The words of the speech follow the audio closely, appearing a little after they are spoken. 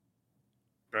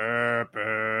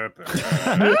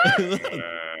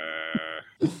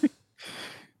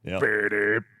Yep.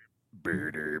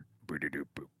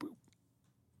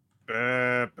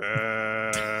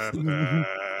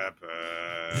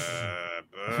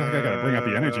 I feel like I gotta bring up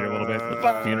the energy a little bit.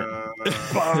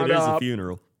 It is a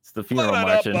funeral. It's the funeral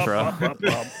march intro.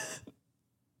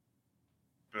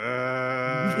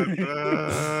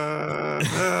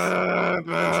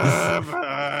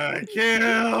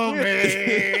 Kill me.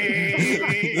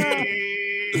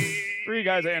 3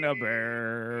 guys and a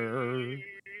bear.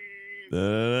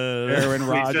 Aaron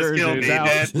Rodgers is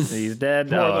out He's dead.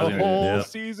 for the whole Yep.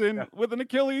 season with an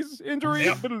Achilles injury.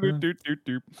 Yep.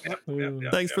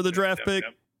 Thanks for the draft pick.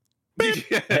 Hey,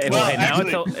 Well, hey, now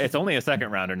actually- it's only a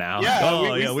second rounder now. Yeah,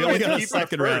 Oh, yeah, we only got a keep our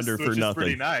second first, rounder for which is nothing.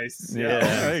 Pretty nice. Yeah.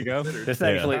 There you go. It's Yeah.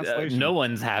 actually Constellation. no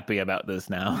one's happy about this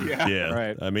now. Yeah. Yeah.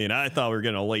 Right. I mean, I thought we were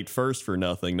getting a late first for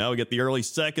nothing. Now we get the early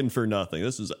second for nothing.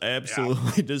 This is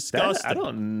absolutely disgusting. I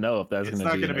don't know if that's It's going to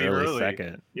not be an gonna be early early.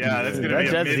 second. Yeah, that's gonna That be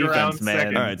a Jets mid-round defense, man.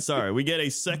 second. All right, sorry. We get a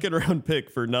second round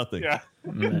pick for nothing. Yeah.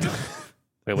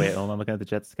 Wait, hold on. I'm looking at the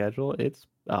Jets schedule. It's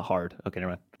hard. Okay, never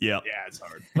mind. Yeah. Yeah, it's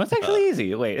hard. Well, it's actually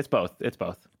easy. Wait, it's both. It's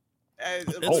both.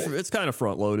 It's kind of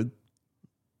front loaded.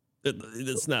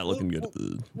 It's not looking good.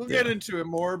 We'll get into it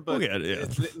more, but We'll get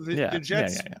it, Yeah, the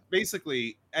Jets, yeah.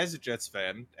 basically, as a Jets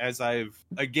fan, as I've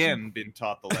again been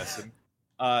taught the lesson,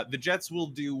 the Jets will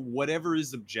do whatever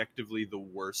is objectively the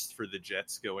worst for the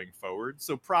Jets going forward.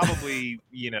 So probably,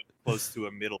 close to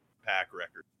a middle pack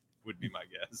record would be my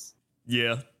guess.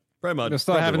 Yeah. Pretty much. They're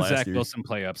still probably having last Zach year. Wilson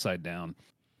play upside down.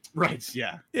 Right.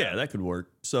 Yeah. Yeah, that could work.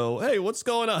 So, hey, what's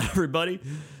going on, everybody?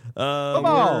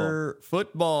 Football. We're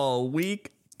football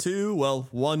week 2. Well,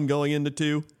 1 going into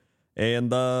 2. And,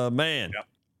 man, Yep.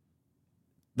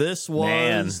 this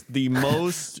was the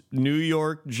most New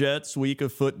York Jets week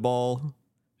of football.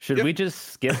 Should Yep. we just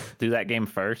skip through that game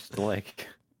first? Like,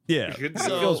 Yeah. Good That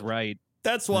So- feels right.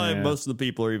 That's why Yeah. most of the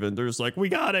people are they're just like, we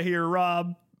got to hear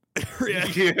Rob. Yeah.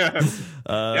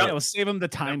 Yeah, we'll save him the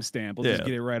timestamp. We'll Yeah. just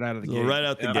get it right out of the So gate. right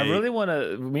out the Yeah. gate. I really want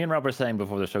to. Me and Rob were saying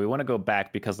before the show, we want to go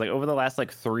back because, like, over the last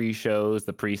 3 shows,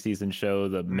 the preseason show,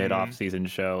 the mid-off season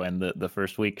show, and the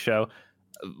first week show,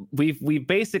 we've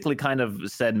basically kind of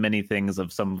said many things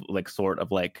of some sort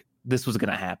of this was going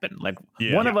to happen. Like,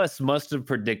 Yeah. one of us must have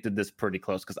predicted this pretty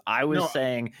close because I was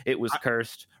saying it was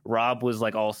cursed. Rob was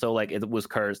also it was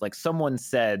cursed. Like, someone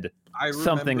said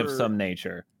something of some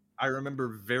nature. I remember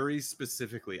very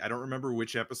specifically, I don't remember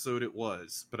which episode it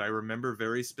was, but I remember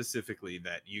very specifically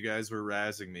that you guys were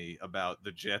razzing me about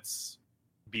the Jets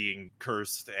being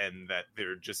cursed and that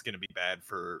they're just going to be bad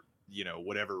for,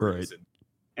 whatever Right. reason.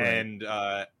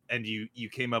 Right. And you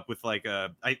came up with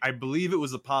I believe it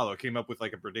was Apollo came up with a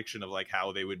prediction of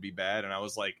how they would be bad. And I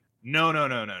was like, no.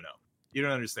 You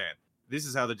don't understand. This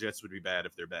is how the Jets would be bad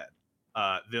if they're bad.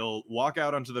 They'll walk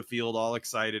out onto the field all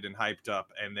excited and hyped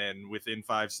up, and then within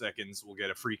 5 seconds, we'll get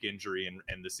a freak injury and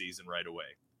end the season right away.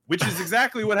 Which is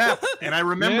exactly what happened. And I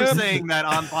remember saying that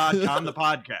on the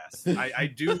podcast. I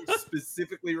do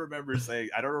specifically remember saying,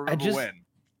 I don't remember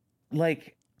when.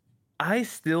 I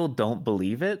still don't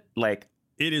believe it. It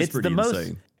is it's pretty the most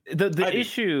insane. the I do.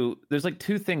 issue. There's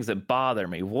 2 things that bother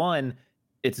me. One,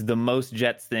 it's the most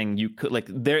Jets thing you could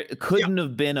there couldn't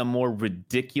have been a more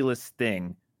ridiculous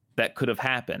thing that could have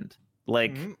happened.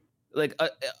 Mhm.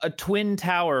 A twin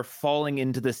tower falling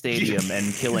into the stadium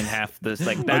and killing half this.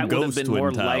 That would have ghost been twin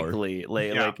more tower. likely.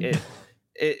 Yeah.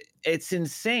 It's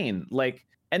insane.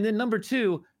 And then number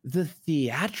 2, the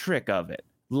theatric of it.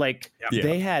 Yeah.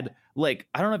 They had I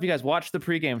don't know if you guys watched the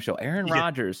pregame show. Aaron Yeah.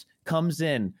 Rodgers comes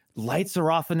in, lights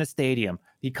are off in the stadium.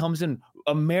 He comes in,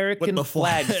 American the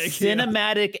flag, flag, yeah.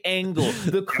 cinematic angle.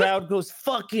 The crowd goes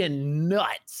fucking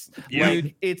nuts. Yeah.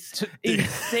 It's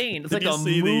insane. It's Did like you a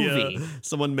see movie.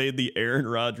 Someone made the Aaron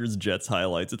Rodgers Jets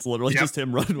highlights. It's literally just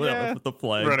him running out with the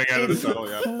flag. Running out of the It's tunnel,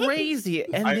 yeah. crazy.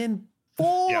 And then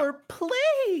 4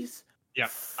 plays. Yeah.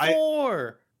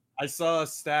 4. I saw a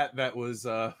stat that was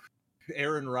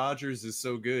Aaron Rodgers is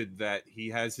so good that he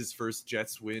has his first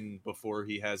Jets win before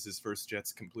he has his first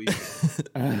Jets completion.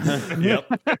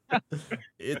 Yep.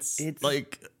 It's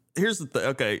here's the thing.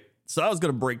 Okay, so I was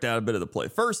going to break down a bit of the play.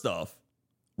 First off,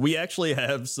 we actually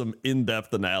have some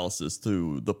in-depth analysis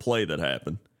to the play that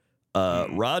happened.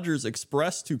 Rodgers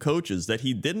expressed to coaches that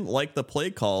he didn't like the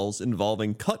play calls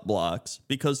involving cut blocks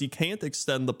because he can't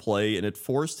extend the play and it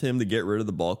forced him to get rid of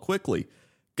the ball quickly.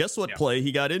 Guess what play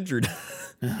he got injured?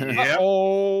 Yep.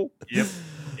 Oh,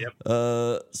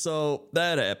 Yep. So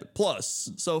that happened.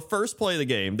 Plus, so first play of the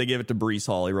game, they give it to Brees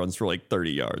Hall. He runs for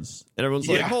 30 yards. And everyone's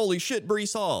like, holy shit,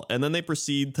 Brees Hall. And then they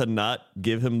proceed to not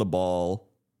give him the ball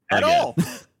At again. all.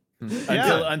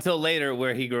 Until later,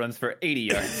 where he runs for 80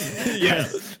 yards.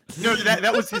 Yes. No,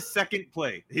 that was his second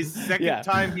play. His second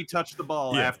time he touched the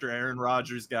ball after Aaron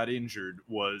Rodgers got injured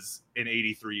was an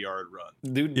 83-yard run.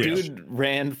 Dude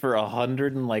ran for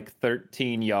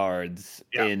 113 yards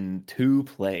in 2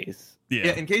 plays.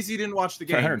 Yeah. In case you didn't watch the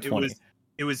game,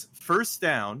 it was first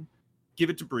down, give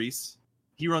it to Brees.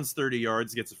 He runs 30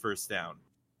 yards, gets a first down.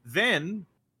 Then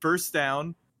first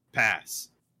down, pass.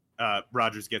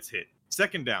 Rodgers gets hit.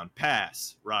 Second down,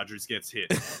 pass. Rodgers gets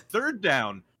hit. Third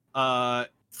down,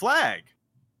 flag.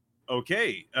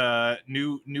 Okay,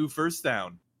 new first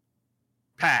down,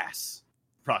 pass.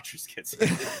 Rodgers gets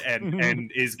hit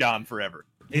and is gone forever.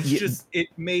 It's just, it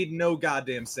made no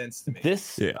goddamn sense to me.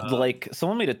 Like,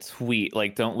 someone made a tweet,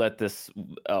 like, don't let this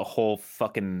whole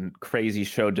fucking crazy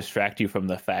show distract you from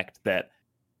the fact that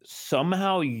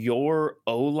somehow your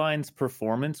O-line's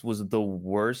performance was the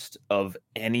worst of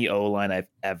any O-line I've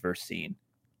ever seen.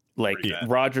 Like,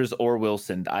 Rodgers or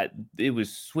Wilson, it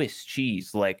was Swiss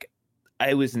cheese. Like,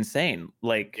 it was insane.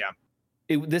 Like,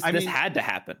 this had to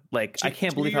happen. Like, I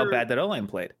can't believe how bad that O-line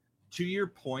played. To your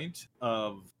point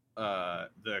of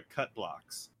the cut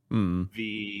blocks,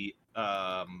 that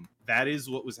is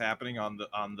what was happening on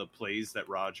the plays that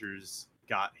Rodgers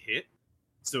got hit.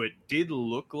 So it did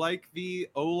look like the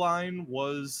O-line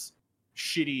was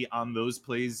shitty on those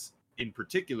plays in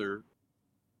particular.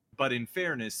 But in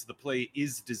fairness, the play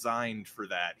is designed for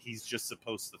that. He's just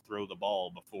supposed to throw the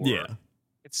ball before. Yeah.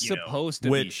 It's supposed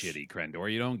to be shitty,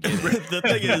 Crendor. You don't get it. The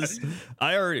thing is,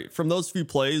 from those few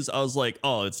plays, I was like,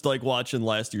 oh, it's like watching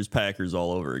last year's Packers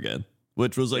all over again,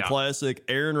 which was a classic.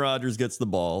 Aaron Rodgers gets the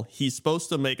ball. He's supposed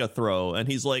to make a throw, and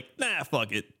he's like, nah,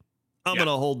 fuck it. I'm going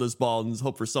to hold this ball and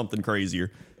hope for something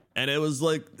crazier. And it was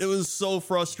so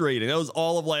frustrating. That was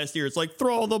all of last year. It's like,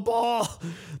 throw the ball.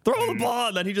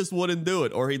 And then he just wouldn't do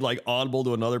it. Or he'd like audible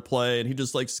to another play and he'd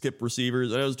just like skip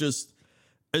receivers. And it was just,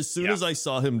 as soon as I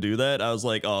saw him do that, I was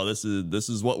like, oh, this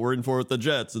is what we're in for with the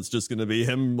Jets. It's just going to be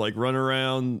him like running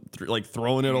around, like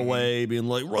throwing it away, being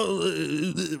like,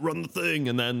 run the thing.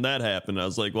 And then that happened. I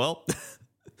was like, well,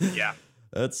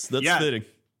 that's fitting.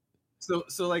 So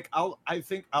like I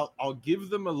think I'll give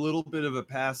them a little bit of a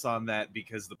pass on that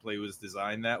because the play was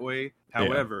designed that way.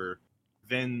 However,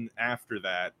 then after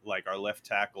that, like our left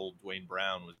tackle Dwayne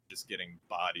Brown was just getting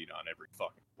bodied on every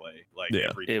fucking play. Like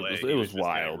every play, it was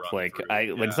wild. Like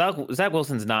Zach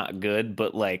Wilson's not good,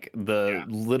 but like the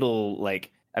little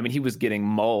like I mean he was getting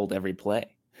mauled every play.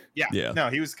 Yeah. No,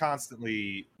 he was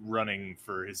constantly running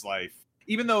for his life.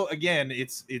 Even though again,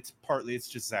 it's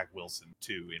just Zach Wilson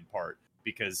too, in part.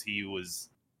 Because he was,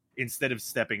 instead of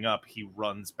stepping up, he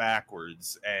runs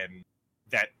backwards, and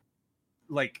that,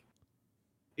 like,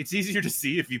 it's easier to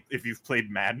see if you've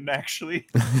played Madden actually.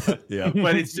 But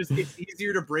it's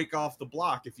easier to break off the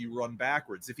block if you run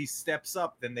backwards. If he steps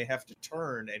up, then they have to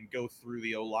turn and go through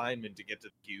the O lineman to get to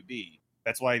the QB.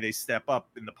 That's why they step up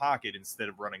in the pocket instead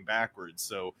of running backwards.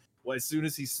 So as soon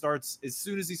as he starts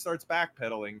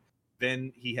backpedaling,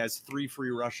 then he has 3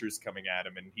 free rushers coming at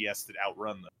him, and he has to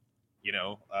outrun them.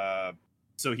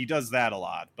 So he does that a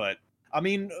lot, but I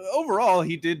mean, overall,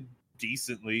 he did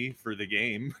decently for the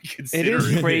game. It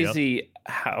is crazy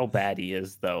how bad he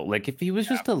is, though. Like, if he was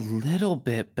just a little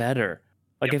bit better,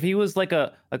 like if he was like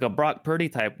a Brock Purdy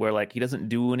type, where like he doesn't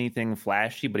do anything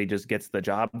flashy, but he just gets the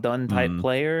job done type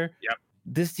player.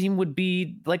 This team would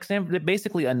be like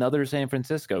basically another San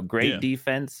Francisco. Great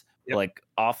defense, like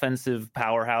offensive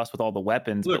powerhouse with all the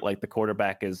weapons, but like the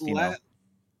quarterback is,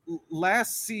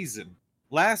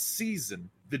 Last season,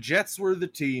 the Jets were the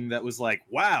team that was like,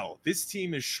 wow, this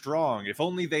team is strong. If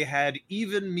only they had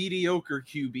even mediocre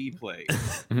QB play.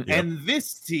 And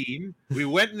this team, we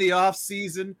went in the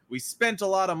offseason, we spent a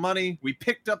lot of money, we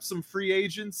picked up some free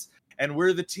agents, and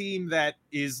we're the team that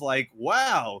is like,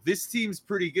 wow, this team's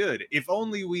pretty good. If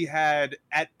only we had,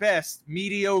 at best,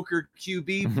 mediocre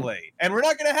QB play. And we're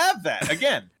not going to have that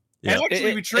again. And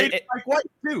actually, we traded Mike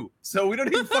White, too. So we don't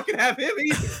even fucking have him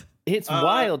either. It's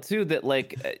wild, too, that,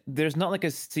 like, there's not, like, a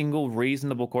single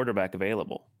reasonable quarterback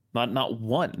available. Not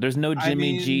one. There's no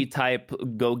Jimmy G type,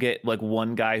 go get, like,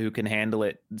 one guy who can handle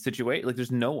it situation. Like,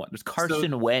 there's no one. There's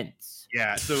Carson Wentz.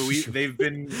 Yeah, so they've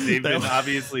been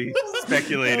obviously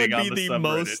speculating on the subreddit. That would be the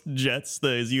most Jets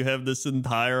things. You have this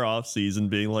entire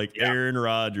offseason being, like, Aaron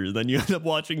Rodgers. Then you end up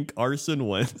watching Carson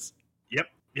Wentz.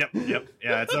 Yep.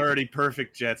 Yeah, it's already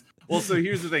perfect Jets. Well, so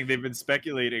here's the thing. They've been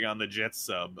speculating on the Jets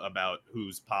sub about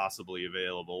who's possibly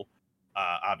available.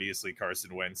 Obviously,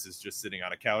 Carson Wentz is just sitting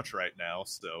on a couch right now,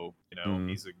 so,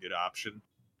 he's a good option.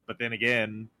 But then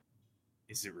again,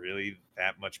 is it really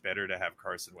that much better to have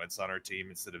Carson Wentz on our team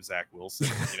instead of Zach Wilson?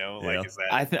 You know, Yeah. like is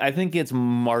that? I think it's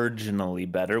marginally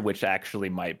better, which actually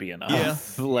might be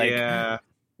enough. Yeah. Like yeah, that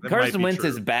might Carson be Wentz true.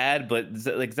 is bad, but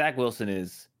like Zach Wilson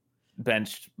is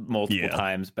benched multiple Yeah.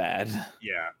 times bad.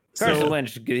 Yeah. Carson So,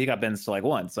 Wentz, he got benched like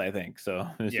once, I think. So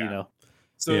you Yeah. know,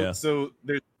 so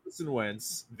there's Carson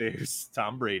Wentz. There's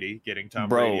Tom Brady getting Tom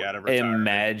bro, Brady out of retirement.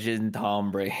 imagine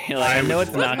Tom Brady. Like, I I know would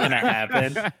it's not love gonna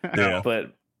happen, Yeah.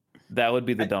 but that would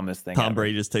be the dumbest thing. Tom ever.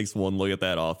 Brady just takes one look at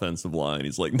that offensive line.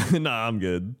 He's like, nah, I'm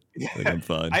good. Like, I'm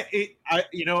fine.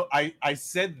 I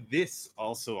said this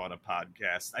also on a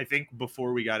podcast. I think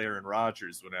before we got Aaron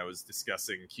Rodgers, when I was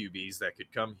discussing QBs that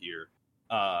could come here,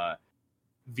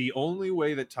 the only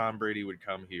way that Tom Brady would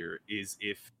come here is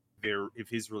if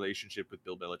his relationship with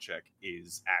Bill Belichick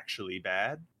is actually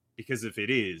bad. Because if it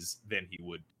is, then he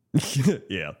would.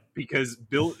 Yeah. Because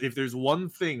if there's one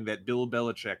thing that Bill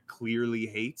Belichick clearly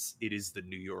hates, it is the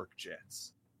New York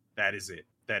Jets. That is it.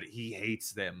 That he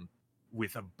hates them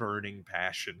with a burning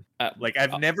passion. Like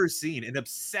I've never seen an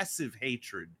obsessive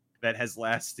hatred that has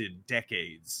lasted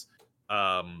decades.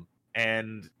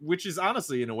 And which is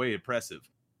honestly in a way impressive.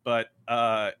 But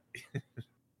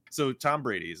so Tom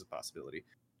Brady is a possibility.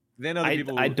 Then other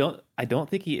people I don't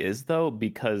think he is though,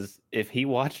 because if he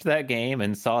watched that game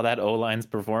and saw that O-line's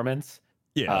performance,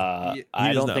 Yeah.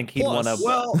 I don't think he'd want to.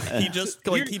 Well, he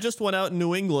just went out in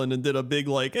New England and did a big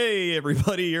like, hey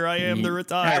everybody, here I am to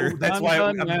retire. That's I'm why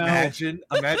done now.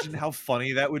 imagine how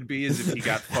funny that would be is if he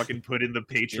got fucking put in the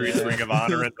Patriots Ring of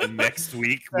Honor and then next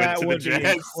week went That to the would be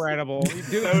Jets. incredible.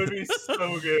 Dude, That would be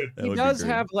so good. That he would be does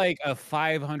great. have like a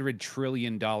 $500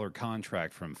 trillion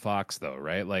contract from Fox, though,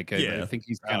 right? Like, I Yeah. think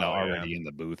he's kind of Oh, yeah. already in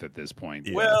the booth at this point.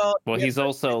 Yeah. Well, He's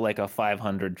also like a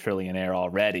 500 trillionaire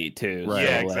already too. Right.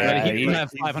 Yeah, So, exactly. But he he- can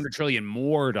have 500 trillion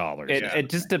more dollars. it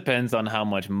just depends on how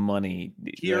much money,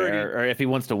 He already- or if he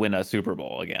wants to win a Super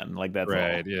Bowl again. Like that's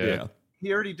right. all. Yeah.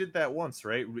 he already did that once,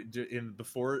 right?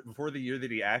 Before the year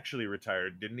that he actually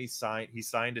retired, didn't he sign? He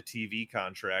signed a TV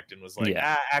contract and was like,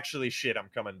 Yeah. actually, shit, I'm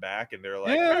coming back. And they're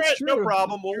like, Yeah, all that's right, no true.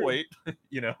 problem, we'll True. wait.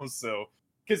 So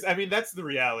because I mean that's the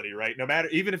reality, right? No matter,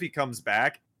 even if he comes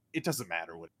back, it doesn't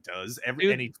matter what he does.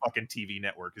 Dude. Any fucking TV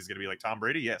network is gonna be like, Tom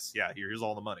Brady, yes, yeah, here's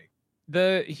all the money.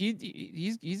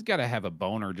 He's got to have a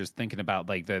boner just thinking about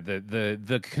like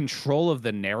the control of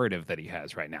the narrative that he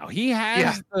has right now. He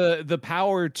has the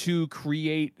power to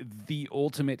create the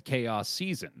ultimate chaos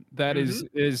season. That is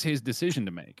his decision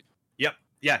to make. Yep.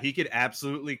 Yeah, he could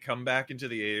absolutely come back into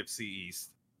the AFC East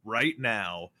right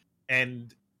now.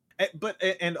 And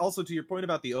also to your point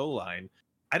about the O-line,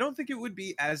 I don't think it would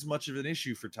be as much of an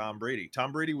issue for Tom Brady.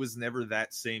 Tom Brady was never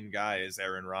that same guy as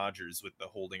Aaron Rodgers with the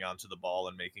holding onto the ball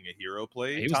and making a hero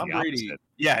play. He was Tom the Brady, opposite.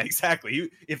 yeah, exactly.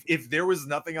 If there was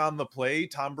nothing on the play,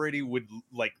 Tom Brady would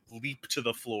like leap to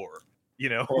the floor,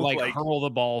 Or like hurl the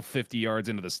ball 50 yards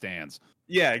into the stands.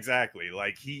 Yeah, exactly.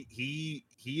 Like he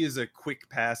is a quick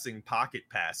passing pocket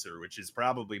passer, which is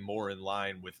probably more in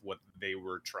line with what they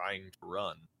were trying to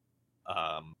run.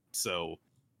 So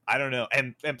I don't know.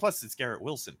 And plus it's Garrett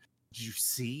Wilson. Did you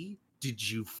see? Did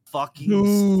you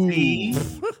fucking see?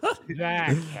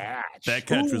 That catch. That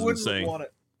catch was insane.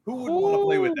 Who would want to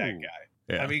play with that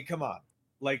guy? Yeah. I mean, come on.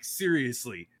 Like,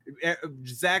 seriously.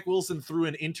 Zach Wilson threw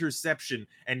an interception,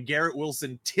 and Garrett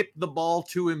Wilson tipped the ball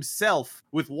to himself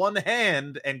with one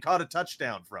hand and caught a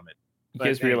touchdown from it. You But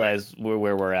guys anyway. realize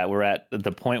where we're at? We're at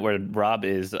the point where Rob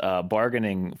is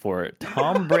bargaining for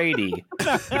Tom Brady,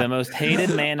 the most hated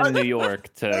man in New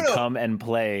York, to come and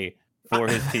play for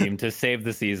his team to save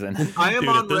the season. I am Dude,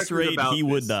 on at this record rate, about he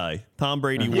this. would die. Tom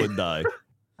Brady would die.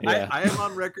 Yeah. I am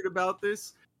on record about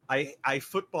this. I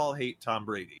football hate Tom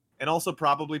Brady, and also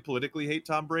probably politically hate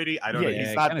Tom Brady. I don't know. Yeah, He's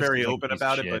it not kinda very seems like a open piece of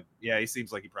about it, shit. but yeah, he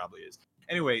seems like he probably is.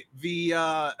 Anyway,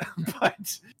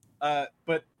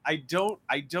 but I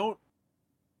don't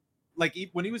like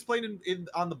when he was playing in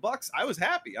on the Bucks. I was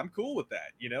happy. I'm cool with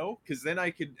that, because then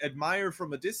I could admire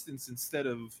from a distance instead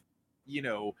of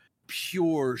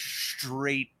pure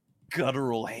straight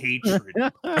guttural hatred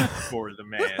for the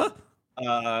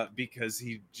man. Because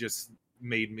he just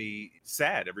made me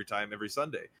sad every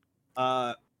Sunday.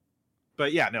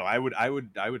 But yeah, no, I would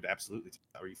absolutely.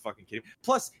 Are you fucking kidding?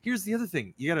 Plus, here's the other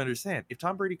thing you got to understand: if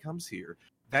Tom Brady comes here,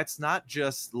 that's not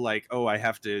just like, oh, I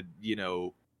have to,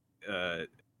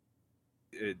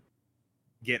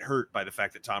 get hurt by the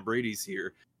fact that Tom Brady's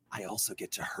here. I also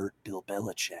get to hurt Bill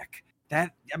Belichick.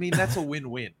 That's a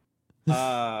win-win.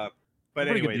 But Pretty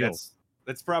good anyway, deal.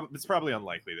 that's probably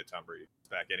unlikely that Tom Brady is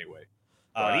back anyway.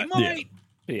 But he might.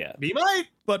 Yeah. He might.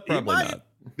 But He probably might. not.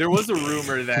 There was a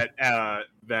rumor that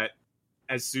that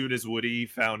as soon as Woody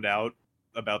found out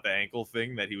about the ankle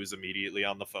thing that he was immediately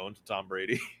on the phone to Tom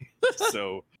Brady.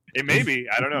 So it may be.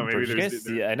 I don't know. Maybe there's.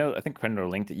 I think Quendor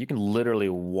linked it. You can literally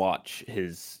watch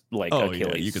his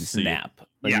Achilles you can snap. see it.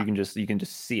 Like you can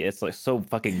just see it. It's like so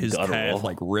fucking his guttural. calf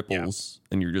like ripples,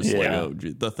 and you're just like, oh.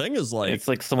 Gee. The thing is like it's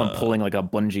like someone pulling like a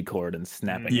bungee cord and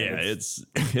snapping. Yeah,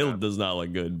 it does not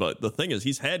look good. But the thing is,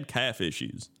 he's had calf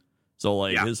issues. So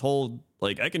like his whole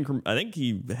I think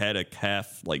he had a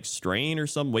calf like strain or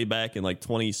something way back in like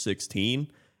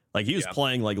 2016. Like he was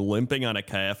playing like limping on a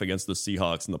calf against the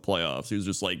Seahawks in the playoffs. He was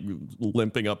just like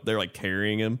limping up there, like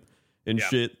carrying him and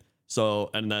shit.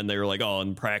 So, and then they were like, oh,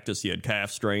 in practice he had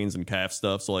calf strains and calf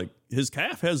stuff. So like his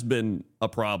calf has been a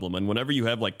problem. And whenever you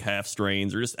have like calf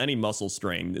strains or just any muscle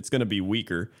strain, it's going to be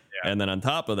weaker. Yeah. And then on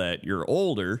top of that, you're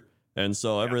older. And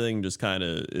so everything just kind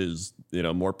of is,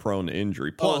 more prone to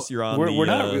injury. Plus you're on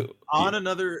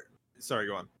another. Sorry,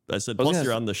 go on. I said, plus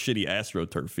you're on the shitty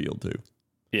AstroTurf field too.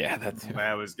 Yeah, that's.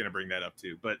 I was going to bring that up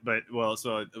too, but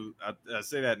so I'll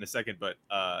say that in a second. But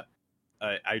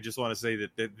I just want to say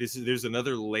that there's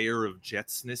another layer of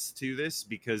Jetsness to this,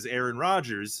 because Aaron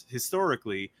Rodgers,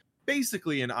 historically,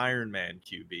 basically an Iron Man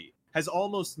QB, has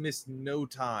almost missed no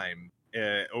time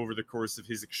over the course of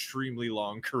his extremely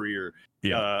long career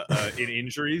in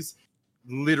injuries.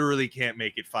 Literally can't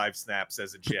make it 5 snaps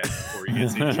as a Jet before he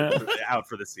gets injured out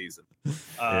for the season.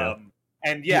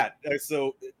 And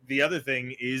so the other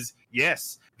thing is,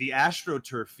 yes, the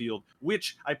AstroTurf field,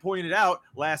 which I pointed out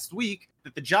last week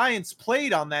that the Giants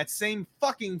played on that same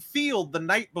fucking field the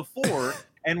night before,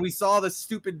 and we saw the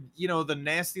stupid, the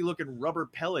nasty looking rubber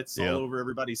pellets all over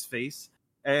everybody's face,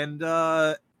 and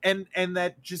that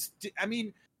just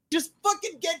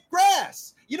fucking get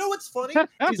grass. You know what's funny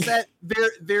is that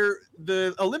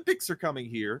the Olympics are coming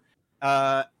here,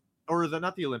 not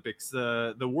the Olympics,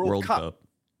 the World Cup.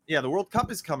 Yeah, the World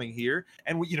Cup is coming here,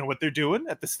 and you know what they're doing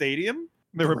at the stadium?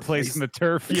 They're replacing the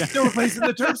turf. Yeah, they're replacing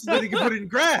the turf so that they can put it in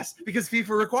grass because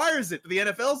FIFA requires it. But the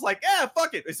NFL's like,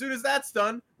 fuck it. As soon as that's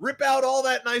done, rip out all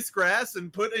that nice grass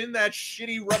and put in that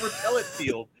shitty rubber pellet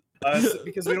field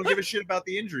because we don't give a shit about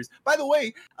the injuries. By the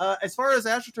way, as far as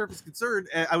AstroTurf is concerned,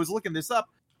 I was looking this up.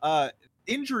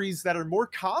 Injuries that are more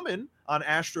common on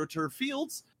AstroTurf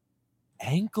fields,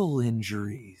 ankle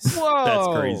injuries. Whoa,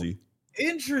 that's crazy.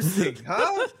 Interesting,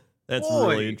 huh? That's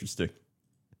really interesting.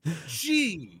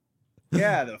 Gee.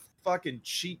 Yeah, the fucking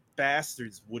cheap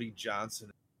bastards, Woody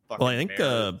Johnson. Well, I think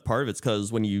part of it's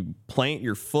because when you plant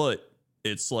your foot,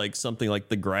 it's like something like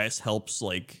the grass helps,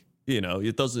 like,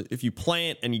 it doesn't, if you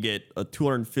plant and you get a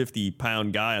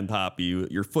 250-pound guy on top of you,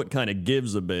 your foot kind of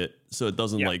gives a bit, so it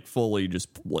doesn't like fully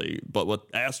just play. But with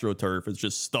AstroTurf, it's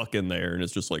just stuck in there and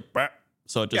it's just like, bah.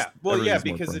 So it just,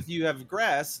 because if you have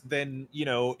grass, then,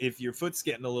 if your foot's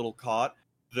getting a little caught,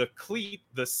 the cleat,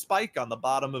 the spike on the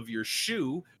bottom of your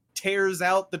shoe tears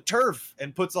out the turf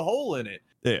and puts a hole in it.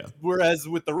 Yeah. Whereas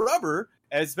with the rubber,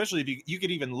 especially if you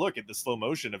could even look at the slow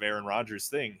motion of Aaron Rodgers'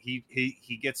 thing,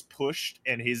 he gets pushed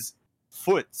and his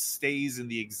foot stays in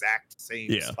the exact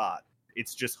same spot.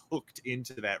 It's just hooked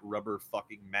into that rubber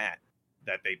fucking mat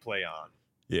that they play on.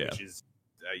 Yeah. Which is,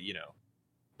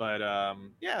 But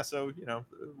so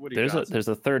what do you there's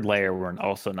a third layer we're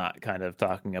also not kind of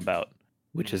talking about,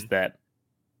 which is that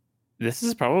this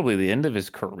is probably the end of his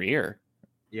career.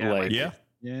 Yeah,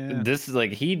 This is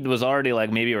like he was already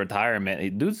like maybe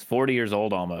retirement. Dude's 40 years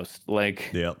old almost.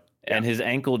 And his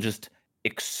ankle just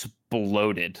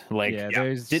exploded.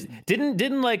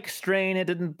 Didn't like strain it,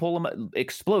 didn't pull him.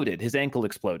 Exploded. His ankle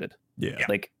exploded. Yeah,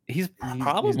 like he's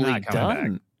probably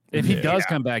done. Back. If he does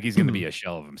come back, he's going to be a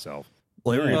shell of himself.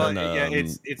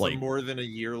 It's like more than a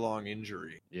year-long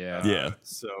injury.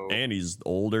 So and he's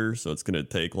older, so it's gonna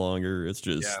take longer. It's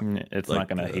just it's not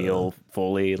gonna heal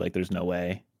fully. Like there's no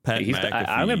way. I'm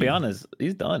gonna be honest,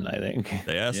 he's done. I think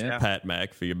they asked Pat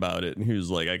McAfee about it, and he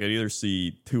was like, "I could either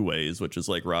see 2 ways, which is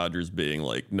like Rodgers being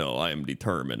like, no, I am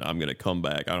determined. I'm gonna come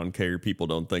back. I don't care. People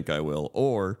don't think I will,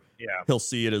 or." He'll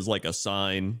see it as like a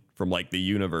sign from like the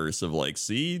universe of like,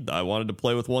 see, I wanted to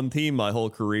play with one team my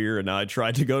whole career, and now I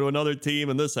tried to go to another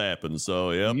team, and this happened. So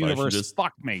the universe just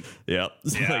fucked me.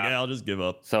 I'll just give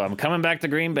up. So I'm coming back to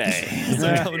Green Bay.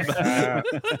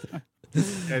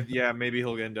 Maybe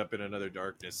he'll end up in another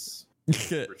darkness.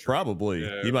 Probably.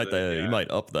 He might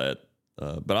up that.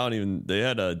 But I don't even. They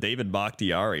had David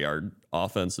Bakhtiari, our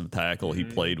offensive tackle he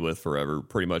played with forever,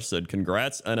 pretty much said,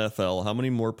 "Congrats, NFL. How many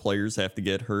more players have to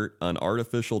get hurt on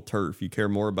artificial turf? You care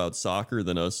more about soccer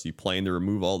than us. You plan to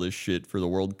remove all this shit for the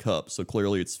World Cup. So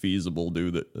clearly it's feasible.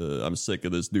 Do that. I'm sick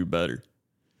of this. Do better."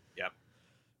 Yep.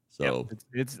 So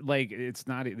it's like it's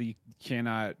not. You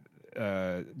cannot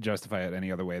justify it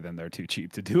any other way than they're too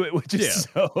cheap to do it, which is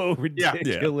so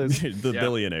ridiculous. The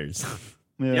billionaires.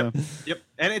 Yeah. Yep.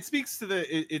 And it speaks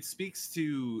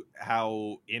to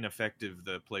how ineffective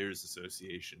the Players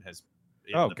Association has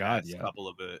been in the past couple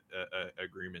of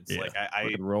agreements. Yeah. Like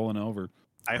I rolling over.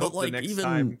 I hope the next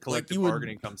time collective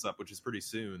bargaining comes up, which is pretty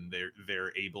soon,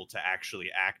 they're able to actually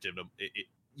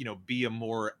be a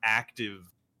more active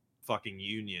fucking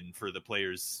union for the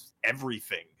players.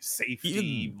 Everything,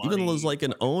 safety, money. Even as like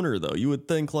an owner, though, you would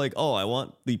think like, oh, I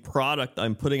want the product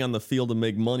I'm putting on the field to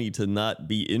make money to not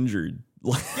be injured.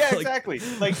 Yeah, exactly.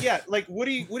 Like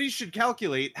Woody should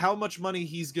calculate how much money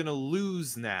he's gonna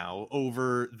lose now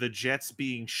over the Jets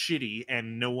being shitty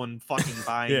and no one fucking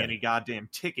buying any goddamn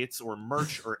tickets or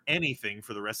merch or anything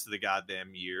for the rest of the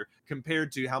goddamn year,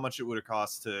 compared to how much it would have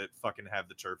cost to fucking have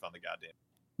the turf on the goddamn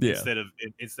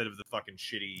instead of the fucking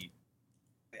shitty.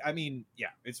 I mean, yeah,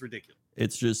 it's ridiculous.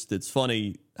 It's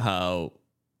funny how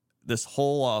this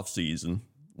whole offseason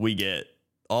we get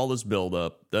all this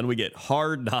buildup, then we get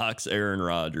Hard Knocks Aaron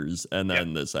Rodgers, and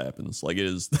then this happens. Like, it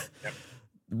is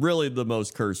really the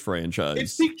most cursed franchise.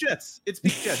 It's peak Jets. It's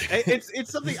peak Jets. It's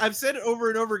something I've said over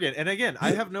and over again. And again,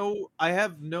 I have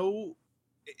no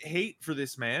hate for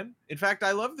this man. In fact,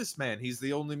 I love this man. He's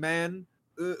the only man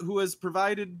who has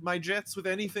provided my Jets with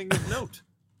anything of note.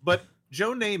 But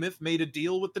Joe Namath made a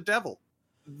deal with the devil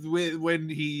when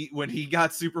he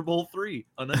got Super Bowl III.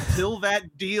 And until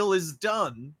that deal is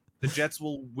done, the Jets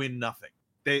will win nothing.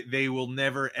 They will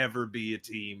never ever be a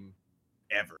team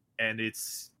ever, and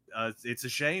it's a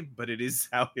shame, but it is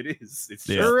how it is. It's just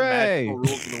the magical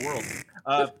rules of the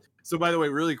world. So, by the way,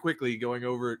 really quickly going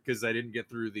over it because I didn't get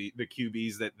through the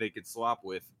QBs that they could swap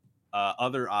with.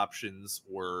 Other options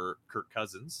were Kirk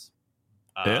Cousins,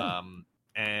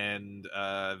 and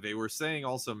they were saying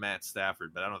also Matt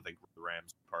Stafford, but I don't think the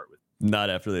Rams would part with.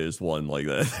 Not after they just won like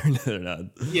that. They're not.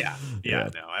 Yeah.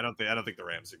 No, I don't think the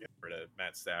Rams are getting rid of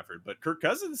Matt Stafford, but Kirk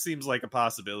Cousins seems like a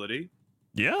possibility.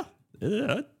 Yeah,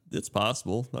 it's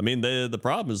possible. I mean, the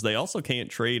problem is they also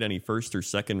can't trade any first or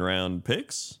second round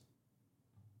picks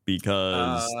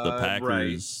because the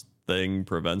Packers thing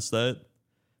prevents that.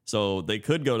 So they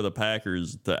could go to the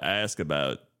Packers to ask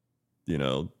about,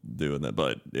 doing that,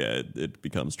 but it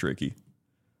becomes tricky.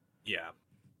 Yeah.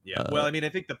 Well, I mean, I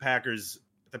think the Packers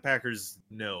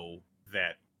know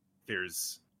that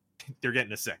they're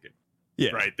getting a second.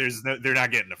 Yeah. Right. They're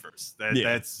not getting a first.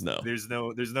 There's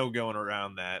no going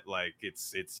around that. Like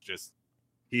it's just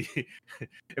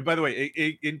and by the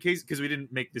way, in case, because we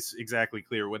didn't make this exactly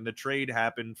clear, when the trade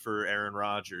happened for Aaron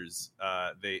Rodgers,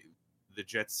 the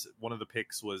Jets, one of the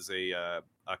picks was a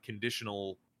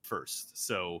conditional first.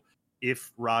 So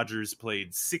if Rodgers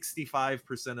played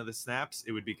 65% of the snaps,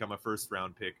 it would become a first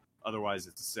round pick. Otherwise,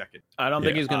 it's a second. I don't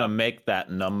think he's going to make that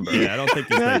number. Yeah, I don't think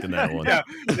he's making that one. Yeah,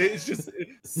 it's just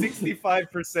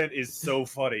 65% is so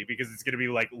funny because it's going to be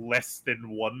like less than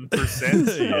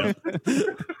 1%.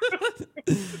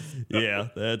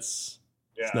 It's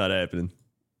not happening.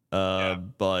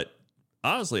 But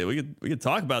honestly, we could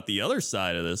talk about the other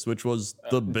side of this, which was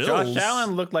the Bills. Josh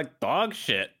Allen looked like dog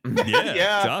shit.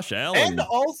 Yeah, Josh Allen, and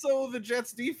also the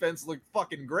Jets defense looked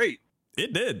fucking great.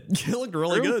 It did. It looked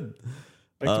really good.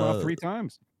 Picked him off 3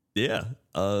 times. Yeah.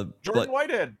 Jordan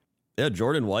Whitehead. Yeah,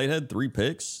 Jordan Whitehead, 3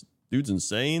 picks. Dude's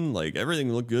insane. Like,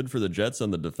 everything looked good for the Jets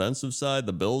on the defensive side.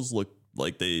 The Bills looked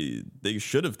like they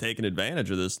should have taken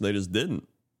advantage of this, and they just didn't.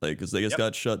 Like, because they just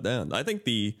got shut down. I think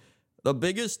the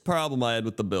biggest problem I had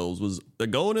with the Bills was they're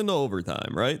going into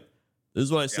overtime, right? This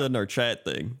is what I said in our chat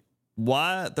thing.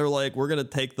 Why? They're like, we're going to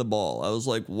take the ball. I was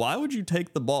like, why would you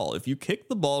take the ball? If you kick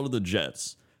the ball to the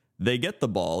Jets, they get the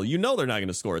ball. You know they're not going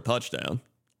to score a touchdown.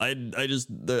 I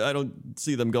don't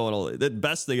see them going all. At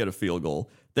best, they get a field goal.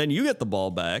 Then you get the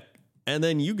ball back, and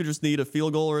then you could just need a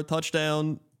field goal or a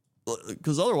touchdown,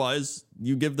 because otherwise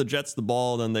you give the Jets the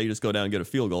ball, then they just go down and get a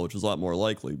field goal, which is a lot more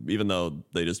likely, even though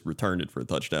they just returned it for a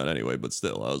touchdown anyway. But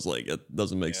still, I was like, it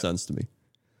doesn't make sense to me.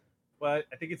 Well,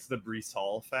 I think it's the Breece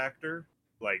Hall factor,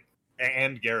 like,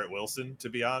 and Garrett Wilson, to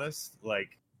be honest.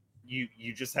 Like, you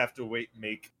just have to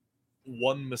make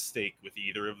one mistake with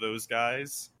either of those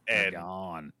guys, and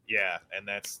and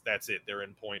that's it. They're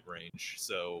in point range.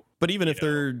 So, but even if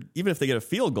they get a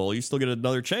field goal, you still get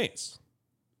another chance.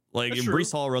 Like, if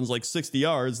Breece Hall runs like 60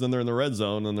 yards, then they're in the red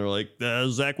zone, and they're like,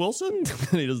 Zach Wilson?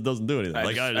 And he just doesn't do anything.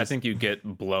 I think you get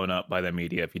blown up by the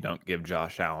media if you don't give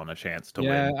Josh Allen a chance to win.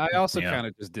 Yeah, I also kind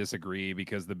of just disagree,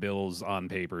 because the Bills on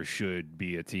paper should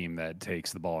be a team that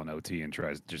takes the ball in OT and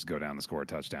tries to just go down and score a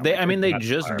touchdown. They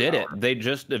just did it. They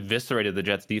just eviscerated the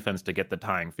Jets defense to get the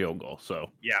tying field goal. So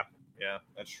yeah,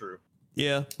 that's true.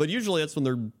 Yeah, but usually that's when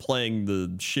they're playing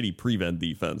the shitty prevent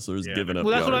defense. They're just giving up.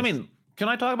 Well, that's yards. what I mean. Can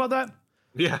I talk about that?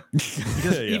 Yeah.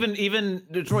 Because Yeah. even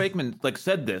Troy Aikman like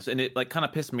said this, and it like kind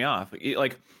of pissed me off.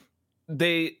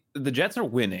 The Jets are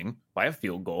winning by a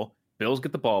field goal. Bills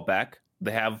get the ball back.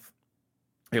 They have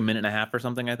a minute and a half or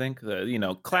something, I think.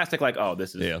 Classic, like, oh,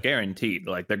 this is guaranteed.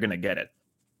 Like, they're going to get it.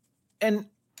 And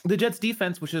the Jets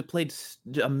defense, which has played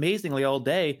amazingly all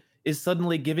day, is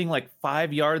suddenly giving like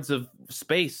 5 yards of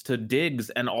space to Diggs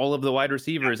and all of the wide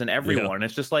receivers and everyone.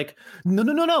 It's just like,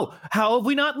 no. How have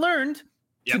we not learned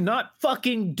to not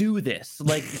fucking do this?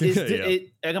 Like,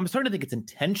 I'm starting to think it's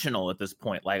intentional at this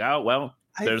point. Like, oh, well,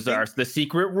 there's the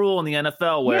secret rule in the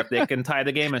NFL where if they can tie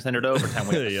the game and send it to overtime,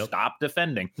 we have to stop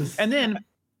defending. And then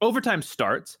overtime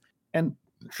starts, and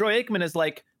Troy Aikman is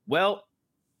like, well,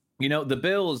 the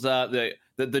Bills,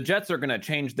 the Jets are going to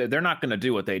change. They're not going to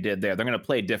do what they did there. They're going to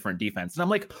play different defense. And I'm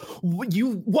like,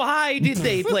 why did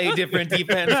they play different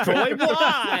defense, Troy?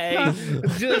 Why?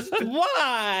 Just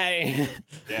why?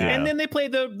 Yeah. And then they play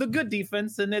the good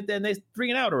defense, and they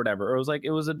 3-and-out or whatever.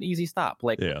 It was an easy stop.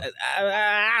 Like,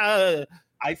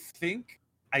 I think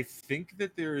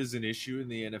that there is an issue in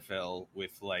the NFL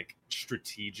with like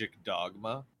strategic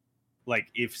dogma. Like,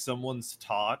 if someone's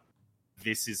taught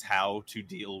this is how to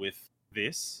deal with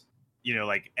this,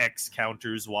 like X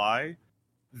counters Y,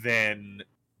 then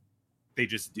they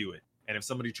just do it. And if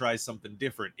somebody tries something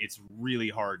different, it's really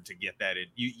hard to get that in.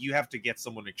 You have to get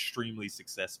someone extremely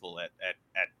successful at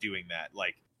doing that.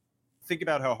 Like, think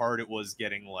about how hard it was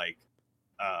getting like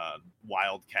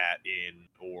Wildcat in,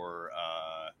 or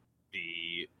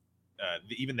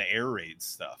even the air raid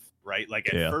stuff, right?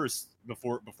 Like at first,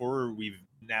 before we've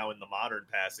now in the modern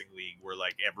passing league where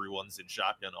like everyone's in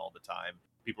shotgun all the time,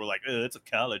 people are like, oh, it's a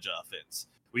college offense.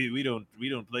 We don't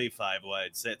play 5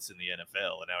 wide sets in the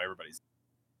NFL, and now everybody's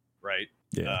right.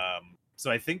 Yeah.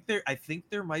 So I think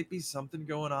there might be something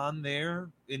going on there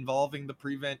involving the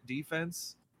prevent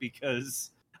defense,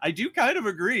 because I do kind of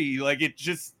agree. Like, it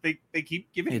just they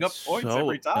keep giving up points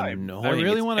every time. Annoying. I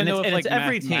really want to know if like it's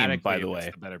every team, by the way,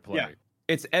 the better player. Yeah.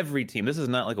 It's every team. This is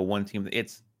not like a one team.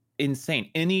 It's insane.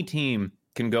 Any team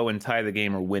can go and tie the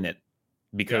game or win it,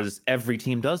 because every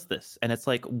team does this. And it's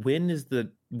like, when is this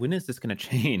going to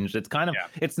change? It's kind of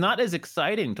it's not as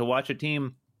exciting to watch a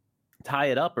team tie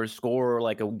it up or score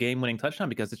like a game-winning touchdown,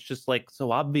 because it's just like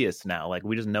so obvious now. Like,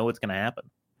 we just know it's going to happen.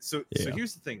 So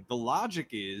here's the thing. The logic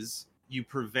is you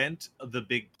prevent the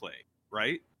big play,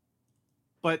 right?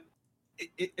 But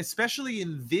especially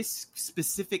in this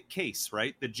specific case,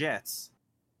 right? The Jets,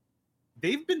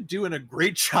 they've been doing a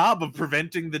great job of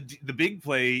preventing the big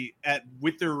play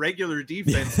with their regular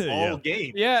defense all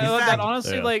game. Yeah, that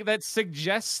honestly, like, that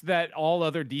suggests that all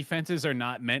other defenses are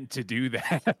not meant to do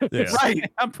that. Yeah.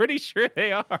 Right. I'm pretty sure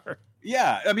they are.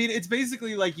 Yeah, I mean, it's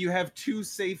basically like you have 2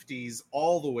 safeties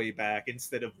all the way back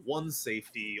instead of 1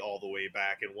 safety all the way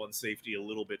back and 1 safety a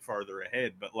little bit farther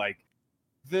ahead. But like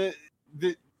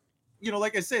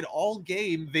like I said, all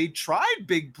game they tried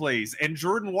big plays, and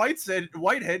Jordan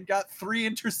Whitehead got 3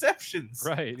 interceptions.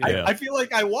 Right. Yeah. I feel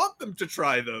like I want them to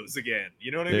try those again.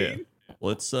 You know what I mean?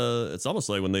 Well, it's almost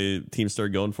like when the team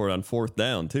started going for it on 4th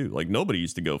down too. Like, nobody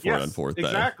used to go for it on 4th down.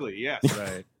 Exactly. Yes.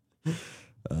 Right.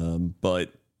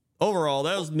 But overall,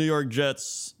 that was New York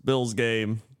Jets Bills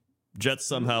game. Jets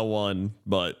somehow won,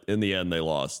 but in the end they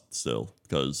lost still,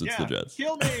 because it's the Jets.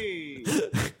 Kill me.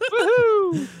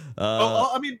 Woohoo!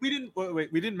 I mean,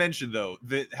 we didn't mention though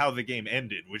how the game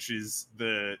ended, which is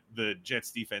the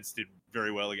Jets defense did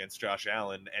very well against Josh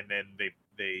Allen, and then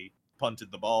they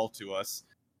punted the ball to us,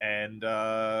 and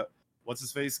what's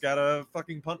his face got a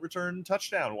fucking punt return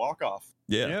touchdown walk off.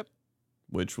 Yeah. Yep.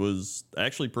 Which was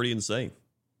actually pretty insane.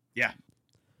 Yeah.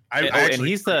 And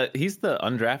he's the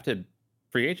undrafted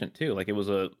free agent too. Like, it was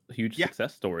a huge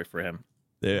success story for him.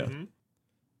 Yeah.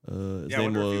 Mm-hmm. His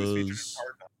name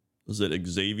was it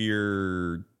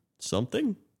Xavier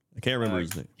something? I can't remember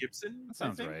his name. Gibson? That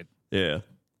sounds right. Yeah.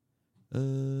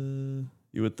 You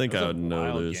would think I would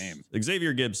know this. Game.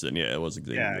 Xavier Gibson. Yeah, it was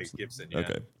Xavier Gibson.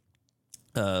 Okay.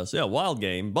 So wild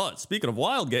game. But speaking of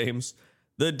wild games,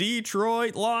 the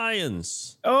Detroit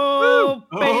Lions. Oh,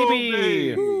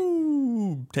 baby.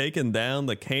 Taking down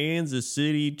the Kansas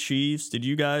City Chiefs. Did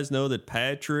you guys know that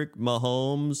Patrick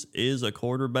Mahomes is a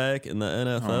quarterback in the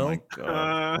NFL? Oh my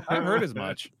God. I've heard as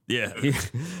much. Yeah.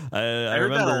 I heard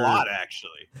remember that a lot,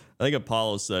 actually. I think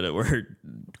Apollo said it, where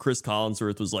Chris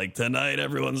Collinsworth was like, tonight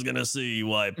everyone's going to see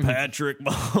why Patrick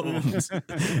Mahomes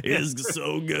is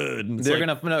so good. He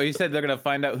said they're going to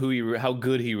find out how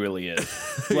good he really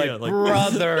is. Like,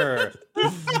 brother.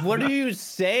 What are you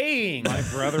saying? My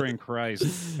brother in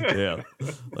Christ. Yeah.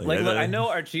 Like, look, I know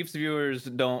our Chiefs viewers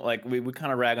don't like. We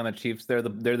kind of rag on the Chiefs. They're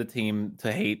the team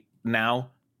to hate now,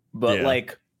 but Yeah.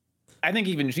 like, I think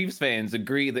even Chiefs fans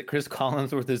agree that Chris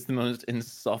Collinsworth is the most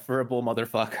insufferable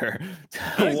motherfucker to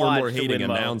We're watch. more to hating win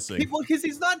Mo. announcing. Because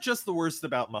he's not just the worst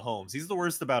about Mahomes. He's the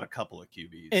worst about a couple of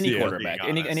QBs. Any Yeah. quarterback,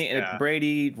 Being honest, any yeah.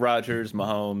 Brady, Rodgers,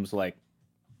 Mahomes, like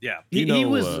Yeah. he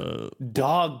was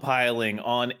dogpiling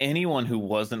on anyone who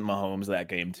wasn't Mahomes that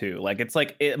game too. Like it's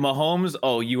like Mahomes.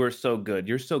 Oh, you are so good.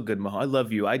 You're so good, Mahomes. I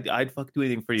love you. I'd fuck do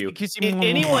anything for you.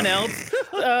 Anyone else?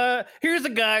 Here's a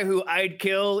guy who I'd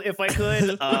kill if I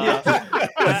could. I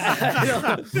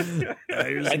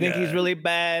think he's really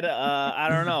bad. I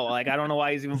don't know. Like I don't know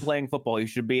why he's even playing football. He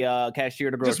should be a cashier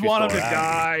at a grocery Just want him store. to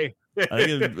die. I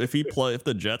think if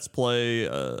the Jets play,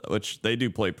 which they do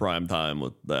play prime time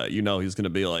with that, you know he's going to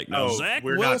be like, no, Zach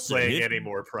we're Wilson, not playing hit- any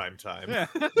more prime time.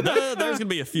 There's going to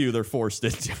be a few they're forced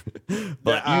into,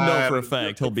 but you know for a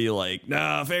fact he'll be like,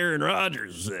 nah, if Aaron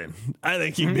Rodgers, I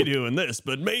think he'd be doing this,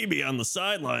 but maybe on the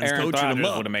sidelines Aaron coaching him Rodgers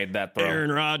up. would have made that throw.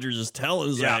 Aaron Rodgers is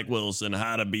telling Zach Wilson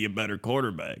how to be a better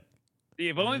quarterback.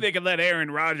 If only they could let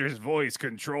Aaron Rodgers' voice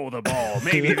control the ball.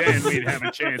 Maybe then we'd have a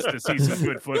chance to see some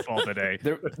good football today.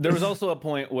 There was also a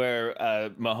point where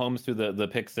Mahomes threw the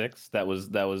pick six. That was,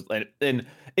 and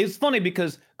it's funny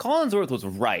because Collinsworth was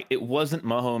right. It wasn't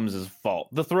Mahomes' fault.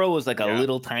 The throw was like a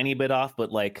little tiny bit off,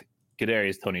 but like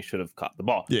Kadarius Toney should have caught the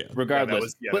ball. Yeah,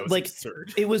 regardless. But like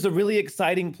absurd. it was a really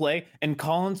exciting play, and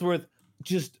Collinsworth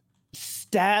just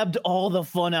stabbed all the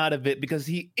fun out of it because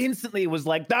he instantly was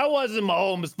like, that wasn't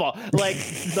Mahomes' fault. Like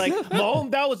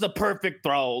Mahomes, that was a perfect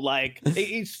throw. Like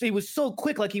it was so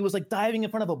quick, like he was like diving in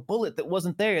front of a bullet that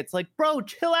wasn't there. It's like, bro,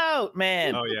 chill out,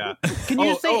 man. Oh yeah. Can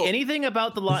you say anything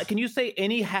about the line? Can you say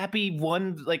any happy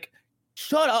one? Like,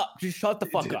 shut up. Just shut the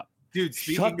fuck up. Dude,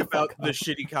 speaking about the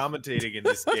shitty commentating in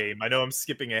this game, I know I'm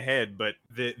skipping ahead, but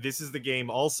this is the game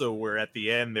also where at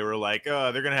the end they were like,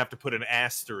 oh, they're going to have to put an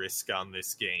asterisk on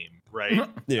this game, right?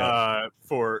 Yeah.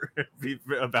 For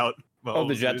about Mahomes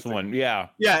the Jets losing. one. Yeah.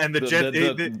 Yeah, and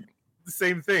the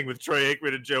same thing with Troy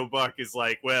Aikman and Joe Buck is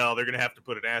like, well, they're going to have to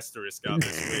put an asterisk on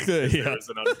this win. There was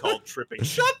an uncalled tripping.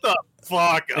 Shut the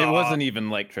fuck up. It wasn't even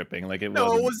like tripping. Like it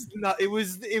No, wasn't. it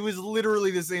was not. It was literally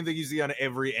the same thing you see on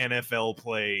every NFL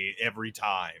play every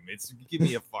time. It's give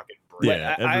me a fucking break.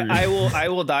 Yeah, I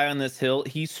will die on this hill.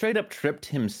 He straight up tripped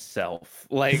himself.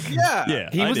 Like yeah,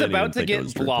 he I was didn't about even to think it get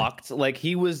was tripping. blocked. Like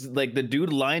he was like the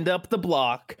dude lined up the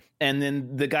block, and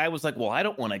then the guy was like, "Well, I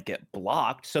don't want to get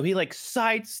blocked," so he like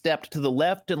sidestepped to the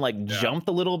left and like jumped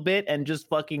a little bit and just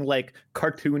fucking like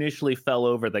cartoonishly fell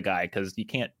over the guy because you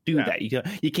can't do that.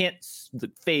 You can't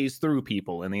phase through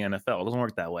people in the NFL. It doesn't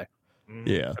work that way.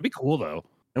 Yeah, That'd be cool though.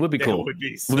 It would be cool. It would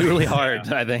be really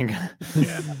hard, I think.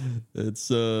 Yeah. it's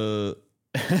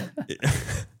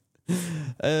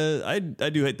I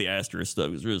do hate the asterisk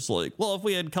though. It's just like, well, if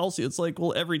we had Kelsey, it's like,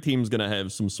 well, every team's gonna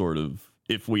have some sort of.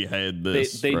 If we had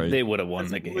this, they would have won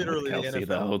the game with literally the Kelsey,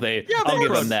 NFL. though. I'll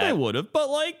give them that. They would have, but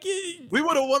like, We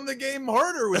would have won the game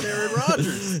harder with Aaron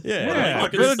Rodgers. Yeah,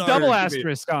 like, you put a can double start-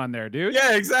 asterisk on there, dude.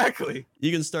 Yeah, exactly.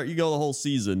 You go the whole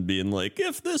season being like,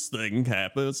 if this thing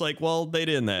happened, it's like, well, they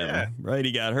didn't have him, right?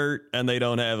 He got hurt, and they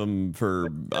don't have him for. I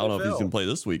don't know if he's gonna play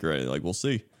this week or anything. Like, we'll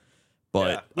see.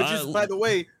 But Which is, by the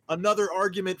way, another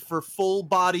argument for full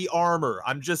body armor.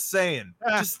 I'm just saying,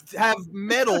 just have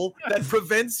metal that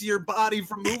prevents your body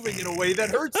from moving in a way that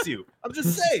hurts you. I'm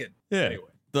just saying. yeah. Anyway.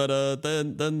 But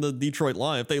then the Detroit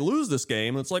Lions, if they lose this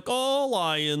game, it's like, oh,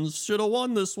 Lions should have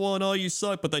won this one. Oh, you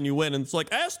suck. But then you win, and it's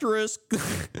like asterisk.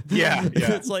 Yeah.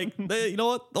 It's like, you know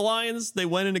what? The Lions, they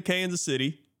went into Kansas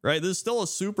City, right? There's still a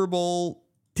Super Bowl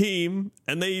team,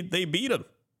 and they beat them.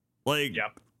 Like,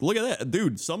 look at that,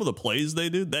 dude. Some of the plays they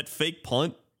did, that fake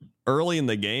punt early in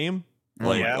the game.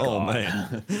 Like,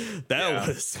 man, that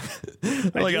was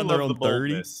like on their own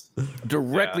 30.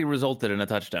 Directly resulted in a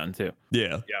touchdown too.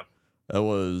 Yeah. That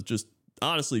was just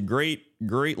honestly great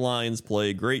Lions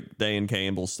play, great Dan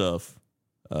Campbell stuff.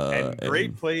 And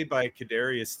great play by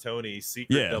Kadarius Toney,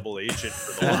 secret double agent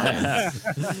for the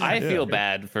Lions. I feel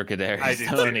bad for Kadarius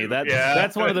Toney.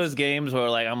 That's one of those games where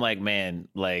like I'm like, man,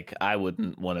 like I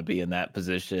wouldn't want to be in that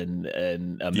position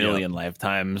in a million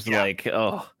lifetimes. Like,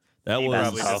 oh, that he was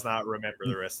probably does not remember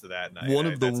the rest of that night. One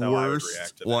of the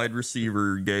worst wide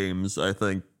receiver games, I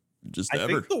think. I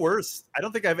think the worst. I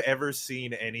don't think I've ever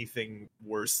seen anything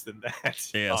worse than that.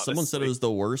 Yeah, honestly. Someone said it was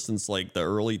the worst since like the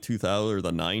early 2000s or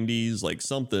the 90s, like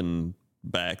something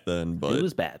back then. But it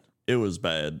was bad. It was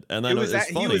bad, and then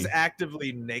he was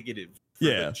actively negative for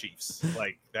the Chiefs.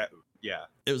 Like that. Yeah.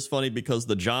 It was funny because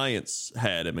the Giants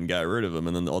had him and got rid of him,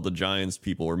 and then all the Giants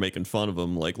people were making fun of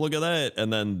him, like, look at that.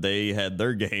 And then they had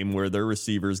their game where their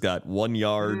receivers got 1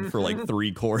 yard for like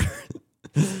 3 quarters.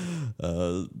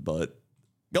 But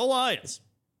go Lions.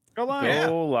 Go Lions.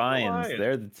 Go Lions.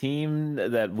 They're the team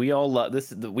that we all love.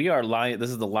 This is the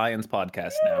Lions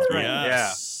podcast now. Right.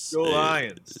 Yes. Yeah. Go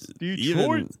Lions.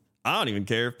 Even, I don't even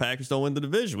care if Packers don't win the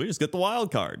division. We just get the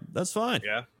wild card. That's fine.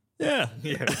 Yeah. Yeah.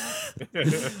 Yeah.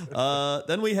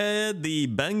 Then we had the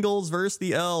Bengals versus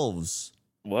the Elves.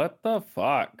 What the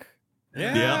fuck?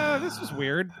 Yeah, this was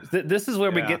weird. This is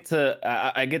where we Yeah. get to.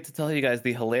 I get to tell you guys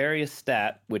the hilarious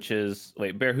stat, which is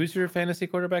wait, Bear. Who's your fantasy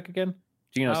quarterback again?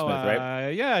 Geno Smith, right?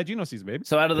 Yeah, Geno sees baby.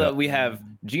 So out of the we have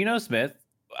Geno Smith.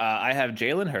 I have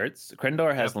Jalen Hurts.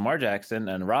 Krendor has Lamar Jackson,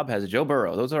 and Rob has Joe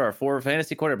Burrow. Those are our 4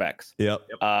 fantasy quarterbacks. Yep.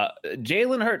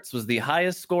 Jalen Hurts was the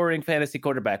highest scoring fantasy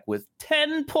quarterback with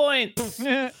 10 points.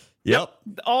 Yep.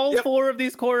 All 4 of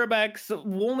these quarterbacks,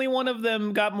 only one of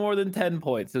them got more than 10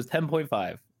 points. It was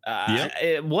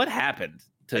 10.5. What happened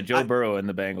to Joe Burrow and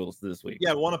the Bengals this week?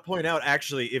 Yeah, I want to point out,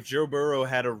 actually, if Joe Burrow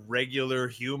had a regular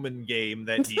human game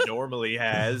that he normally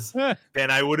has, then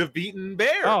I would have beaten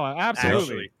Bear. Oh, absolutely.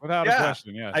 Actually. Without a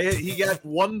question, yeah. He got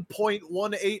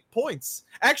 1.18 points.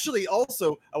 Actually,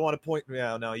 also, I want to point.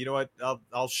 Yeah, no, you know what?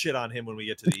 I'll shit on him when we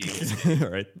get to the Eagles game. All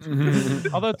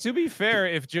right. Although, to be fair,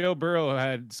 if Joe Burrow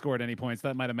had scored any points,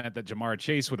 that might have meant that Jamar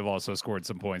Chase would have also scored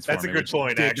some points for That's me. a good which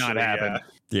point, did actually. not happen.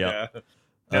 Yeah.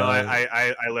 No,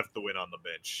 I left the win on the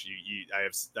bench. I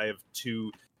have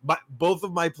 2. Both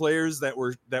of my players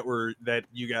that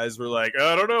you guys were like,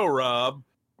 I don't know, Rob.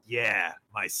 Yeah,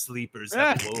 my sleepers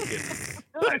have woken,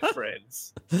 my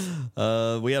friends.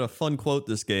 We had a fun quote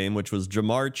this game, which was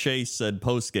Jamar Chase said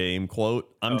post game, quote,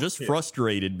 I'm just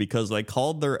frustrated because I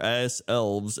called their ass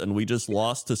elves and we just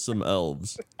lost to some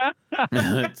elves.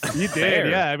 You did,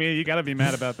 yeah. I mean, you got to be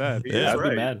mad about that. Yeah, I'd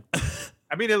be mad.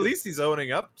 I mean, at least he's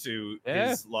owning up to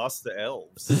his loss to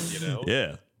elves, you know?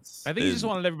 Yeah. I think he just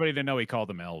wanted everybody to know he called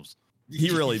them elves.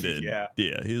 He really did. Yeah.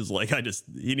 Yeah. He was like,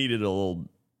 he needed a little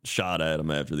shot at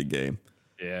him after the game.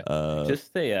 Yeah.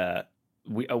 Just the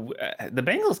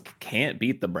Bengals can't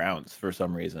beat the Browns for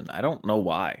some reason. I don't know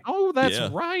why. Oh, that's Yeah.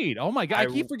 right. Oh my god, I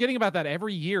keep forgetting about that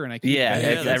every year, and I keep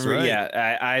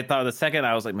I thought the second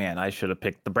I was like, man, I should have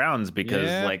picked the Browns because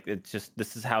like it's just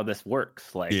this is how this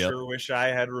works. Like, Sure wish I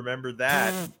had remembered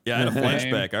that. Yeah, I had a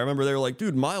flashback. I remember they were like,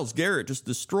 dude, Myles Garrett just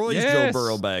destroys Joe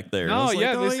Burrow back there. And I No, was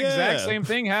like, this exact same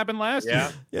thing happened last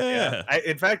year. Yeah.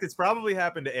 In fact, it's probably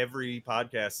happened to every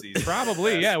podcast season.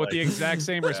 Probably, with the exact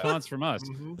same response from us.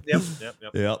 Mm-hmm. Yep.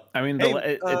 Yep. I mean, Hey,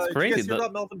 it's did you crazy. guys hear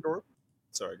about Melvin Gordon?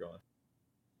 Sorry, go on.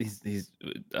 He's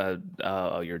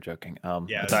oh, you're joking.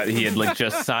 Yeah. I thought he had like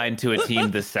just signed to a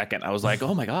team this second. I was like,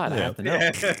 oh my god, I have to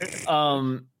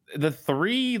know. The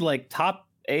 3 like top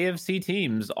AFC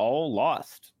teams all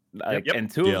lost.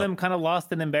 And 2 of them kind of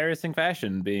lost in embarrassing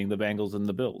fashion, being the Bengals and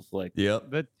the Bills. Like,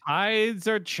 the tides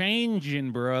are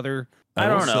changing, brother. I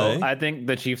don't know. I think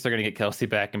the Chiefs are going to get Kelsey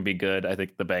back and be good. I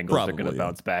think the Bengals are going to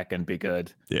bounce back and be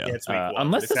good. Yeah. It's week 1.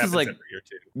 Unless this is like every year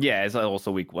too. Yeah, it's also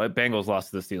week 1. Bengals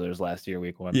lost to the Steelers last year,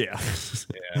 week 1. Yeah.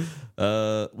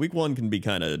 Week 1 can be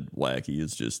kind of wacky.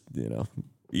 It's just, you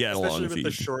got a long especially with season.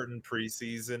 the shortened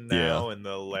preseason now and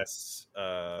the less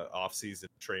off-season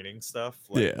training stuff.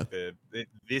 Like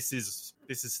this is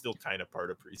still kind of part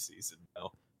of preseason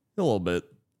now. A little bit.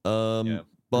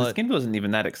 But this game wasn't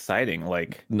even that exciting.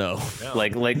 Like no.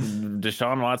 like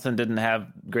Deshaun Watson didn't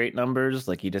have great numbers.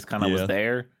 Like he just kind of was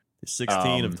there.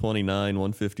 16 of 29,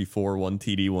 154, 1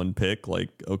 TD, 1 pick. Like,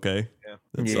 okay.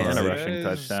 And a rushing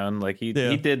touchdown. Like he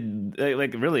did.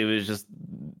 Like really, it was just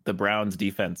the Browns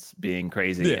defense being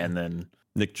crazy, and then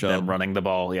Nick Chubb them running the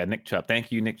ball. Yeah, Nick Chubb.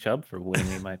 Thank you, Nick Chubb, for winning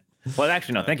me my. Well,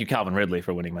 actually, no. Thank you, Calvin Ridley,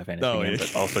 for winning my fantasy game,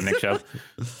 but also Nick Chubb.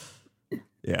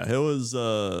 Yeah, it was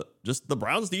just the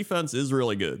Browns defense is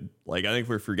really good. Like, I think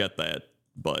we forget that,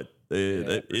 but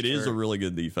it is a really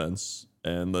good defense,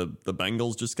 and the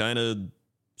Bengals just kind of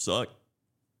suck.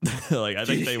 Like, I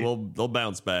think they'll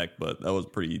bounce back, but that was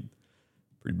pretty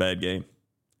bad game.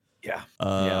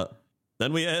 Yeah.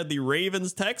 Then we had the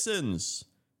Ravens Texans,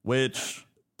 which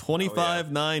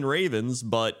 25-9 Ravens,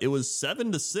 but it was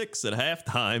 7-6 at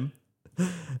halftime.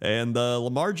 And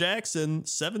Lamar Jackson,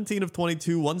 17 of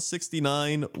 22,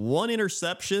 169, 1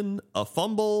 interception, a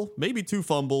fumble, maybe 2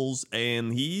 fumbles,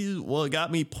 and he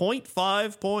got me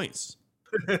 0.5 points.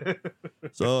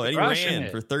 So and he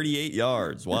ran for 38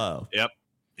 yards. Wow. Yep.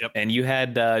 And you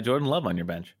had Jordan Love on your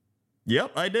bench.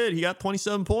 Yep, I did. He got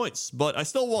 27 points, but I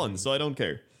still won, so I don't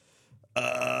care.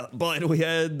 But we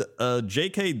had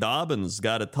J.K. Dobbins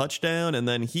got a touchdown, and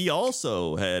then he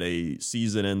also had a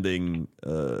season-ending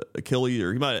Achilles,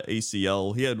 or he might have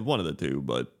ACL. He had one of the two,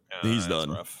 but he's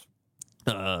done. Rough.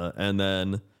 And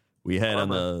then we had on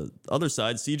the other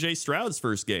side C.J. Stroud's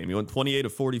first game. He went 28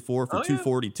 of 44 for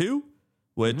 242,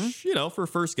 which, you know, for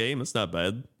first game, it's not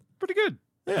bad. Pretty good.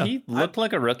 Yeah. He looked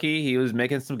like a rookie. He was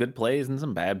making some good plays and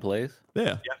some bad plays.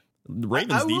 Yeah. The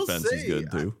Ravens defense is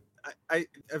good too. I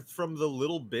from the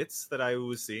little bits that I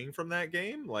was seeing from that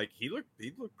game, like he looked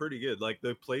pretty good. Like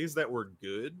the plays that were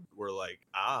good were like,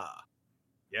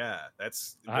 yeah,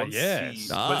 that's once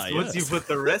you put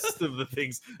the rest of the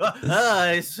things.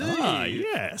 I see.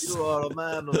 Yes. You are a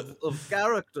man of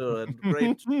character and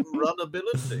great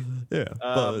runability. Yeah.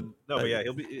 But yeah,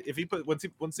 he'll be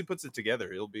once he puts it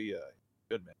together, he'll be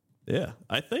good, man. Yeah,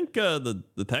 I think the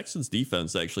Texans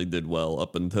defense actually did well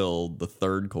up until the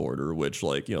third quarter, which,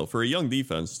 like, you know, for a young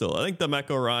defense still, I think the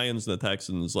Mecco Ryans and the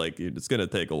Texans, like, it's going to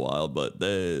take a while, but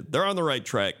they're on the right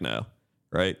track now,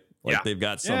 right? Like, they've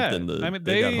got something to. I mean,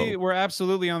 they were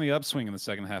absolutely on the upswing in the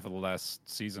second half of the last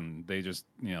season. They just,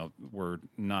 you know, were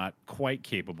not quite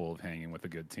capable of hanging with a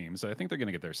good team. So I think they're going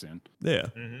to get there soon. Yeah.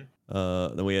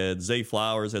 Then we had Zay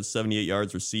Flowers had 78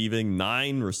 yards receiving,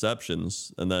 9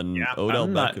 receptions, and then Odell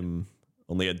Beckham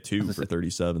only had 2 for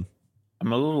 37.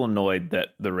 I'm a little annoyed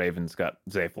that the Ravens got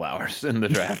Zay Flowers in the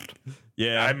draft.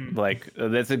 I'm like,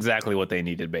 that's exactly what they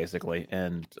needed, basically.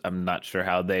 And I'm not sure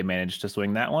how they managed to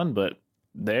swing that one, but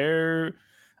I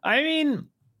mean,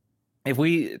 if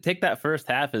we take that first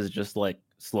half as just like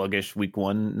sluggish week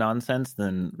 1 nonsense,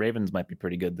 then Ravens might be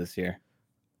pretty good this year.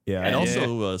 Yeah, I'd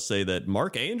also say that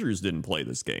Mark Andrews didn't play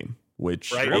this game,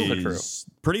 which is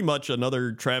pretty much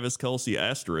another Travis Kelce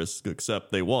asterisk,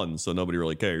 except they won, so nobody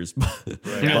really cares.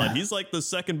 But he's like the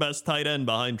second best tight end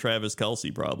behind Travis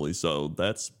Kelce, probably, so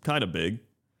that's kind of big.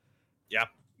 Yeah.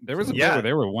 There was a bit where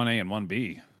they were 1A and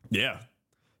 1B. Yeah.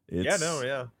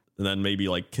 And then maybe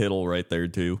like Kittle right there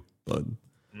too. But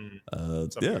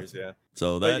years,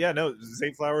 So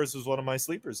Zay Flowers was one of my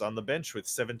sleepers on the bench with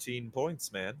 17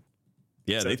 points, man.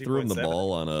 Yeah, they threw him the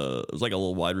ball on it was like a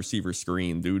little wide receiver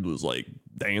screen. Dude was like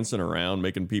dancing around,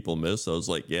 making people miss. I was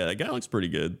like, yeah, that guy looks pretty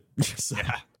good.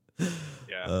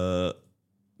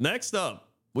 Next up,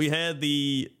 we had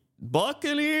the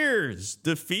Buccaneers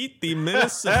defeat the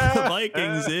Minnesota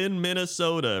Vikings in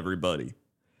Minnesota, everybody.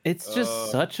 It's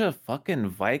just such a fucking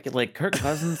Viking. Like, Kirk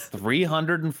Cousins,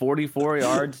 344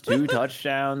 yards, 2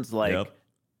 touchdowns. Like,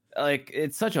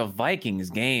 it's such a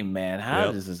Vikings game, man.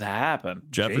 How does this happen?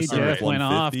 Jefferson went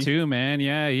off too, man.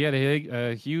 Yeah, he had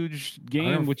a huge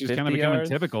game, which is kind of becoming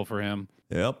typical for him.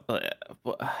 Yep.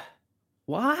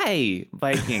 Why,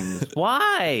 Vikings?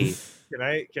 Why? Can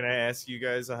I ask you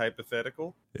guys a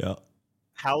hypothetical? Yeah.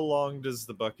 How long does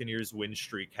the Buccaneers win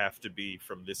streak have to be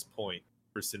from this point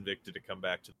for Sinvicta to come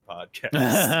back to the podcast?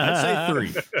 I'd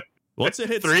say 3. Once it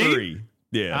hits 3,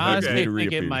 I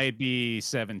think it might be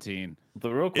 17. The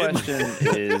real question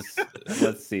is,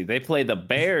 let's see. They play the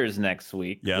Bears next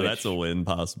week. Yeah, that's a win,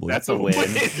 possibly. That's a win.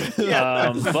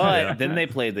 But then they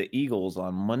play the Eagles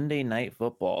on Monday Night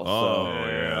Football.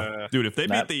 Dude, if they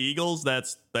beat the Eagles,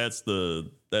 that's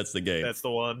the game. That's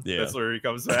the one. Yeah. That's where he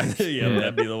comes back.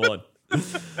 That'd be the one.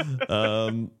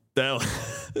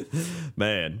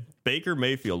 Man, Baker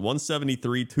Mayfield,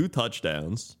 173, 2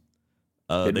 touchdowns.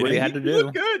 Did what he had to do.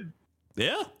 Look good.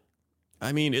 Yeah.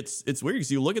 I mean, it's weird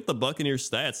because you look at the Buccaneers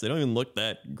stats, they don't even look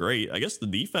that great. I guess the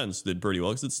defense did pretty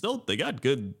well because it's still, they got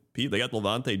good people. They got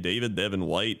Levante David, Devin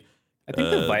White. I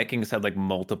think the Vikings had like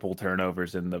multiple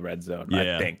turnovers in the red zone.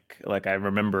 Yeah. I think, like, I'm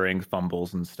remembering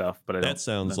fumbles and stuff, but that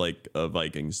sounds like a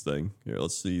Vikings thing. Here,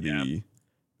 let's see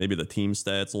maybe the team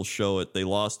stats will show it. They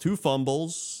lost 2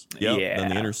 fumbles. Then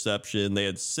the interception. They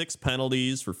had 6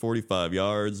 penalties for 45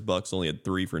 yards. Bucks only had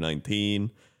 3 for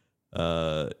 19.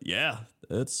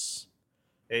 It's.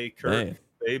 Hey, Kirk,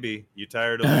 baby, you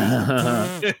tired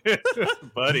of losing?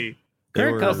 Buddy.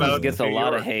 Kirk Cousins gets a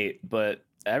lot of hate, but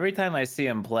every time I see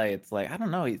him play, it's like, I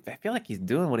don't know. I feel like he's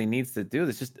doing what he needs to do.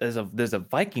 It's just there's a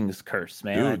Vikings curse,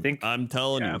 man. Dude, I think I'm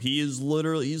telling you, he's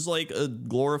like a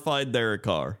glorified Derek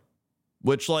Carr.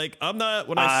 Which, like, I'm not,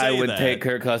 when I would take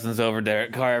Kirk Cousins over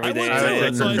Derek Carr every day.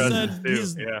 That's why I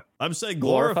said I'm saying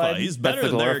glorified. He's better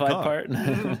than Derek Carr.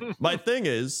 Part. My thing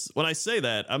is, when I say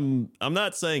that, I'm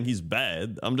not saying he's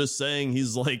bad. I'm just saying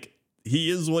he's like, he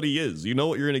is what he is. You know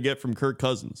what you're going to get from Kirk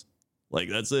Cousins. Like,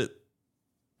 that's it.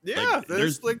 Yeah, like,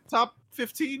 there's like top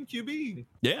 15 QB.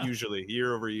 Yeah. Usually,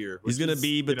 year over year. He's going to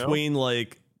be between,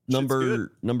 like,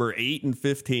 number 8 and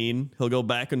 15. He'll go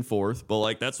back and forth, but,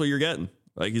 like, that's what you're getting.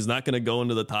 Like, he's not going to go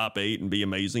into the top 8 and be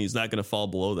amazing. He's not going to fall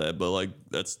below that, but like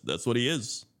that's what he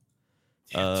is.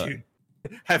 Dude,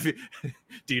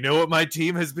 do you know what my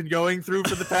team has been going through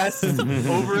for the past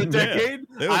over a decade?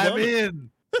 I'm in.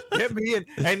 Get me in.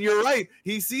 And you're right.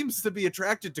 He seems to be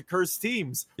attracted to cursed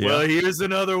teams. Yeah. Well, here's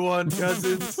another one,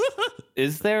 Cousins.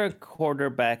 Is there a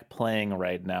quarterback playing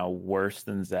right now worse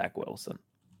than Zach Wilson?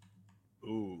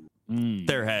 Ooh.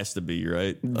 There has to be,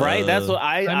 right? Right. That's what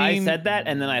I said that,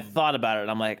 and then I thought about it,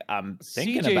 and I'm like, I'm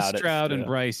thinking CJ about Stroud it. and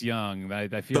Bryce Young. I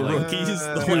feel the like rookies,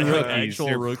 the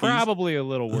actual rookies, probably a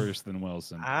little worse than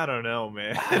Wilson. I don't know,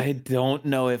 man. I don't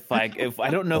know if I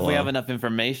don't know if we have enough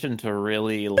information to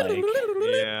really like.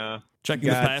 Yeah. Checking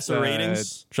the passer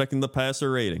ratings. Checking the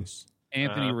passer ratings.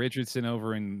 Anthony Richardson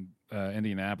over in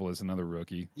Indianapolis, another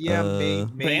rookie. Yeah, maybe.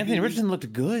 But Anthony Richardson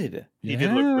looked good. He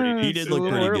did look pretty. He did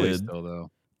look pretty good. Still, though.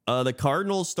 The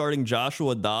Cardinals starting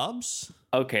Joshua Dobbs.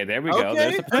 Okay, there we go.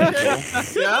 There's a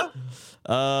potential.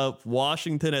 Yeah.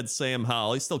 Washington had Sam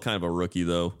Howell. He's still kind of a rookie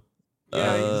though.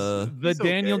 Yeah, the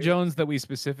Daniel Jones that we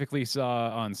specifically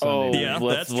saw on Sunday. Yeah,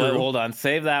 that's true. Hold on,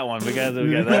 save that one. We got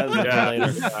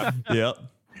that later. Yep.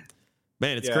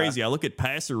 Man, it's crazy. I look at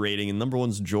passer rating, and number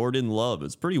one's Jordan Love.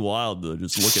 It's pretty wild to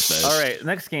just look at that. All right,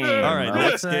 next game. All right,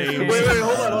 next game. Wait,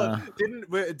 hold on.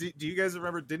 Do you guys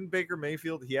remember? Didn't Baker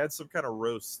Mayfield? He had some kind of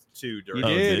roast too during.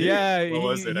 He did, yeah. What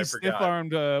was it? I He forgot.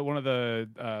 stiff-armed one of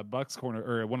the Bucks corner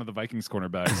or one of the Vikings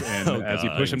cornellbacks, and as he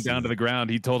pushed him down to the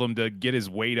ground, he told him to get his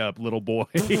weight up, little boy.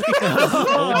 What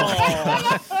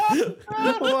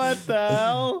the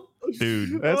hell?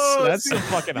 Dude, that's some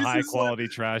fucking high quality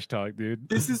trash talk, dude.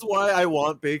 This is why I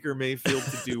want Baker Mayfield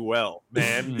to do well,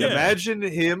 man. Yeah. Imagine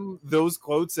him, those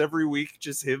quotes every week,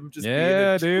 just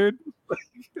yeah, being dude.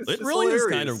 It really is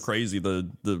kind of crazy the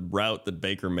route that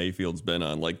Baker Mayfield's been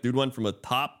on. Like, dude went from a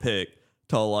top pick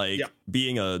to like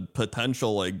being a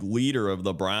potential like leader of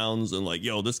the Browns and like,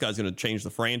 yo, this guy's gonna change the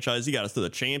franchise. He got us to the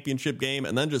championship game,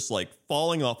 and then just like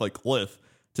falling off a cliff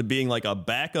to being like a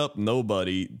backup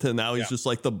nobody to now he's just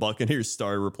like the Buccaneers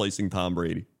star replacing Tom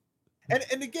Brady.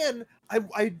 And again,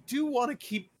 I do want to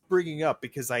keep bringing up,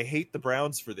 because I hate the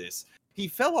Browns for this. He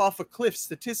fell off a cliff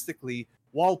statistically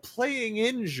while playing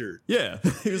injured. Yeah,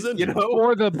 he was injured. You know,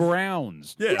 For the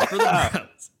Browns. Yeah, for the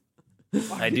Browns.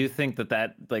 I do think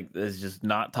that like is just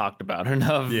not talked about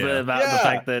enough about Yeah. the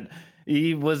fact that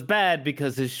he was bad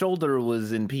because his shoulder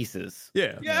was in pieces.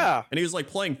 Yeah. And he was like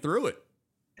playing through it.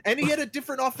 And he had a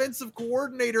different offensive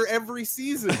coordinator every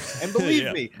season. And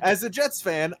believe me, as a Jets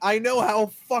fan, I know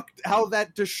how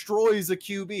that destroys a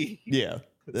QB. Yeah.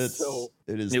 It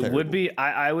is. It would be.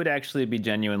 I would actually be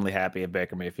genuinely happy if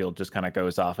Baker Mayfield just kind of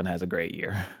goes off and has a great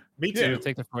year. Me too.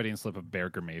 Take the Freudian slip of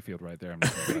Baker Mayfield right there. I'm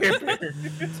just gonna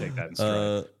take that in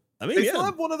stride. I mean, they still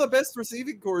have one of the best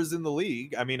receiving cores in the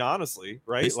league. I mean, honestly,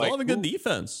 right? They still have a good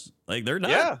defense. Like, they're not.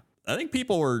 Yeah. I think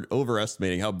people were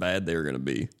overestimating how bad they were going to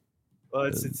be. Well,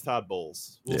 it's Todd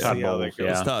Bowles. We'll Yeah. see how that goes.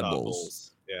 It's Todd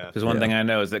Bowles. Yeah. Because one thing I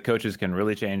know is that coaches can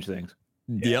really change things.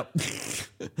 Yep.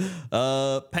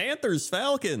 Panthers,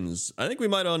 Falcons. I think we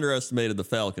might have underestimated the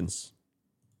Falcons.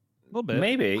 A little bit.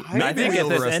 Maybe. I think if we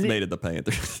there's overestimated the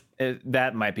Panthers.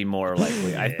 that might be more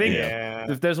likely. I think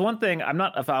if there's one thing, I'm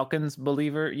not a Falcons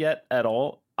believer yet at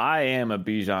all. I am a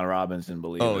Bijan Robinson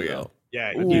believer. Oh, yeah. Though.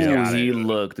 Yeah. Ooh, he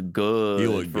looked good He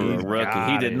looked for good. a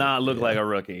rookie. He did not look like a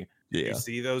rookie. Yeah. You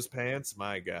see those pants?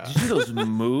 My God. Did you see those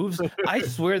moves? I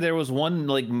swear there was one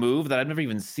like move that I've never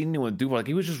even seen anyone do. Like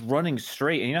he was just running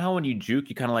straight, and you know how when you juke,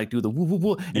 you kind of like do the woo woo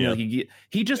woo, and like,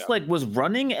 he just like was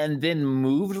running and then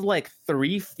moved like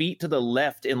 3 feet to the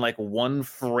left in like one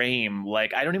frame.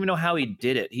 Like I don't even know how he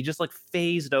did it. He just like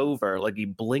phased over, like he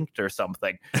blinked or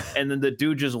something, and then the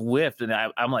dude just whiffed, and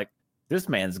I'm like, this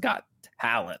man's got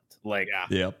talent. Like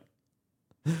Yep.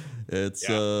 It's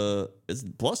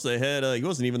plus they had he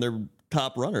wasn't even their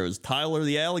top runner. It was Tyler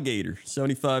the Alligator,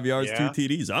 75 yards, 2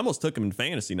 TDs. I almost took him in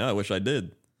fantasy. Now I wish I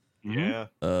did. Yeah.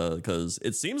 Because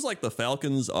it seems like the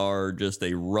Falcons are just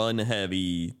a run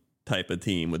heavy type of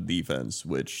team with defense,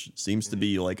 which seems to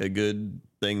be like a good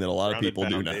thing that a lot of people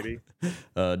do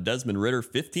now. Desmond Ridder,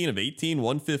 15 of 18,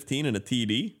 115 and a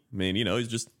TD. I mean, he's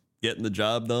just getting the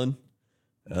job done.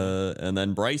 And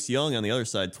then Bryce Young on the other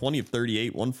side, 20 of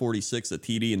 38, 146, a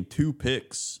TD and 2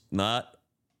 picks. Not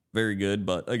very good,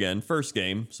 but again, first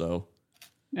game. So,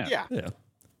 yeah.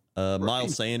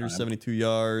 Miles Sanders, 72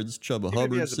 yards. Chuba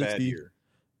Hubbard, 60.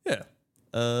 Yeah.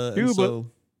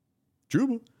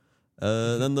 Juba.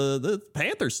 Then the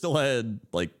Panthers still had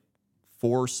like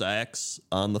 4 sacks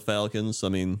on the Falcons. I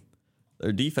mean,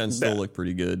 their defense still looked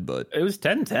pretty good, but it was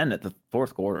 10-10 at the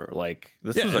fourth quarter. Like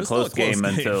this was a close game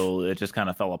until it just kind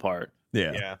of fell apart.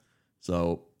 Yeah.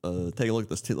 So take a look at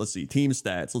this. Let's see team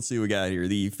stats. Let's see what we got here.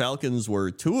 The Falcons were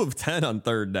 2 of 10 on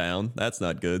third down. That's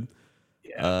not good.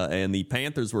 And the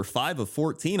Panthers were 5 of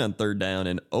 14 on third down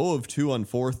and 0 of 2 on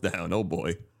fourth down. Oh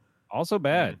boy. Also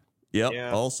bad. Yep.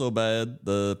 Yeah. Also bad.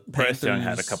 The Bryce Young had a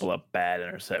Panthers- couple of bad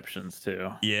interceptions too.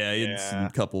 Yeah, he had some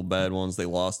couple bad ones. They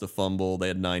lost a fumble. They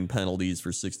had 9 penalties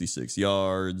for 66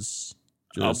 yards.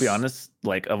 I'll be honest,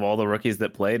 like of all the rookies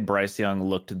that played, Bryce Young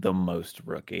looked the most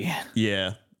rookie.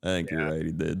 Yeah, I think you're right.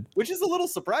 He did. Which is a little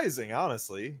surprising,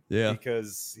 honestly. Yeah.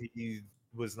 Because he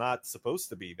was not supposed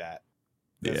to be that.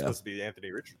 He was Yeah. supposed to be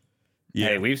Anthony Richardson. Yeah.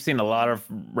 Hey, we've seen a lot of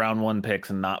round 1 picks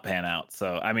and not pan out.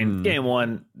 So I mean, game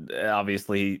 1,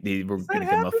 obviously we're Does that going to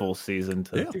give him a happen? full season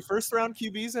to. Do first round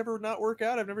QBs ever not work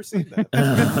out? I've never seen that.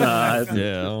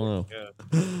 Yeah, I don't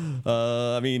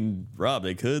know. I mean, Rob,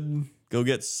 they could go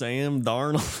get Sam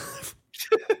Darnold.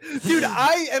 Dude,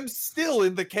 I am still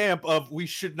in the camp of we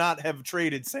should not have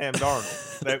traded Sam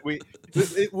Darnold. That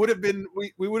it would have been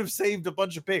we would have saved a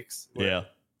bunch of picks. Yeah.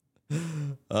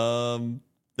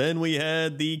 Then we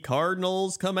had the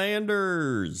Cardinals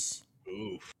Commanders.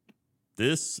 Oof.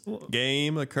 This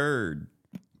game occurred.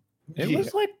 It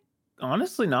was like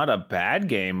honestly not a bad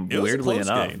game. It was weirdly a close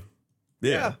enough, game.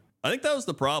 Yeah. Yeah. I think that was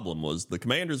the problem was the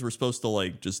Commanders were supposed to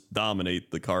like just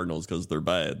dominate the Cardinals because they're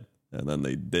bad, and then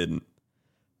they didn't.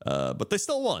 But they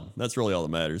still won. That's really all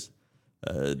that matters.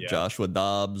 Joshua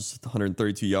Dobbs,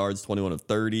 132 yards, 21 of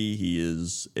 30. He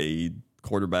is a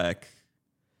quarterback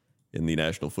in the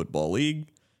National Football League.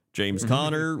 James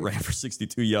Conner ran for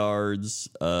 62 yards.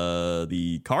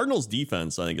 The Cardinals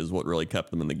defense, I think, is what really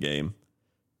kept them in the game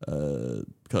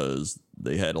because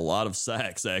they had a lot of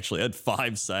sacks, actually. Had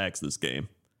 5 sacks this game.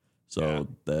 So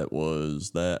that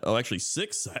was that. Oh, actually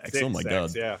 6 sacks. Oh my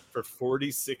God. Yeah, for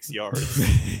 46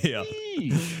 yards. Yeah.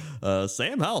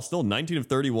 Sam Howell still 19 of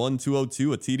 31,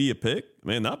 202, a TD, a pick.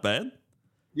 Man, not bad.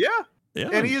 Yeah. Yeah.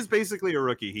 And he is basically a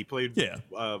rookie. He played Yeah.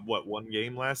 1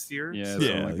 game last year? Yeah, Yeah,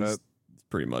 something like he's that.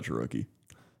 pretty much a rookie.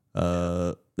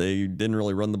 They didn't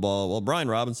really run the ball. Well, Brian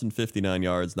Robinson, 59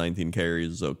 yards, 19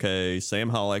 carries is okay. Sam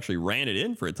Howell actually ran it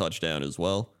in for a touchdown as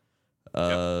well.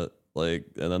 And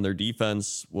then their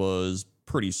defense was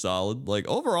pretty solid. Like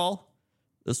overall,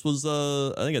 this was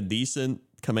I think a decent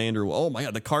Commander. Oh my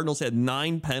God, the Cardinals had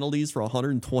 9 penalties for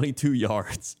 122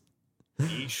 yards.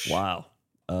 Yeesh. Wow.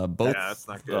 Both Yeah, that's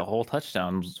not the good. whole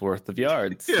touchdown's worth of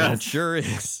yards. Yeah. it sure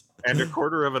is. And a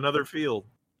quarter of another field.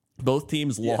 Both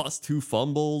teams lost 2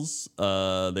 fumbles.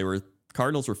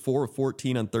 Cardinals were 4 of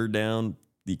 14 on third down.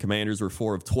 The Commanders were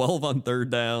 4 of 12 on third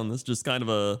down. That's just kind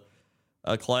of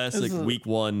a classic week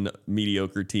 1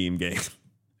 mediocre team game.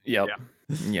 Yep.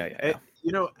 Yeah.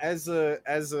 As a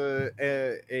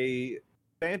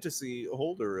fantasy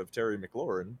holder of Terry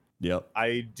McLaurin, Yep.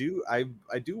 I do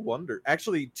wonder.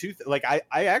 Actually, I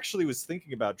actually was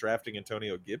thinking about drafting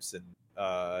Antonio Gibson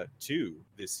too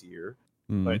this year,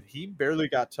 but he barely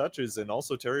got touches, and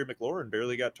also Terry McLaurin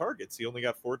barely got targets. He only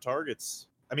got 4 targets.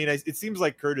 I mean, it seems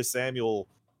like Curtis Samuel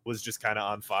was just kind of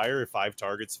on fire, 5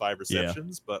 targets, 5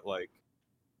 receptions, but like,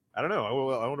 I don't know.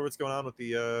 I wonder what's going on with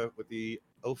the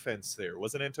offense there.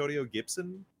 Wasn't Antonio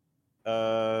Gibson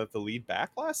the lead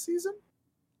back last season?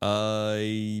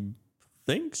 I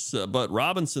think so, but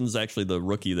Robinson's actually the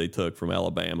rookie they took from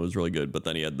Alabama. It was really good, but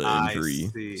then he had the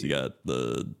injury.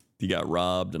 So he got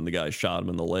robbed, and the guy shot him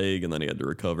in the leg, and then he had to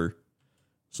recover.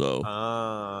 So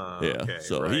Okay,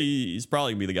 so right. he's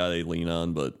probably gonna be the guy they lean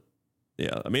on. But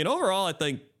yeah, I mean, overall, I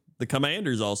think the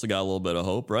Commanders also got a little bit of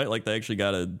hope, right? Like they actually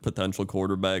got a potential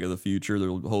quarterback of the future they're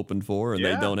hoping for, and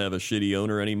they don't have a shitty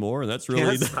owner anymore, and that's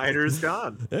really Snyder's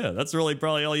gone. yeah, that's really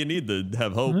probably all you need to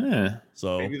have hope. Yeah.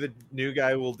 So Maybe the new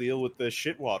guy will deal with the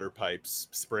shit water pipes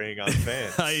spraying on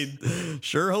fans. I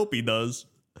sure hope he does.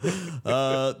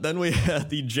 Then we had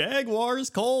the Jaguars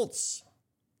Colts.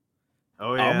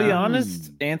 Oh yeah. I'll be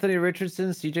honest, Anthony Richardson,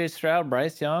 CJ Stroud,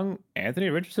 Bryce Young, Anthony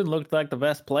Richardson looked like the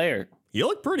best player. He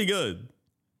looked pretty good.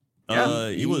 Yeah,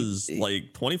 he was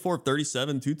like 24 of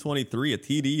 37, 223, a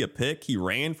TD, a pick. He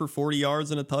ran for 40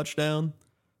 yards and a touchdown.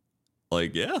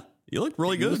 Like, yeah, he looked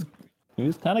really good. He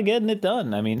was kind of getting it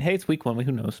done. I mean, hey, it's week 1.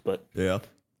 Who knows? But Yeah. I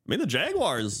mean, the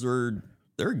Jaguars they're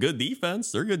a good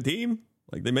defense. They're a good team.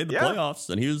 Like, they made the playoffs,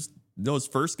 and he was, his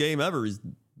first game ever. He's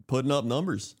putting up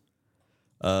numbers.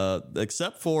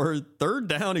 Except for third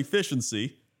down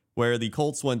efficiency, where the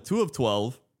Colts went 2 of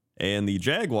 12, and the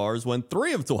Jaguars went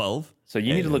 3 of 12. so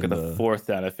you need to look at the 4th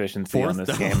down efficiency on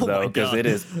this game, though, because it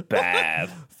is bad.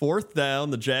 4th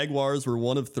down, the Jaguars were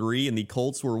 1 of 3, and the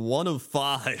Colts were 1 of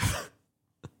 5.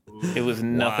 It was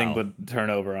nothing Wow. but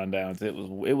turnover on downs. It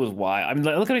was wild. I mean,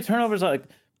 look how many turnovers, like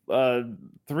 4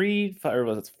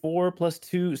 plus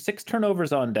 2, 6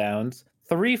 turnovers on downs,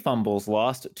 3 fumbles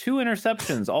lost, 2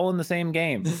 interceptions, all in the same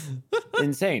game.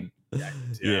 Insane.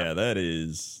 Yeah, that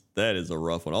is a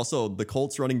rough one. Also, the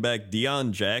Colts running back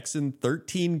Deion Jackson,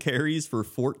 13 carries for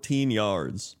 14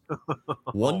 yards,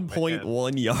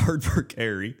 1.1 yard per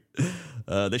carry.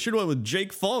 They should have went with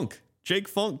Jake Funk. Jake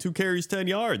Funk, 2 carries, 10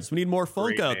 yards. We need more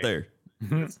Funk Great out name. there.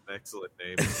 That's an excellent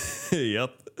name.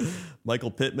 Yep.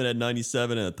 Michael Pittman had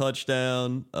 97 and a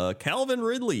touchdown. Calvin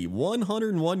Ridley,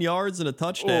 101 yards and a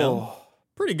touchdown. Oh.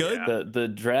 Pretty good. Yeah. The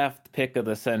draft pick of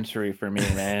the century for me,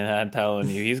 man. I'm telling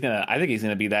you, I think he's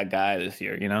gonna be that guy this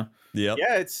year. You know? Yep.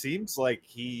 Yeah, it seems like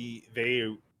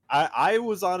I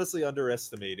was honestly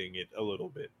underestimating it a little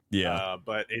bit. Yeah.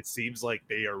 But it seems like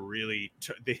they are really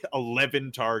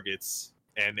 11 targets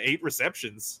and 8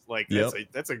 receptions. Like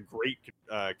that's a great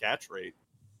catch rate.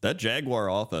 That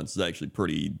Jaguar offense is actually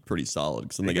pretty solid.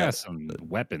 Because They got some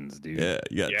weapons, dude. Yeah,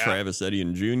 you got Travis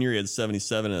Etienne Jr. He had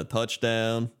 77 and a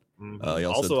touchdown. He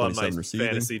also had 27 on my receiving.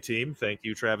 fantasy team. Thank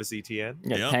you, Travis Etienne.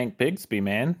 Yeah, Yep. Tank Bigsby,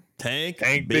 man. Tank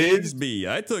Bigsby. Bigsby.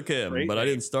 I took him, Great but I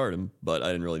name. didn't start him. But I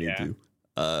didn't really need to.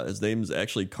 His name's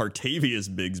actually Cartavius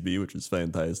Bigsby, which is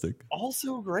fantastic.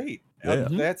 Also great. Yeah.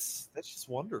 That's just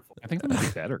wonderful. I think that might be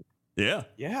better. Yeah.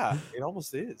 Yeah, it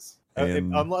almost is.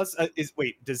 And- Unless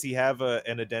does he have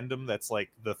an addendum that's like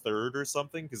the 3rd or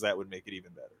something? Because that would make it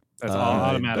even better. That's I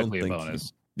automatically a don't think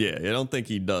bonus. Yeah, I don't think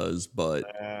he does, but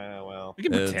Well, We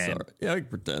can it's pretend. all right. Yeah, I can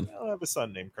pretend. I'll have a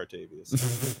son named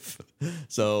Cartavius.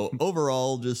 So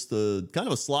overall, just a kind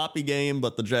of a sloppy game,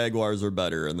 but the Jaguars are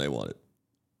better and they won it.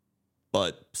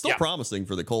 But still promising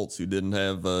for the Colts, who didn't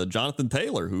have Jonathan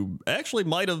Taylor, who actually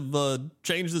might have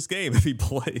changed this game if he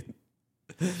played.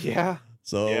 Yeah.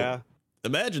 So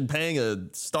imagine paying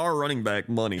a star running back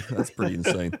money. That's pretty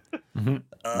insane.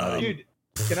 Dude,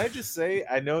 can I just say?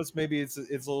 I know it's a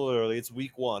little early. It's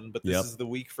week 1, but this is the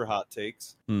week for hot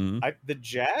takes. Mhm. The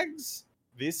Jags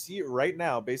this year, right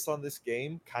now, based on this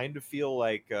game, kind of feel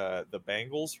like the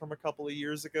Bengals from a couple of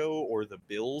years ago, or the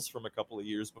Bills from a couple of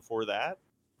years before that.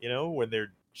 You know, when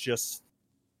they're just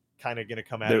kind of going to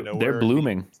come out of nowhere. They're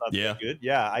blooming. Yeah, good.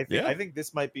 Yeah, I Yeah. think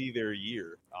this might be their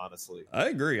year. Honestly, I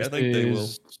agree. I This think they will.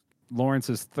 is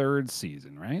Lawrence's 3rd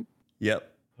season, right?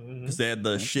 Yep. Because they had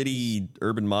the shitty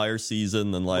Urban Meyer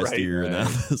season, then last Right, year, and now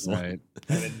this one. Right.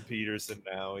 and then Peterson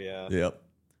now. Yeah. Yep.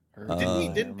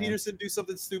 Didn't Peterson do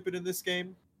something stupid in this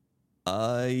game?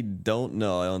 I don't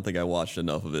know. I don't think I watched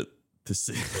enough of it to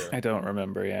see. I don't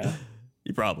remember. Yeah.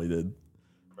 You probably did.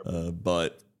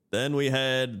 But then we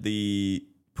had the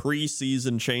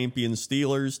preseason champion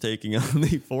Steelers taking on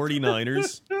the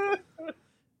 49ers.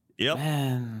 Yep.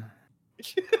 Man.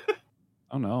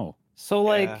 Oh no. So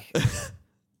like,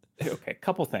 okay,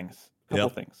 couple things.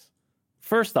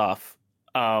 First off,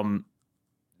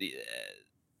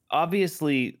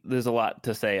 obviously there's a lot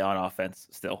to say on offense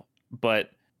still,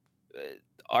 but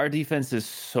our defense is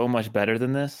so much better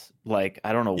than this. Like,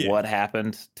 I don't know what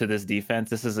happened to this defense.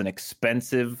 This is an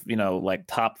expensive, like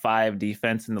top 5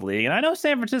 defense in the league. And I know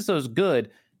San Francisco is good,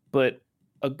 but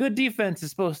a good defense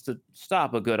is supposed to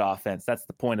stop a good offense. That's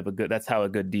the point of that's how a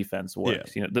good defense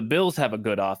works. Yeah. The Bills have a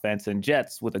good offense, and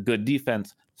Jets with a good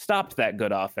defense stopped that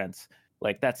good offense.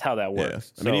 Like, that's how that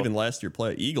works. I mean, even last year,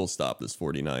 Eagles stopped this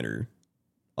 49er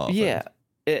offense. Yeah.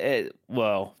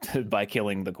 Well, by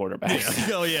killing the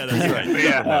quarterbacks. Oh, yeah, that's right.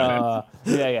 Yeah.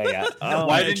 Why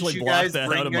I didn't actually you blocked guys that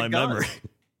bring out of a my gun? memory.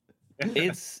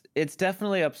 It's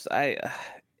definitely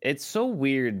it's so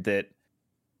weird that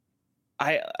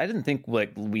I didn't think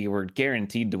like we were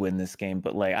guaranteed to win this game,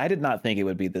 but like I did not think it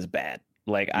would be this bad.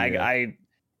 Like the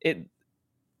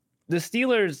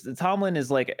Steelers, Tomlin is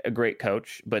like a great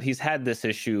coach, but he's had this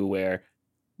issue where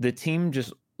the team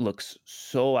just looks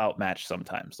so outmatched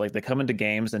sometimes. Like they come into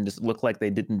games and just look like they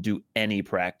didn't do any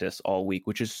practice all week,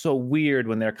 which is so weird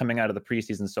when they're coming out of the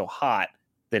preseason so hot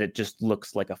that it just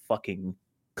looks like a fucking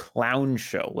clown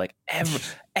show. Like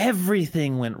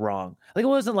everything went wrong. Like it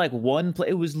wasn't like one play.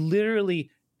 It was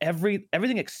literally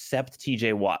everything except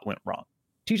TJ Watt went wrong.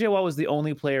 TJ Watt was the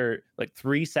only player, like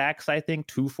 3 sacks, I think,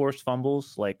 2 forced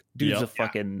fumbles. Like dude's a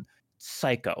fucking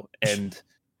psycho. And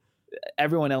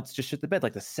everyone else just shit the bed.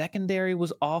 Like the secondary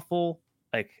was awful.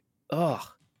 Like, ugh.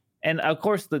 And of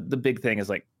course the big thing is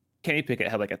like Kenny Pickett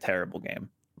had like a terrible game.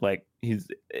 Like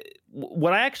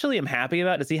what I actually am happy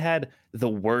about is he had the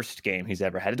worst game he's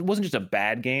ever had. It wasn't just a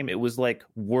bad game. It was like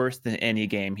worse than any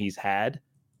game he's had,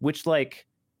 which like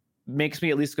makes me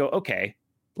at least go, okay,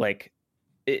 like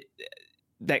it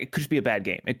could just be a bad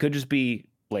game. It could just be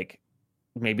like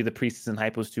maybe the preseason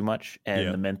hype was too much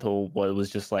and the mental was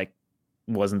just like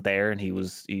wasn't there, and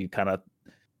he kind of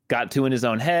got too in his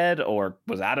own head or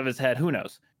was out of his head. Who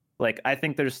knows? Like I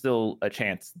think there's still a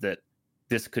chance that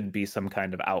this could be some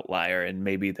kind of outlier, and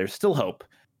maybe there's still hope.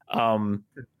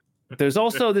 There's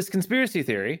also this conspiracy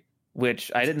theory,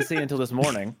 which I didn't see until this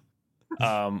morning,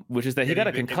 which is that he got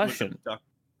a concussion.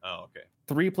 Oh, okay.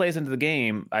 3 plays into the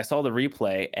game, I saw the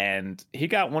replay, and he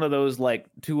got one of those like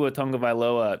Tua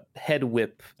Tagovailoa head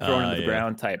whip thrown into the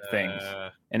ground type things,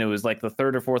 and it was like the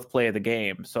 3rd or 4th play of the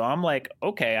game. So I'm like,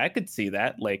 okay, I could see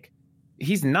that. Like,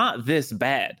 he's not this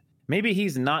bad. Maybe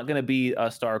he's not going to be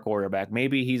a star quarterback.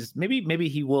 Maybe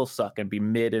he will suck and be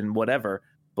mid and whatever.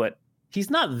 But he's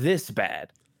not this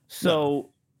bad. So no.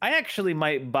 I actually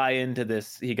might buy into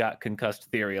this he got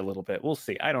concussed theory a little bit. We'll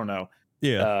see. I don't know.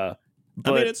 Yeah.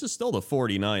 But I mean, it's just still the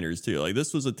 49ers, too. Like,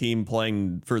 this was a team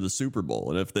playing for the Super Bowl.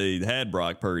 And if they had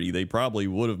Brock Purdy, they probably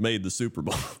would have made the Super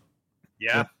Bowl.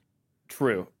 Yeah.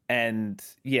 True. And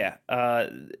yeah,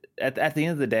 at the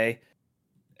end of the day,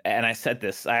 and I said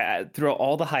this, I through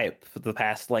all the hype for the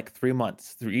past like 3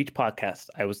 months, through each podcast,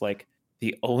 I was like,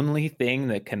 the only thing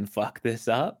that can fuck this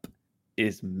up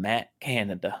is Matt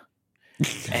Canada.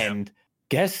 And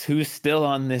guess who's still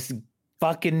on this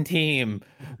fucking team?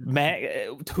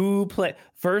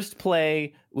 First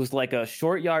play was like a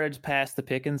short yardage pass to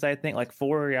Pickens, I think, like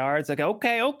 4 yards. Like,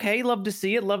 okay, love to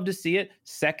see it.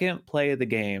 Second play of the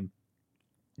game,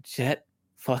 jet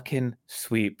fucking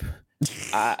sweep.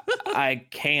 I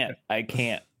can't.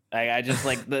 I just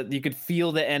like you could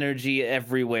feel the energy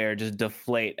everywhere just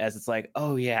deflate as it's like,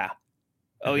 oh yeah,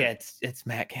 it's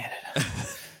Matt Canada.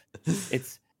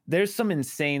 There's some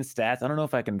insane stats. I don't know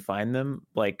if I can find them,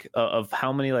 like of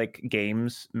how many like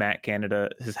games Matt Canada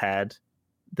has had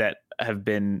that have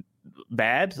been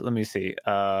bad. Let me see.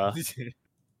 Let's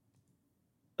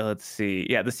see.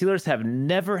 Yeah, the Steelers have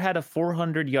never had a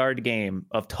 400-yard game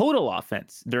of total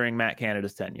offense during Matt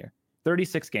Canada's tenure.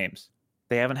 36 games.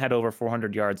 They haven't had over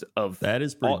 400 yards of that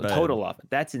is pretty bad. Total offense.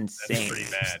 That's insane. That's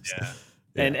pretty bad,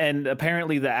 yeah. And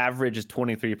apparently the average is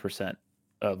 23%.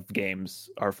 Of games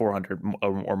are 400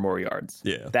 or more yards.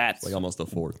 Yeah, that's like almost a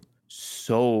fourth.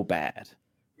 So bad.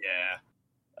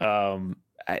 Yeah.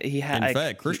 He had. In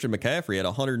fact, Christian McCaffrey had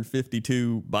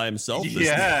 152 by himself.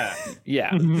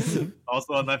 Yeah.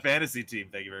 Also on my fantasy team.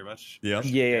 Thank you very much. Yeah.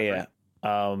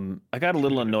 I got a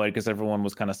little annoyed because everyone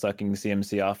was kind of sucking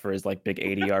CMC off for his like big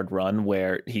 80-yard run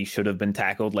where he should have been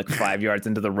tackled like 5 yards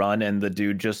into the run, and the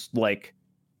dude just like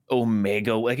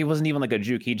Omega, like it wasn't even like a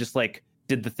juke. He just like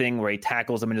did the thing where he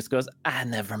tackles him and just goes,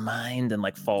 never mind, and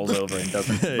like falls over and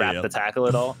doesn't wrap the tackle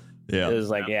at all. Yeah. It was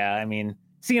like, I mean,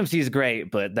 CMC is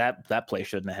great, but that play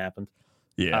shouldn't have happened.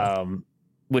 Yeah.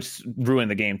 Which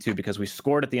ruined the game too, because we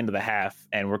scored at the end of the half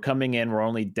and we're coming in, we're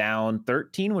only down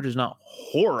 13, which is not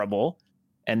horrible.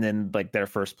 And then like their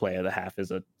first play of the half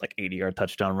is a like 80-yard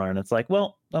touchdown run. And it's like,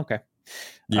 well, okay.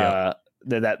 Yeah.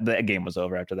 That game was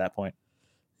over after that point.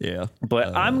 Yeah.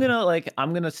 But I'm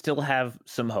gonna still have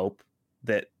some hope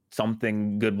that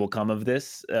something good will come of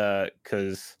this,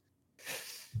 because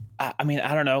I mean,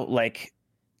 I don't know, like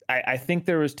I think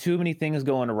there was too many things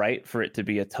going right for it to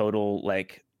be a total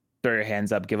like throw your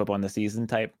hands up, give up on the season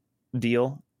type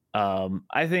deal.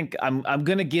 I think I'm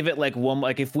gonna give it like one,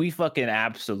 like if we fucking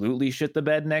absolutely shit the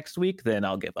bed next week, then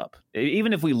I'll give up.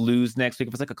 Even if we lose next week,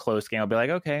 if it's like a close game, I'll be like,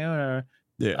 okay,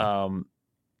 yeah.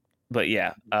 But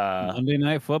yeah, Monday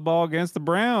Night Football against the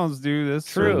Browns, dude. That's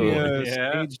true.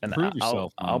 And prove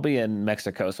yourself. I'll be in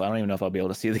Mexico, so I don't even know if I'll be able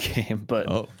to see the game.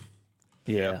 But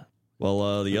yeah.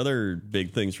 Well, the other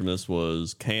big things from this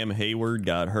was Cam Hayward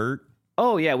got hurt.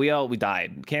 Oh yeah, we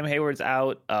died. Cam Hayward's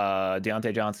out.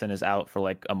 Deontay Johnson is out for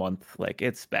like a month. Like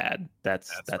it's bad.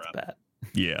 That's bad.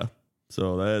 Yeah.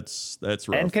 So that's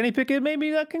rough. And Kenny Pickett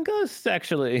maybe got concussed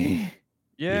actually.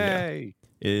 Yay. Yeah.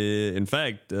 In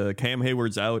fact, Cam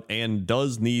Hayward's out and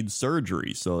does need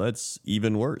surgery, so that's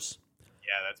even worse.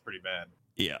 Yeah, that's pretty bad.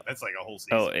 Yeah, that's like a whole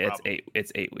season. Oh,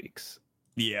 it's 8 weeks.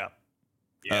 Yeah.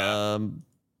 Yeah.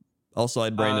 Also, I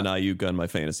had Brandon Ayuk on my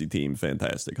fantasy team.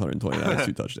 Fantastic, 129,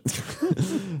 2 touchdowns.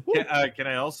 Can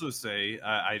I also say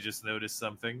I just noticed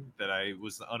something that I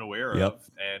was unaware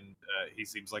of, and he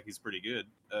seems like he's pretty good.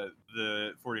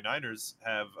 The 49ers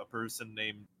have a person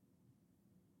named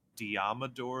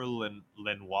Diamador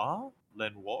Lenoir?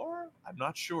 I'm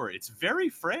not sure. It's very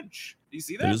French. Do you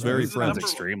see that? It is very French. It's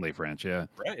extremely French, yeah.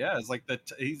 Right, yeah. It's like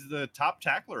he's the top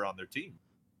tackler on their team.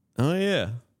 Oh,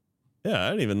 yeah. Yeah, I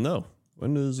didn't even know.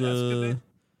 When does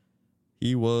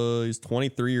he's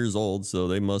 23 years old, so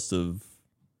they must have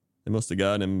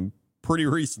gotten him pretty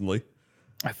recently.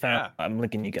 I'm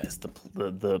linking you guys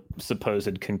the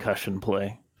supposed concussion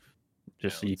play,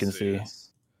 just so you can see.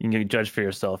 You can judge for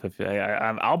yourself. If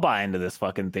I'll buy into this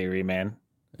fucking theory, man.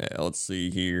 Yeah, let's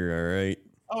see here. All right.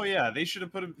 Oh yeah, they should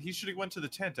have put him. He should have went to the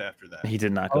tent after that. He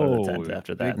did not go to the tent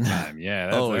after that. Time.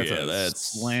 Yeah.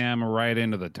 That's slam right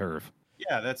into the turf.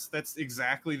 Yeah, that's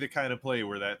exactly the kind of play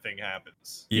where that thing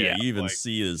happens. Yeah, you even like,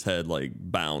 see his head like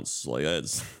bounce. Like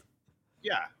that's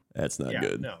that's not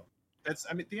good. No,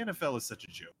 I mean the NFL is such a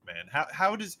joke, man.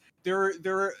 How does there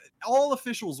are all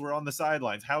officials were on the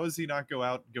sidelines. How does he not go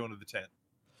out and go into the tent?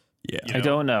 Yeah, I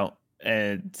don't know.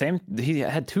 He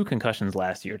had 2 concussions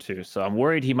last year too, so I'm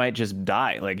worried he might just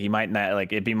die. Like he might not.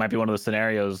 Like might be one of those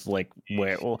scenarios like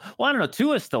where well I don't know.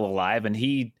 Tua is still alive, and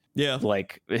he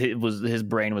like his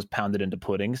brain was pounded into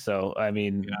pudding. So I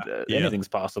mean, anything's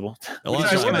possible. A lot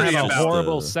He's of gonna times have a it's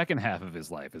horrible second half of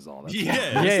his life. Is all. That's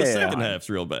the second half's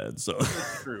real bad. So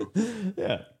That's true.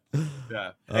 yeah.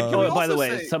 Yeah. By the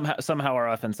way, somehow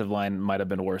our offensive line might have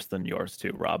been worse than yours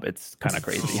too, Rob. It's kind of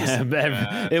crazy.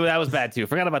 That was bad too.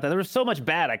 Forgot about that. There was so much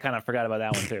bad. I kind of forgot about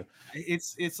that one too.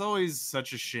 It's always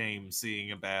such a shame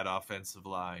seeing a bad offensive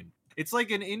line. It's like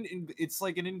an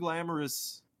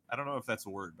inglamorous. I don't know if that's a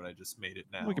word, but I just made it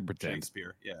now. We can pretend.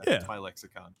 Shakespeare. Yeah, it's my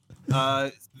lexicon.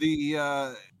 But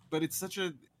it's such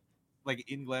a like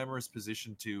inglamorous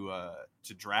position to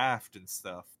draft and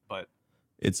stuff. But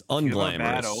it's unglamorous.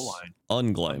 Bad O-line.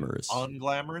 Unglamorous.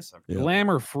 Unglamorous. Okay.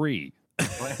 Glamour free.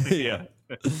 Yeah.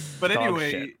 But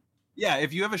anyway, yeah.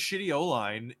 If you have a shitty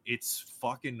O-line, it's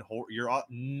fucking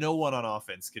no one on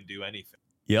offense can do anything.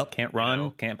 Yep. Can't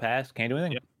run, can't pass, can't do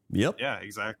anything. Yep. Yeah,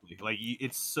 exactly. Like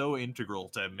it's so integral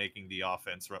to making the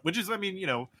offense run, which is, I mean,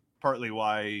 partly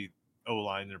why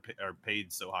O-line are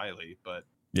paid so highly. But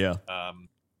yeah,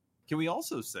 can we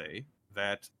also say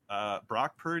that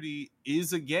Brock Purdy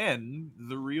is again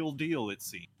the real deal? It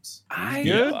seems.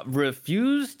 I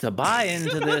refuse to buy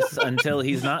into this until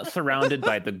he's not surrounded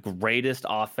by the greatest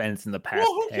offense in the past.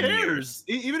 Well, who 10 cares? years.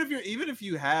 Even if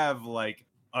you have like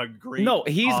a great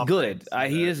he's good.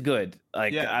 offense, He is good.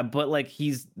 Like, but like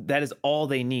that is all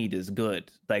they need is good.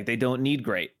 Like they don't need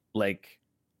great. Like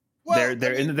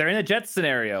they're in a Jets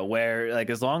scenario where like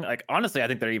as long like honestly I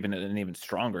think they're even in an even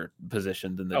stronger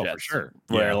position than the Jets. For sure.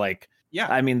 Where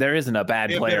I mean there isn't a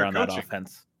bad player on coaching. that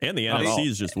offense. And the NFC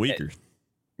is just weaker.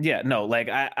 Yeah, no, like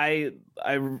I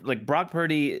like Brock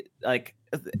Purdy. Like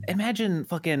imagine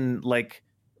fucking like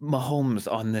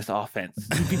Mahomes on this offense.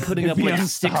 He'd be putting up like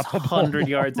 600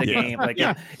 yards a game. Like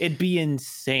it'd be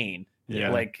insane.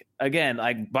 Yeah. Like again,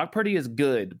 like Brock Purdy is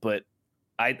good, but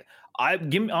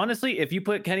honestly, if you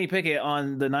put Kenny Pickett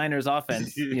on the Niners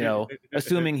offense,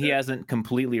 assuming he hasn't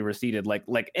completely receded,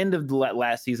 like end of the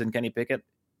last season, Kenny Pickett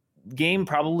game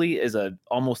probably is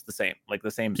almost the same, like the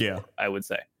same score, I would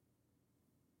say.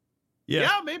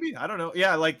 Yeah, maybe. I don't know.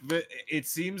 Yeah, like it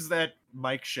seems that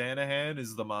Mike Shanahan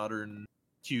is the modern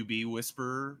QB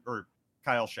whisperer, or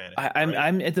Kyle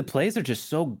Shanahan. The plays are just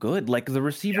so good. Like the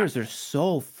receivers are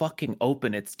so fucking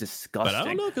open. It's disgusting. But I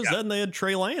don't know, because then they had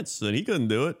Trey Lance and he couldn't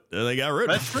do it, and they got rid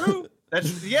of him. That's true.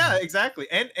 That's exactly.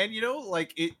 And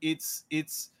like it's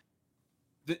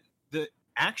the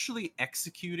actually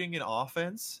executing an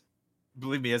offense.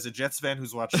 Believe me, as a Jets fan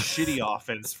who's watched shitty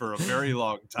offense for a very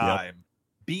long time,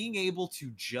 being able to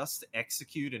just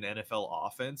execute an NFL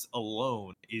offense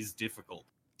alone is difficult.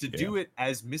 To do it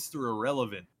as Mr.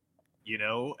 Irrelevant,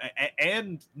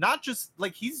 and not just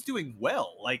like he's doing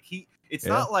well. Like it's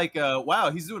not like wow,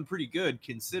 he's doing pretty good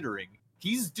considering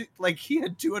he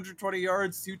had 220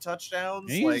 yards, 2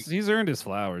 touchdowns. He's earned his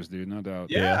flowers, dude, no doubt.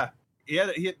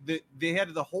 They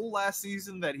had the whole last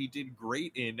season that he did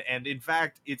great in, and in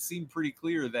fact, it seemed pretty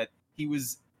clear that he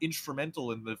was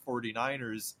instrumental in the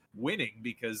 49ers winning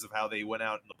because of how they went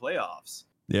out in the playoffs.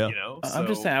 Yeah, I'm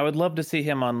just saying, I would love to see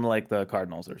him on like the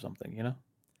Cardinals or something. I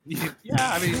mean,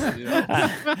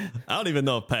 I don't even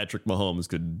know if Patrick Mahomes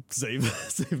could save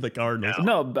the Cardinals.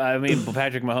 No, I mean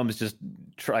Patrick Mahomes just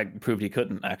proved he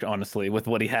couldn't. Honestly, with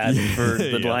what he had for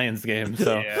the Lions game.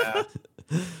 So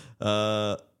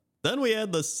then we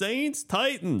had the Saints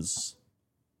Titans.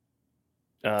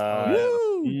 It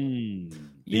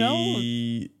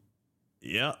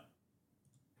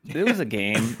was a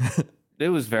game. It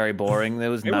was very boring. It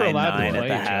was 9-9 at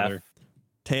the half.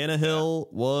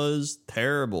 Tannehill was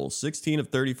terrible. 16 of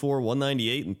 34,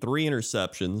 198, and 3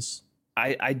 interceptions.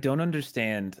 I don't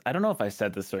understand. I don't know if I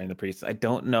said this during the preseason. I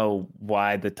don't know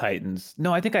why the Titans.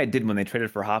 No, I think I did when they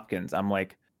traded for Hopkins. I'm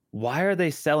like, why are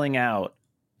they selling out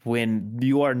when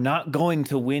you are not going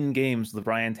to win games with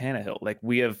Ryan Tannehill? Like,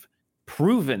 we have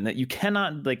proven that you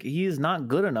cannot. Like, he is not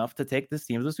good enough to take this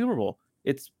team to the Super Bowl.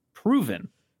 It's proven.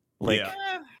 Like.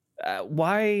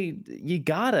 Why you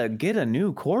gotta get a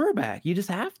new quarterback? You just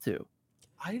have to.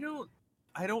 I don't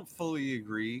fully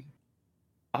agree.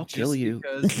 I'll kill you.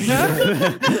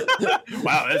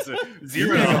 Wow, that's a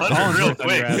 0 to 100 real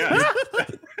quick.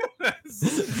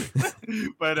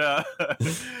 But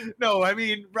no, I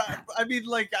mean,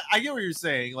 like I get what you're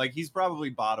saying. Like he's probably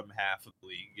bottom half of the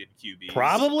league in QB.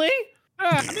 Probably.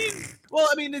 I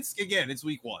mean, it's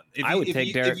week 1. I would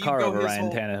take Derek Carr over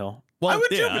Ryan Tannehill. Well, I would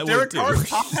too, but Derek Carr's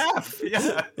top too. half.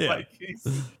 Yeah, Yeah.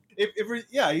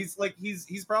 like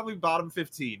he's probably bottom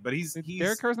 15, but he's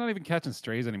Derek Carr's not even catching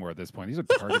strays anymore at this point. These are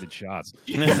targeted shots.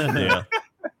 Yeah.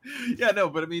 Yeah, no,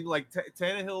 but I mean, like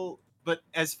Tannehill. But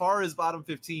as far as bottom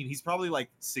 15, he's probably like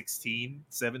 16,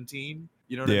 17.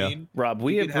 You know what I mean? Rob,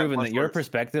 we have proven that your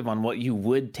perspective on what you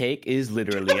would take is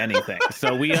literally anything.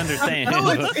 So we understand.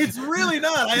 No, it's really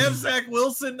not. I have Zach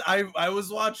Wilson. I was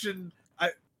watching.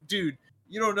 Dude,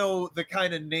 you don't know the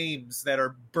kind of names that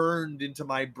are burned into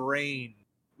my brain,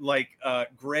 like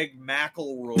Greg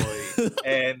McElroy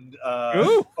and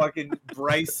fucking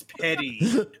Bryce Petty.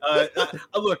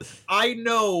 Look, I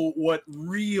know what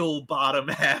real bottom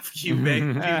half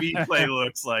QB play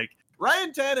looks like.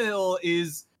 Ryan Tannehill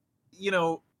is,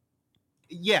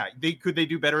 yeah, they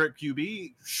do better at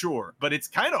QB, sure, but it's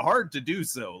kind of hard to do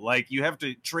so. Like you have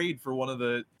to trade for one of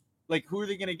the, like, who are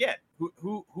they going to get?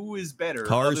 Who is better?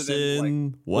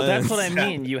 Carson. Well, that's what I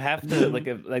mean. You have to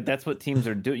like that's what teams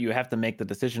are doing. You have to make the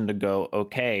decision to go,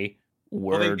 okay.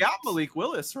 Well, they got Malik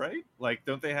Willis, right? Like,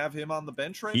 don't they have him on the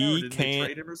bench right now? Or did they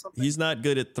trade him or something? He's not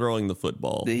good at throwing the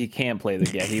football. He can't play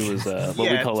the. Yeah, he was what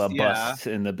we call a bust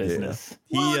in the business.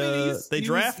 Yeah. They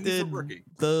drafted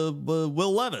the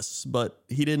Will Levis, but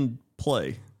he didn't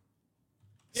play,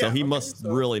 so he must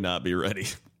really not be ready.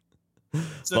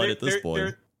 So but at this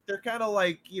point, they're kind of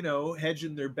like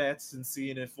hedging their bets and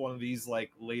seeing if one of these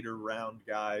like later round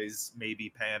guys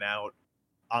maybe pan out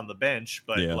on the bench,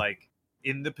 but like.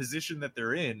 In the position that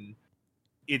they're in,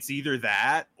 it's either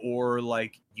that or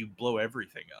like you blow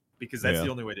everything up, because that's the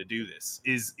only way to do this.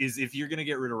 Is if you're gonna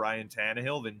get rid of Ryan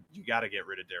Tannehill, then you got to get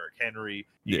rid of Derrick Henry.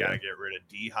 You got to get rid of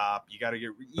D Hop. You got to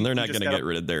get. And they're not gonna get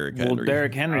rid of Derrick Henry. Well,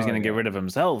 Derrick Henry's gonna get rid of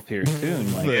himself here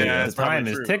soon. Like the time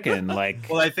is ticking. Like,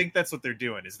 well, I think that's what they're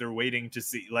doing. Is they're waiting to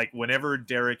see, like, whenever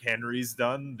Derrick Henry's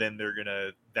done, then they're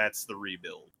gonna. That's the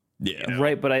rebuild. Yeah,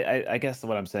 right. But I guess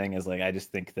what I'm saying is, like, I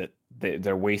just think that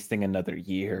they're wasting another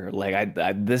year. Like,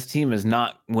 this team is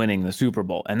not winning the Super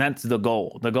Bowl, and that's the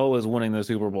goal. The goal is winning the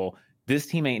Super Bowl. This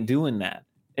team ain't doing that.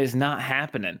 It's not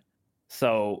happening.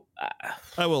 So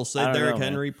I will say Derrick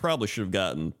Henry probably should have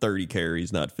gotten 30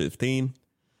 carries, not 15.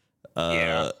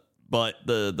 But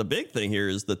the big thing here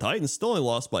is the Titans still only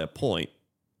lost by a point.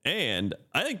 And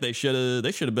I think they should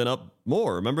have been up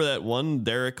more. Remember that one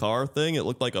Derek Carr thing? It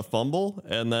looked like a fumble,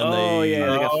 and then they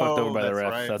got fucked over by the refs.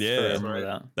 Right. That's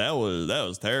right. That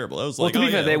was terrible. That was well, like, to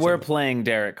be fair, they were playing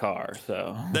Derek Carr,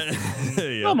 so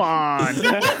come on,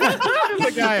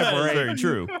 the guy. That's very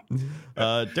true.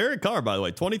 Derek Carr, by the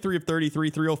way, 23 of 33,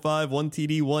 305, 1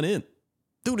 TD, 1 int.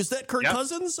 Dude, is that Kirk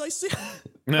Cousins? I see.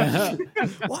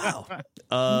 Wow.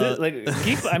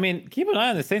 Keep an eye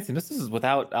on the Saints team. This is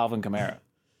without Alvin Kamara.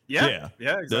 Yeah,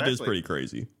 exactly. That is pretty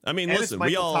crazy. I mean, and listen, it's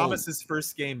Michael Thomas's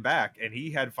first game back, and he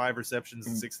had 5 receptions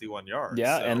and 61 yards.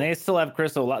 Yeah, so. And they still have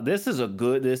Chris Olave. This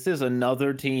is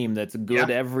another team that's good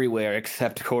everywhere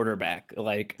except quarterback.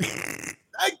 Like,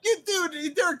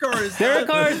 dude, Derek Carr is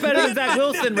better than Zach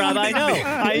Wilson, Rob.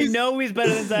 I know he's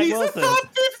better than Zach Wilson. He's a top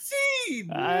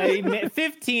 15.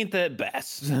 15th at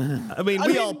best. I mean,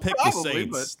 we all picked the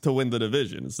Saints to win the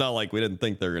division. It's not like we didn't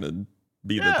think they're going to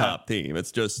be the top team.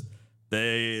 It's just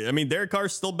Derek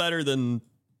Carr's still better than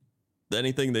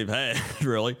anything they've had,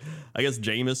 really. I guess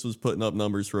Jameis was putting up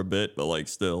numbers for a bit, but like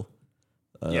still.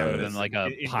 Than like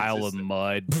a pile of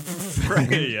mud.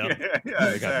 Right. Yeah,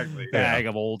 exactly. Bag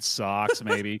of old socks,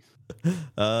 maybe.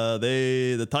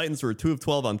 The Titans were 2 of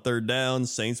 12 on third down.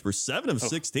 Saints were 7 of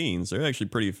 16, so they're actually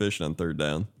pretty efficient on third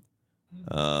down.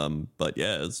 But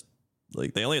yeah, it's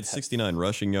like they only had 69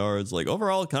 rushing yards. Like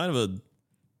overall, it's kind of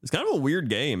a weird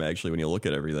game actually when you look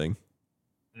at everything.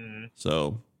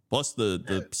 So plus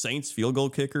the Saints field goal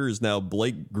kicker is now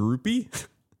Blake Groupie.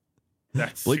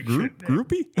 That's Blake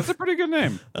Groupie. That's a pretty good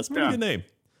name. That's a pretty good name.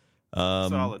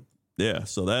 Solid. Yeah.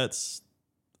 So that's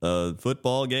a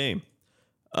football game.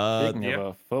 Speaking of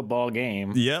a football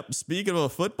game. Yep. Speaking of a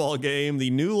football game, the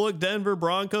new look Denver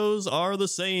Broncos are the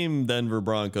same Denver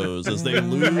Broncos as they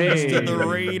lose to the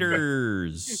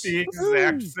Raiders. The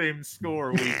exact same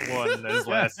score week 1 as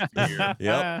last year.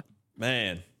 Yep.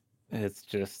 Man. It's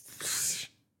just,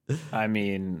 I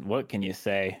mean, what can you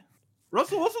say?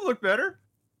 Russell Wilson looked better.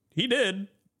 He did.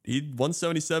 He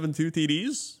 177, 2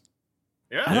 TDs.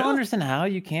 Yeah. I don't understand how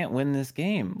you can't win this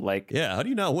game. Like, how do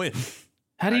you not win?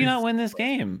 How do you not win this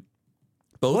game?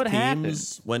 Both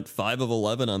teams went 5 of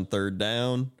 11 on third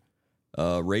down.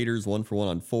 Raiders 1 for 1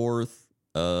 on fourth.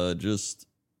 Just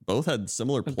both had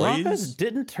similar The plays. Broncos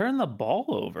didn't turn the ball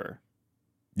over.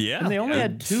 Yeah, And they only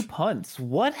had 2 punts.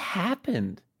 What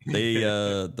happened? They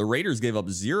the Raiders gave up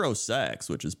 0 sacks,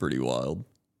 which is pretty wild.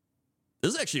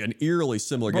 This is actually an eerily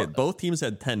similar game. Both teams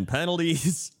had 10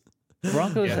 penalties.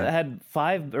 Broncos had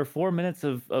 5 or 4 minutes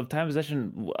of time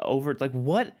possession over. Like,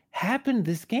 what happened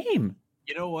this game?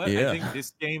 You know what? Yeah. I think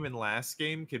this game and last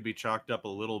game could be chalked up a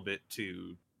little bit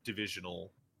to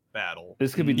divisional battle.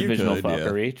 This could be You divisional could, yeah.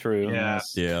 fuckery. True. Yeah.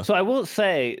 Yeah. So I will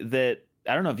say that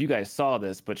I don't know if you guys saw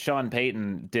this, but Sean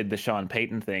Payton did the Sean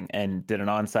Payton thing and did an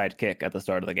onside kick at the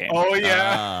start of the game. Oh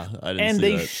yeah. I didn't And see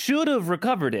they that. should have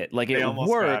recovered it. Like, They it almost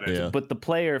worked, got it. Yeah. but the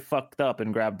player fucked up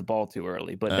and grabbed the ball too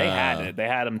early. But they had Ah. it. They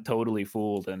had him totally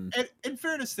fooled. And And in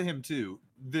fairness to him too,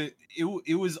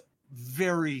 it was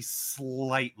very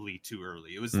slightly too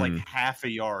early. It was like half a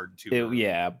yard too early.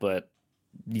 yeah, but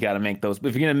you got to make those.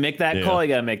 If you're gonna make that Yeah. call, you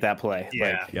got to make that play.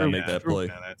 Yeah. Like, Gotta make that play.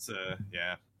 Yeah, that's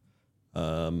yeah.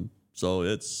 So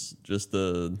it's just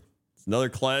it's another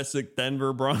classic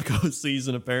Denver Broncos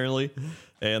season, apparently.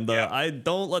 And Yeah. I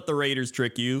don't let the Raiders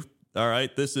trick you. All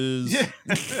right, this is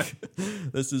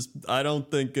this is I don't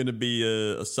think going to be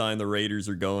a sign the Raiders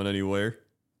are going anywhere.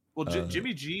 Well,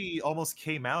 Jimmy G almost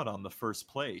came out on the first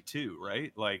play too,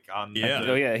 right? Like on Yeah.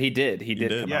 Oh yeah, he did. He did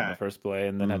did. come out in Yeah. the first play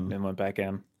and then and went back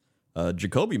in.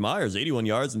 Jacoby Myers, 81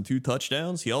 yards and 2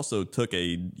 touchdowns. He also took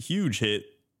a huge hit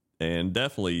and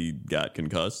definitely got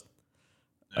concussed.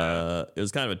 It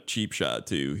was kind of a cheap shot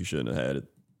too. He shouldn't have had it.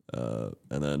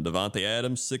 And then Devontae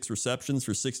Adams, 6 receptions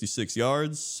for 66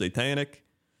 yards. Satanic.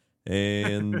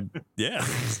 And yeah,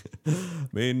 I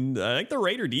mean, I think the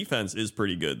Raider defense is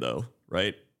pretty good though,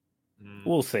 right?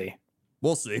 We'll see.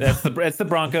 We'll see. It's the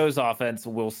Broncos offense.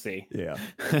 We'll see. Yeah.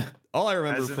 All I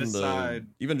remember As an from aside-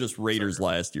 even just Raiders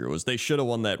last year was they should have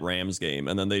won that Rams game,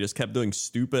 and then they just kept doing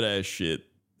stupid ass shit,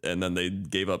 and then they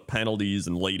gave up penalties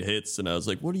and late hits, and I was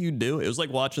like, "What are you doing?" It was like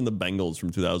watching the Bengals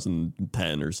from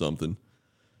 2010 or something.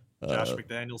 Josh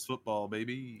McDaniels football,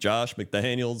 baby. Josh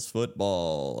McDaniels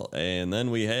football, and then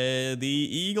we had the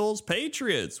Eagles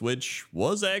Patriots, which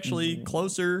was actually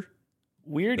closer.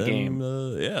 Weird Than, game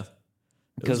yeah.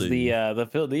 It because was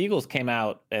the Eagles came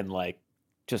out and like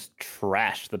just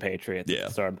trashed the Patriots at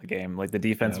the start of the game. Like, the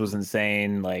defense was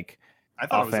insane. Like, I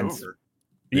thought offense- it was over.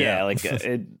 yeah, like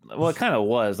it kind of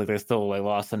was. Like, they still like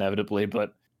lost inevitably,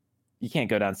 but you can't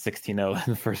go down 16-0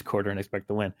 in the first quarter and expect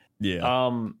to win. Yeah.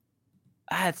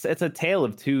 It's a tale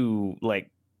of two,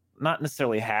 like, not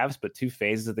necessarily halves, but two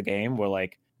phases of the game where,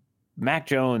 like, Mac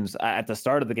Jones at the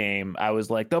start of the game, I was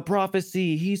like, the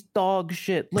prophecy, he's dog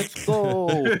shit, let's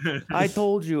go. I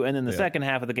told you. And then the second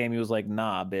half of the game, he was like,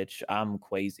 nah, bitch, I'm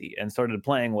crazy, and started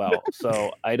playing well.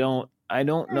 So I don't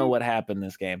know what happened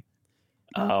this game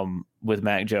with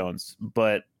Mac Jones,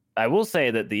 but I will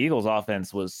say that the Eagles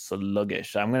offense was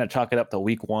sluggish. I'm going to chalk it up to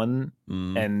week 1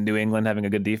 and New England having a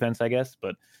good defense, I guess,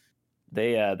 but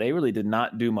they really did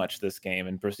not do much this game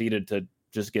and proceeded to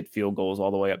just get field goals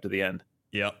all the way up to the end.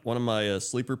 Yeah, one of my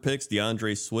sleeper picks,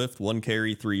 DeAndre Swift, 1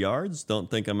 carry, 3 yards.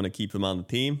 Don't think I'm going to keep him on the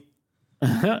team.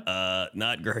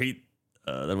 Not great.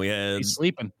 Then we had He's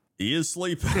sleeping. he is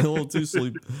sleeping a little too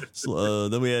sleep.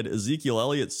 Then we had Ezekiel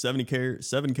Elliott, 7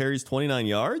 carries, 29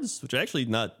 yards, which actually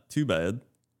not too bad.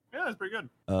 Yeah, that's pretty good.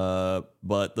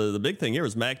 But the big thing here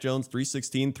was Mac Jones,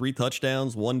 316, 3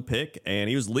 touchdowns, 1 pick, and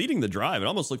he was leading the drive. It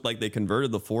almost looked like they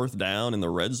converted the 4th down in the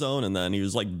red zone, and then he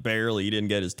was like he didn't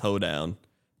get his toe down,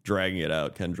 dragging it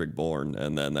out, Kendrick Bourne,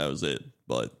 and then that was it.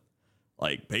 But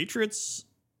like, Patriots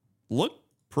look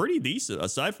pretty decent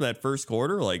aside from that first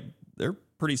quarter. Like, they're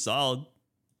pretty solid.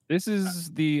 This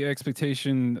is the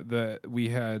expectation that we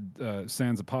had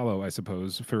sans Apollo, I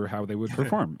suppose, for how they would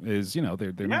perform. Is, you know,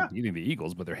 they're not beating the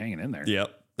Eagles, but they're hanging in there.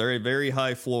 Yep, they're a very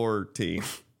high floor team.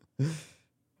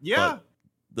 Yeah. But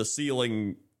the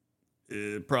ceiling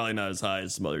probably not as high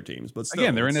as some other teams, but still,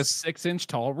 Again, they're in a it's- 6-inch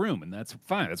tall room, and that's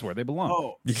fine. That's where they belong.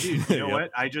 Oh, dude, you know Yep.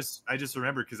 what? I just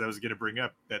remembered because I was going to bring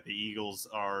up that the Eagles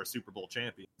are Super Bowl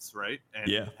champions, right? And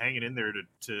Yeah. hanging in there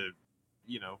to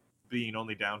you know, being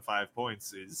only down 5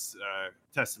 points is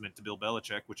testament to Bill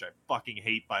Belichick, which I fucking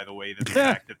hate, by the way, that the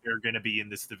fact that they're going to be in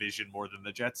this division more than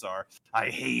the Jets are. I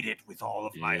hate it with all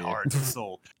of my heart and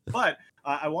soul. But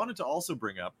I wanted to also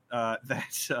bring up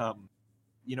that,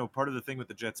 you know, part of the thing with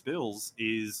the Jets Bills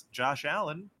is Josh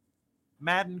Allen,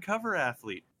 Madden cover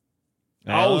athlete.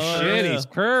 Oh, Oh, shit, yeah. he's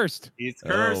cursed. He's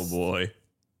cursed. Oh boy,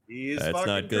 He is That's fucking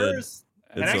not good. cursed.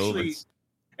 it's And actually,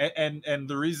 over. and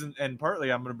the reason, and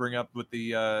partly I'm going to bring up with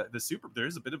the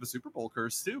there's a bit of a Super Bowl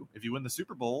curse too. If you win the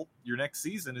Super Bowl, your next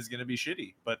season is going to be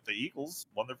shitty. But the Eagles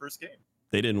won their first game.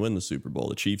 They didn't win the Super Bowl.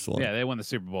 The Chiefs won. Yeah, they won the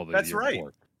Super Bowl. That's year right.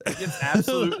 before. It's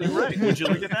absolutely right. Would you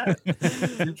look at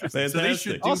that? Interesting. So they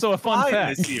should do Also a fun fine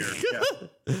fact. this year.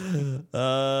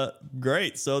 Yeah.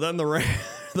 Great. So then the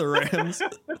Rams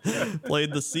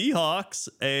played the Seahawks,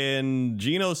 and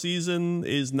Geno season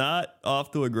is not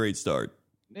off to a great start.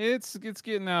 It's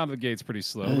getting out of the gates pretty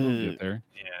slow. We'll get there.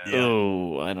 Yeah.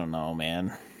 Oh, I don't know,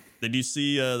 man. Did you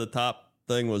see the top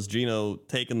thing was Geno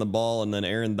taking the ball, and then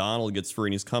Aaron Donald gets free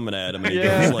and he's coming at him, and he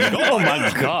Yeah. goes like, "Oh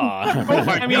my god!"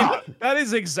 I mean, that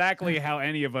is exactly how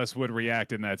any of us would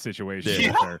react in that situation. Yeah.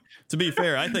 right there. To be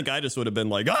fair, I think I just would have been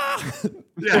like, "Ah!"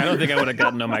 I don't think I would have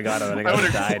gotten. Oh my god! I think I would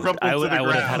have died. crumpled I to would the have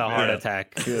had a ground. heart Yeah.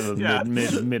 attack Yeah.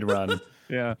 mid run.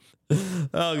 Yeah.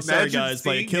 Oh, sorry Imagine guys,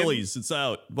 my seeing him- Achilles, it's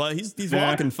out. But he's Yeah.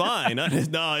 walking fine. No,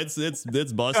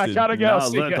 it's busted. I gotta go. No,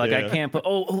 See look, ya. like I Yeah. can't put.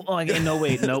 No,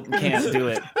 wait, nope, can't do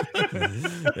it.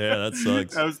 Yeah, that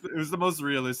sucks. It was the most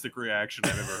realistic reaction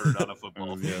I've ever heard on a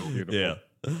football field. Beautiful. Yeah.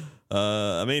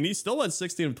 I mean, he still went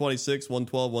 16 of 26,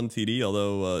 112, 1 TD,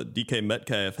 although DK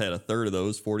Metcalf had a third of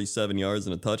those, 47 yards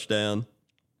and a touchdown.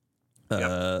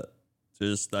 I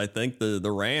think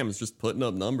the Rams just putting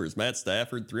up numbers. Matt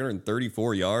Stafford,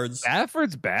 334 yards.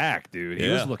 Stafford's back, dude. He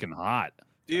was Yeah. looking hot.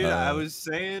 Dude, I'm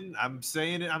saying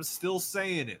it, I'm still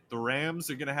saying it. The Rams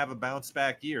are gonna have a bounce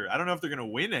back year. I don't know if they're gonna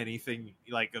win anything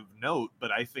like of note,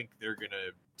 but I think they're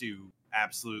gonna do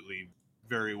absolutely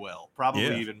very well. Probably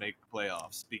Yeah. even make the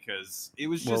playoffs because it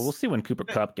was just Well, we'll see when Cooper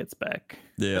Kupp gets back.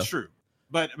 Yeah. that's true.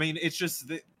 But I mean, it's just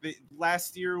that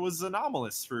last year was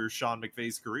anomalous for Sean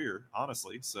McVay's career,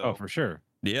 honestly. So Oh, for sure.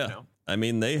 Yeah. you know. I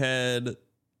mean, they had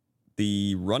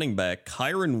the running back,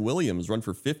 Kyron Williams, run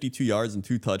for 52 yards and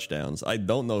 2 touchdowns. I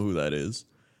don't know who that is.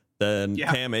 Then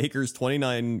Yeah. Cam Akers,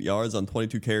 29 yards on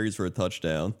 22 carries for a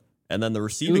touchdown. And then the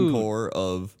receiving Dude. core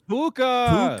of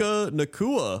Puka. Puka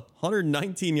Nakua,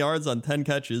 119 yards on 10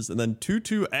 catches. And then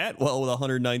Tutu Atwell with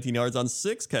 119 yards on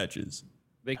 6 catches.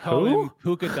 They call Who? him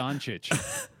Puka Doncic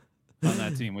on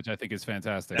that team, which I think is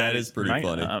fantastic. That is pretty Am I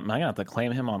funny. gonna have to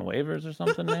claim him on waivers or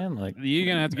something, man? Like, You're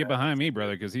gonna have to get behind me,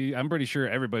 brother, because I'm pretty sure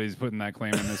everybody's putting that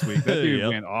claim in this week. That dude Yep.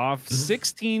 went off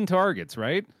 16 targets,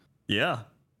 right? Yeah.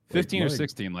 15 or Like,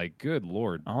 16. Like, good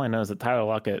lord. all I know is that Tyler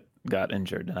Lockett got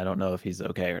injured, and I don't know if he's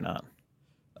okay or not.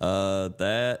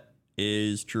 That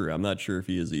is true. I'm not sure if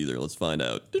he is either. Let's find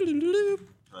out.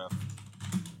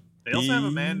 They also have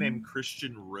a man named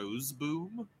Christian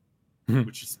Roseboom,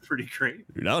 which is pretty great.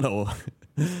 I don't know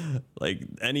like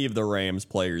any of the Rams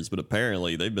players, but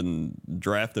apparently they've been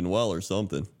drafting well or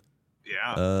something.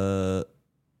 Yeah.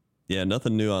 Yeah,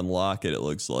 nothing new on Lockett, it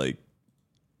looks like.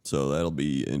 So that'll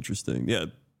be interesting. Yeah,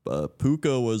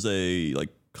 Puka was a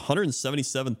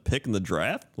 177th pick in the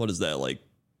draft. What is that, like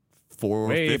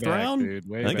Way fifth back, round? dude.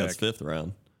 Way I think back. that's 5th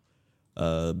round.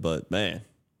 But man,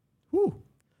 whew.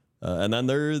 And then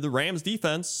the Rams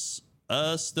defense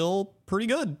still pretty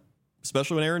good,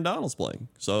 especially when Aaron Donald's playing.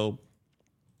 So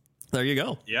there you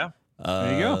go. Yeah.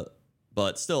 There you go.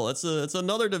 But still, it's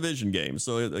another division game.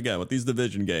 So again, with these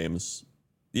division games,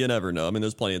 you never know. I mean,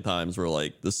 there's plenty of times where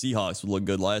like the Seahawks would look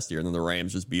good last year, and then the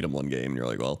Rams just beat them one game, and you're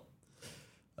like, well.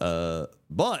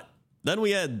 But then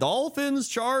we had Dolphins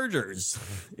Chargers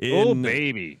Oh, in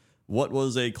baby. what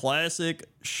was a classic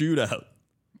shootout.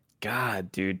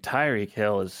 God, dude, Tyreek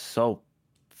Hill is so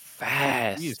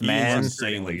fast, He's He is man.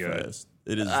 insanely good. fast.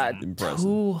 It is impressive.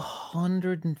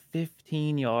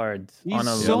 215 yards He's on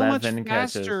so much 11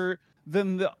 catches. faster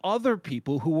than the other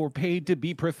people who were paid to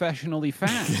be professionally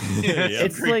fast. Yeah.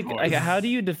 It's Great like, point. how do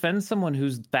you defend someone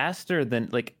who's faster than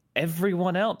like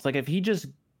everyone else? Like if he just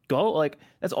go, like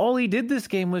that's all he did this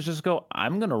game was just go,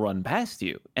 I'm gonna run past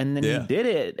you, and then Yeah. he did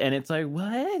it, and it's like,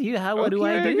 what do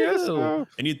I do? guess so.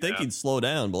 And you'd think Yeah. he'd slow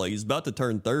down, but like he's about to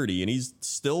turn 30 and he's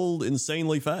still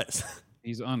insanely fast.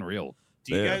 He's unreal.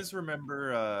 Do you Yeah. guys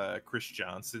remember Chris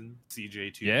Johnson,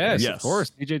 CJ2? Yes, Yes. of course.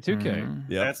 DJ2K. Mhm.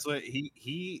 Yeah. That's what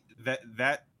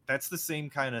that's the same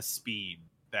kind of speed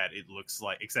that it looks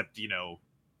like, except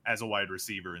as a wide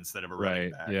receiver instead of a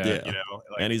running Right, back. yeah. Yeah. Like,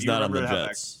 And he's do you not on the remember how that-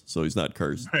 Jets, so he's not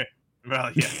cursed.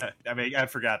 Well, yeah. I mean, I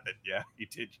forgot that. Yeah, he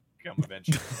did come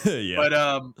eventually. Yeah. But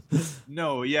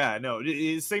no,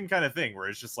 same kind of thing where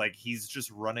it's just like he's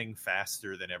just running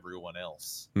faster than everyone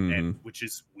else, Mm-hmm. and which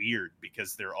is weird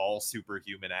because they're all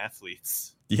superhuman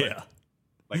athletes. Yeah.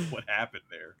 Like what happened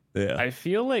there? Yeah. I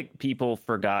feel like people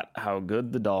forgot how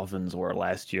good the Dolphins were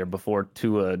last year before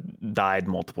Tua died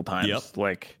multiple times. Yep.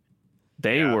 Like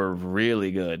they Yeah. were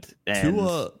really good. And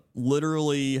Tua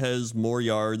literally has more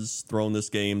yards thrown this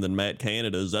game than Matt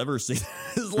Canada's ever seen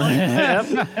in his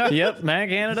life. yep, Matt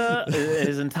Canada,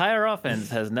 his entire offense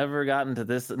has never gotten to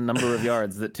this number of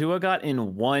yards that Tua got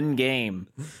in one game.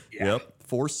 Yep.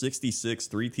 466,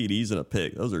 3 TDs and a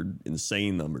pick. Those are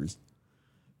insane numbers.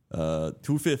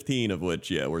 215 of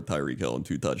which, were Tyreek Hill and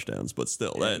 2 touchdowns. But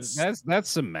still, that's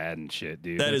some Madden shit,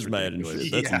 dude. That is Madden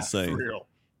shit. That's insane. For real.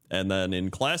 And then in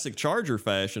classic Charger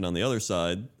fashion on the other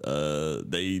side,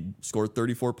 they scored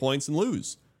 34 points and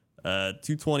lose.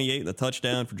 228 and a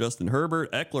touchdown for Justin Herbert.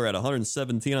 Eckler had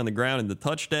 117 on the ground in the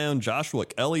touchdown. Joshua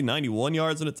Kelly, 91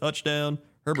 yards and a touchdown.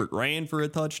 Herbert ran for a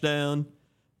touchdown.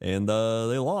 And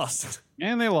they lost.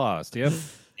 And they lost, yep.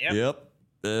 Yep.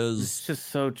 It's just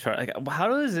so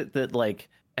how is it that like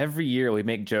every year we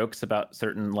make jokes about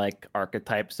certain like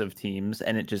archetypes of teams,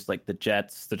 and it just like the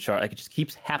Jets, the like it just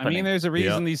keeps happening. I mean, there's a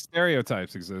reason these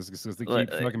stereotypes exist because they keep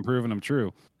fucking proving them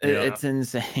true. It's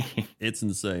insane. It's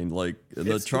insane. Like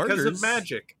the It's Chargers, because of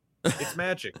magic. It's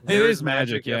magic. It is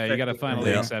magic. Yeah, you got to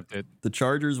finally accept it. The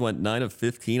Chargers went 9 of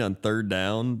 15 on third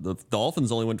down. The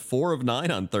Dolphins only went 4 of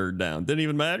 9 on third down. Didn't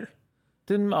even matter.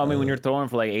 I mean, when you're throwing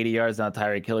for like 80 yards on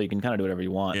Tyreek Hill, you can kind of do whatever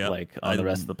you want, like on the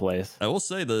rest of the plays. I will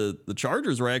say the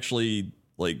Chargers were actually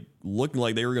like looking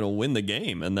like they were going to win the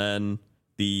game, and then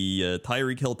the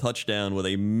Tyreek Hill touchdown with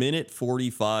a minute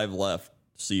 45 left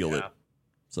sealed it.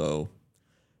 So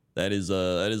that is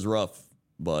rough,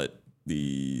 but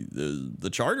the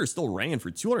Chargers still ran for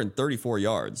 234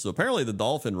 yards. So apparently the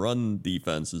Dolphin run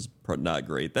defense is not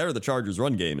great. That or the Chargers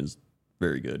run game is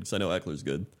very good because I know Eckler's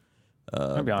good.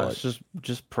 I'll be honest,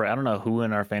 just pray. I don't know who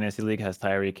in our fantasy league has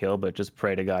Tyreek Hill, but just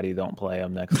pray to God he don't play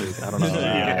him next week. I don't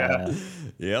know.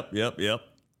 Yep.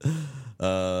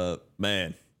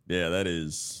 Man, yeah, that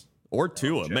is. Or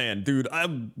Tua, man, dude.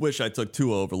 I wish I took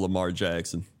Tua over Lamar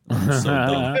Jackson. I'm so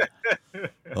dumb.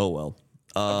 Oh well.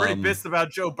 I'm pretty pissed about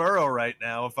Joe Burrow right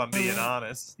now, if I'm being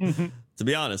honest. To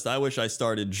be honest, I wish I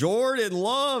started Jordan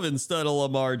Love instead of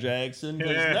Lamar Jackson.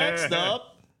 Because next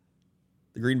up,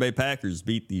 the Green Bay Packers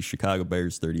beat the Chicago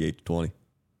Bears 38-20.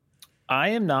 I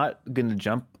am not going to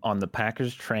jump on the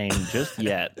Packers train just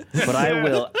yet, but I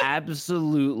will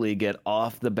absolutely get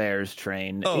off the Bears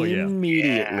train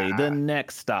immediately. Yeah. The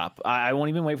next stop. I won't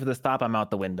even wait for the stop. I'm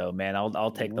out the window, man.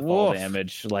 I'll take the fall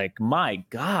damage. Like, my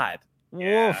God.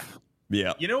 Yeah.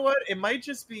 Yeah. You know what? It might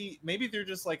just be, maybe they're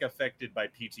just like affected by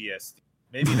PTSD.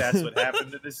 Maybe that's what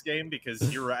happened to this game,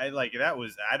 because you're right. Like, that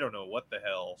was, I don't know what the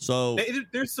hell. So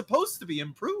they're supposed to be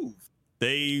improved.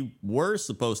 They were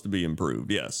supposed to be improved.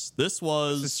 Yes. This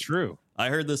is true. I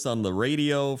heard this on the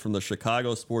radio from the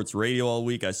Chicago sports radio all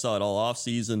week. I saw it all off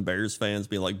season. Bears fans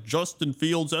being like, Justin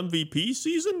Fields MVP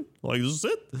season? Like, this is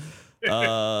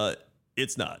it?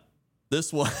 It's not.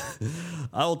 This one,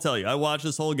 I will tell you, I watched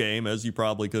this whole game, as you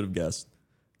probably could have guessed.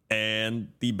 And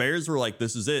the Bears were like,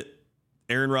 this is it.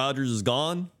 Aaron Rodgers is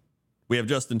gone. We have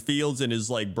Justin Fields in his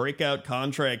like breakout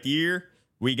contract year.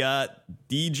 We got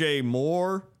DJ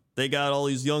Moore. They got all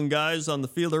these young guys on the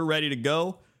field. They're ready to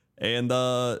go. And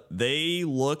they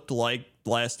looked like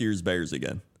last year's Bears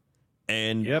again.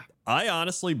 And I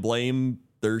honestly blame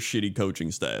their shitty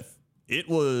coaching staff. It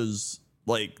was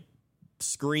like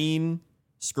screen,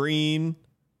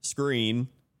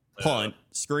 punt,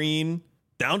 screen,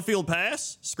 downfield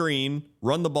pass, screen,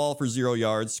 run the ball for 0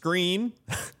 yards, screen.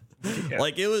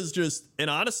 Like, it was just, and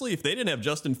honestly, if they didn't have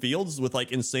Justin Fields with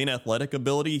like insane athletic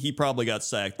ability, he probably got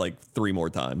sacked like 3 more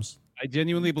times. I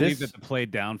genuinely believe that the play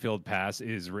downfield pass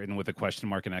is written with a question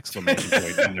mark and exclamation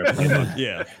point in their playbook.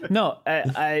 Yeah. No,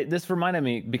 I this reminded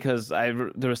me because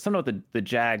there was something about the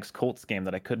Jags Colts game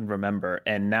that I couldn't remember,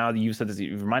 and now you said this,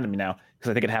 you reminded me now because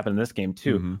I think it happened in this game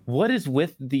too. Mm-hmm. What is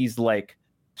with these like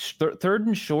third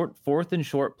and short, fourth and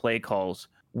short play calls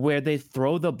where they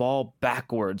throw the ball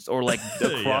backwards or like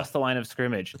across the line of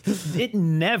scrimmage? It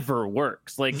never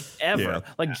works, like ever. Yeah.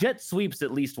 Like jet sweeps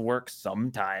at least work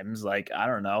sometimes, like I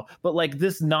don't know, but like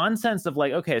this nonsense of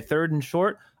like, okay, third and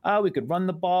short, we could run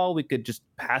the ball, we could just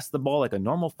pass the ball like a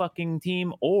normal fucking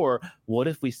team, or what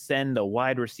if we send a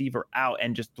wide receiver out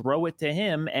and just throw it to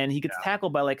him and he gets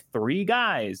tackled by like 3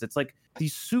 guys? It's like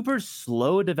these super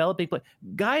slow developing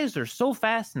guys are so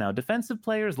fast now. Defensive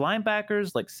players,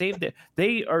 linebackers, like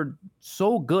they are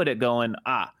so good at going,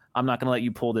 I'm not going to let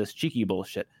you pull this cheeky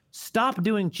bullshit. Stop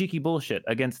doing cheeky bullshit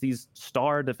against these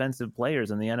star defensive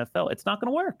players in the NFL. It's not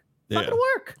going to work. It's not going to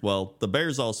work. Well, the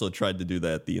Bears also tried to do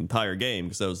that the entire game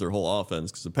because that was their whole offense,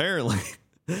 because apparently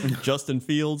Justin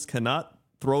Fields cannot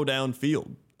throw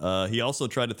downfield. He also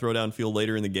tried to throw downfield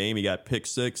later in the game. He got pick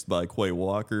 6 by Quay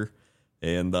Walker.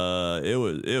 And it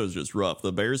was just rough.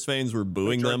 The Bears fans were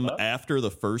booing them after the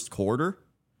first quarter.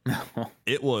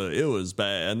 It was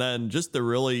bad. And then just to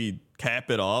really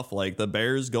cap it off, like the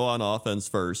Bears go on offense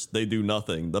first. They do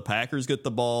nothing. The Packers get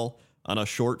the ball on a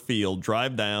short field,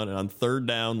 drive down, and on third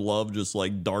down, Love just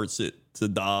like darts it to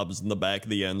Dobbs in the back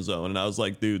of the end zone. And I was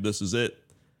like, dude, this is it.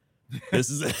 This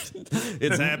is it.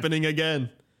 It's happening again.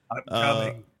 I'm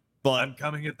coming. But I'm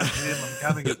coming at the gym. I'm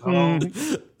coming at home.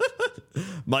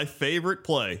 my favorite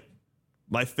play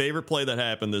that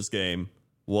happened this game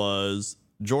was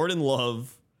Jordan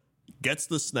Love gets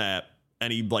the snap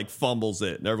and he like fumbles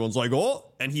it. And everyone's like,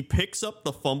 oh, and he picks up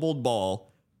the fumbled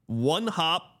ball, one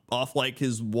hop off like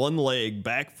his one leg,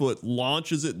 back foot,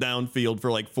 launches it downfield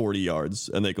for like 40 yards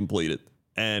and they complete it.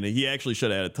 And he actually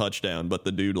should have had a touchdown, but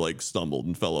the dude like stumbled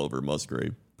and fell over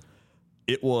Musgrave.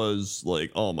 It was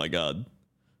like, oh my God.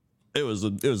 It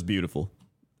was beautiful.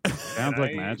 Sounds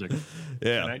like magic.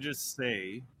 Yeah. Can I just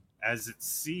say, as it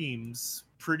seems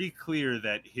pretty clear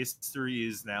that history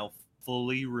is now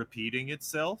fully repeating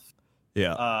itself,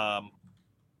 Yeah.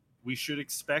 we should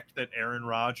expect that Aaron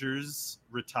Rodgers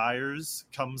retires,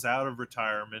 comes out of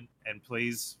retirement, and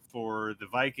plays for the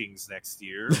Vikings next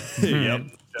year. Yep.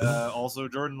 And, also,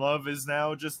 Jordan Love is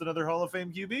now just another Hall of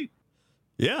Fame QB.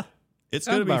 Yeah. It's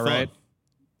Sounds going to be about fun. right.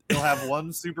 He'll have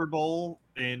one Super Bowl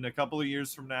in a couple of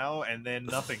years from now, and then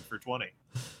nothing for 20.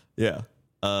 Yeah.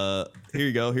 Here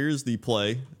you go. Here's the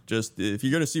play. Just if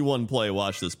you're going to see one play,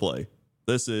 watch this play.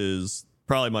 This is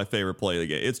probably my favorite play of the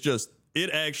game. It's just, it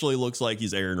actually looks like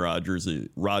he's Aaron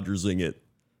Rodgersing it.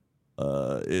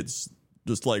 It's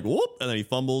just like, whoop, and then he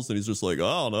fumbles, and he's just like,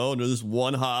 oh no, and this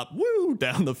one hop, woo,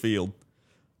 down the field.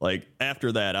 Like,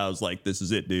 after that, I was like, this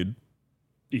is it, dude.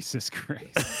 Jesus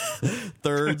Christ.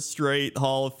 Third straight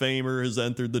Hall of Famer has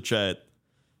entered the chat.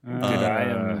 Dude,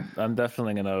 I'm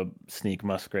definitely gonna sneak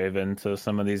Musgrave into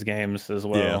some of these games as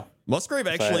well. Yeah. Musgrave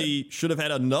actually should have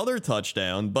had another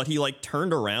touchdown, but he like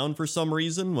turned around for some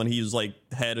reason when he was like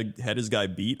had his guy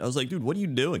beat. I was like, dude, what are you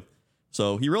doing?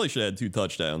 So he really should have had 2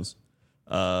 touchdowns.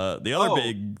 The other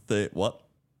big thing, what?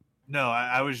 No,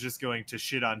 I was just going to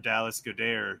shit on Dallas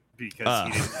Goedert because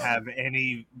he didn't have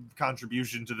any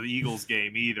contribution to the Eagles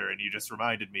game either, and you just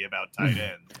reminded me about tight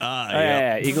end.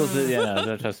 Yeah, Eagles.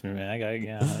 No, trust me,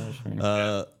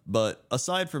 man. But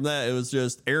aside from that, it was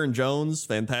just Aaron Jones,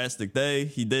 fantastic day.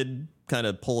 He did kind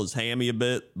of pull his hammy a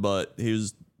bit, but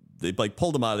they like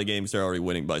pulled him out of the game because they're already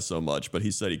winning by so much. But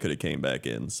he said he could have came back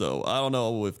in, so I don't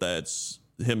know if that's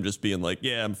him just being like,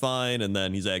 yeah, I'm fine, and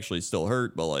then he's actually still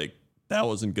hurt, but like. That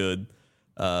wasn't good,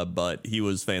 but he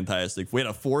was fantastic. We had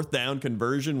a 4th down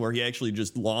conversion where he actually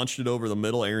just launched it over the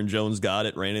middle. Aaron Jones got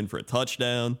it, ran in for a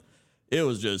touchdown. It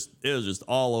was just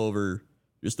all over,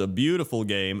 just a beautiful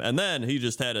game. And then he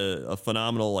just had a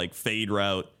phenomenal like fade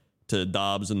route to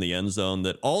Dobbs in the end zone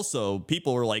that also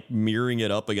people were like mirroring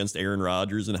it up against Aaron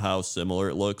Rodgers and how similar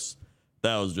it looks.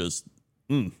 That was just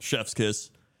chef's kiss.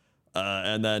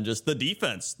 And then just the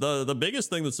defense. The biggest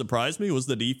thing that surprised me was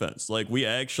the defense. Like, we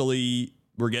actually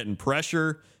were getting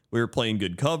pressure. We were playing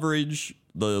good coverage.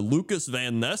 The Lucas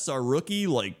Van Ness, our rookie,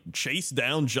 like, chased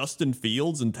down Justin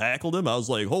Fields and tackled him. I was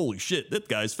like, holy shit, that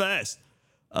guy's fast.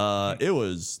 It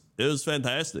was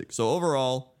fantastic. So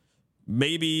overall,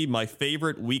 maybe my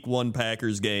favorite Week 1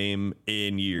 Packers game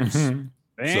in years.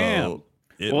 Damn.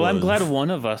 So I'm glad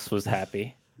one of us was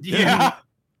happy. Yeah.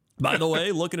 By the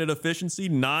way, looking at efficiency,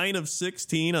 9 of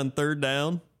 16 on 3rd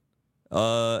down,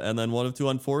 and then 1 of 2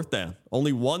 on 4th down.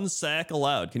 Only 1 sack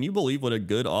allowed. Can you believe what a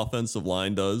good offensive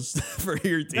line does for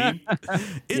your team? I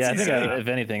think if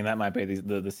anything, that might be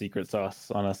the secret sauce,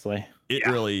 honestly. It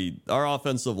really, our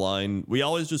offensive line, we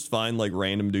always just find like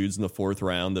random dudes in the 4th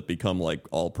round that become like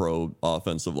all pro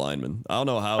offensive linemen. I don't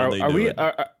know how they do it.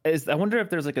 I wonder if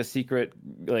there's like a secret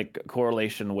like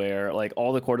correlation where like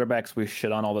all the quarterbacks we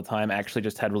shit on all the time actually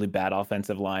just had really bad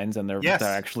offensive lines and they're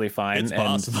actually fine. It's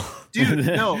possible. Dude,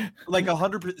 no, like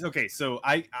 100%. Okay, so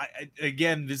I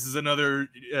again, this is another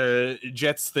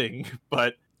Jets thing,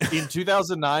 but in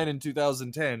 2009 and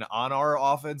 2010, on our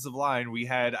offensive line, we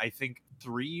had, I think,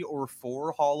 3 or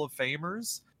 4 Hall of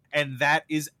Famers, and that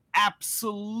is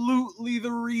absolutely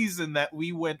the reason that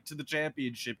we went to the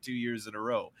championship 2 years in a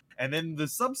row. And then the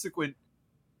subsequent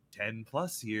 10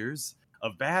 plus years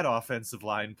of bad offensive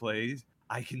line plays,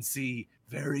 I can see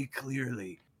very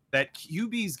clearly that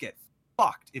QBs get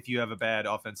fucked if you have a bad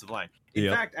offensive line. In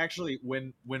fact, actually,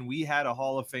 when we had a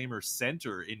Hall of Famer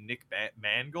center in Nick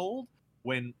Mangold,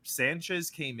 when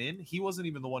Sanchez came in, he wasn't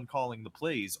even the one calling the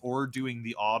plays or doing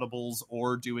the audibles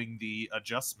or doing the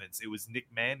adjustments. It was Nick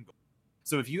Mangold.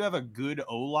 So if you have a good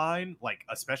O-line, like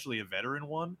especially a veteran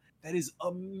one, that is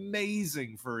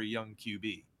amazing for a young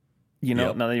QB. You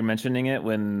know, now that you're mentioning it,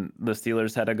 when the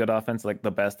Steelers had a good offense, like the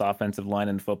best offensive line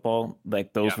in football,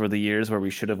 like those were the years where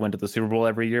we should have went to the Super Bowl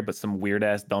every year, but some weird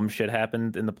ass dumb shit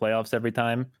happened in the playoffs every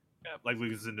time. Yeah, like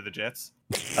losing to the Jets.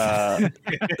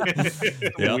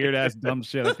 Weird ass dumb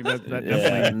shit. I think that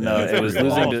it was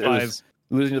losing.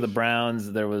 losing to the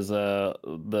Browns. There was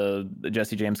the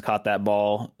Jesse James caught that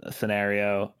ball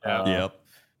scenario. Yep.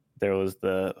 There was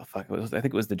I think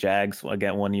it was the Jags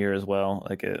again one year as well.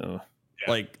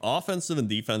 Like offensive and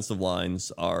defensive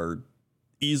lines are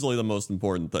easily the most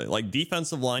important thing. Like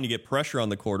defensive line, you get pressure on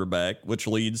the quarterback, which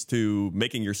leads to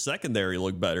making your secondary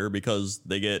look better because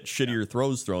they get shittier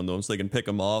throws thrown to them so they can pick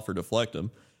them off or deflect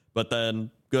them. But then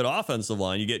good offensive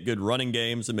line, you get good running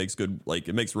games. It makes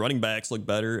running backs look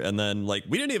better. And then like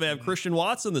we didn't even have Christian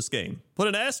Watson this game. Put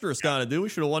an asterisk on it, dude. We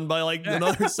should have won by like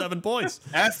another 7 points.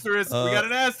 Asterisk. We got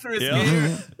an asterisk yeah.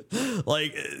 here.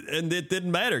 Like, and it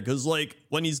didn't matter because like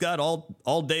when he's got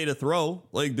all day to throw,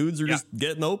 like dudes are just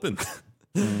getting open.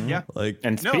 Yeah. Like,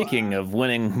 and speaking of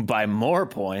winning by more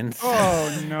points,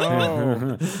 oh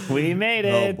no, we made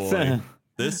it. Oh boy.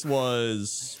 This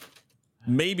was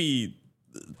maybe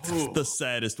the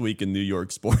saddest week in New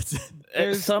York sports.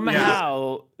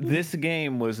 Somehow, this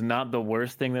game was not the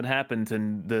worst thing that happened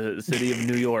in the city of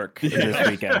New York this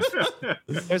weekend.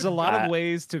 There's a lot of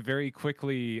ways to very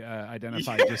quickly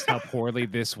identify just how poorly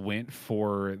this went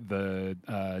for the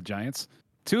Giants.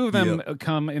 Two of them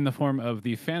come in the form of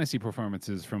the fantasy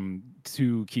performances from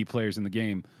two key players in the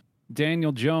game.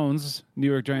 Daniel Jones, New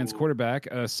York Giants quarterback,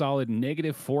 a solid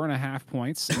 -4.5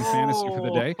 points in fantasy for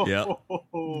the day. Yeah.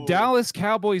 Dallas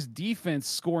Cowboys defense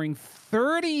scoring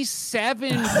 37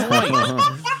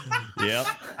 points. Yep.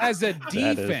 As a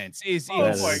defense is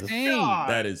insane.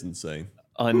 That is insane.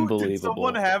 Unbelievable. Did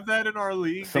someone have that in our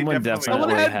league? Someone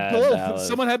definitely had both. Dallas.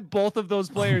 Someone had both of those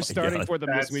players starting God. for them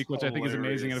this week, which I think is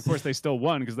amazing. And of course, they still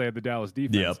won because they had the Dallas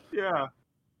defense. Yep. Yeah.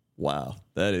 Wow.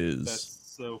 That's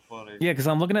so funny. Yeah, because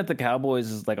I'm looking at the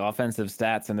Cowboys' like offensive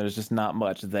stats, and there's just not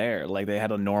much there. Like they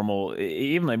had a normal,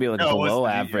 even maybe like below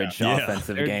average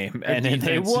offensive game, and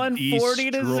they won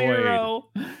 40-0.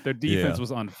 Their defense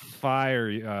was on fire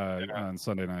on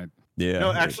Sunday night. Yeah.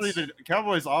 No, actually, the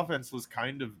Cowboys' offense was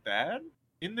kind of bad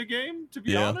in the game, to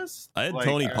be honest. I had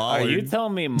Tony Pollard. Are you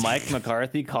telling me Mike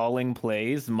McCarthy calling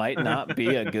plays might not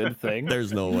be a good thing?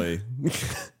 There's no way.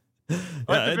 At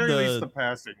the very least, the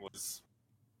passing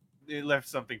it left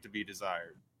something to be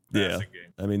desired. Yeah.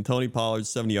 Game. I mean, Tony Pollard,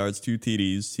 70 yards, 2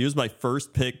 TDs. He was my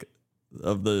first pick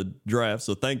of the draft,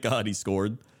 so thank God he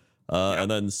scored. And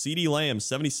then CeeDee Lamb,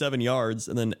 77 yards,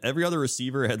 and then every other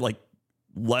receiver had like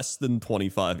less than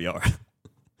 25 yards.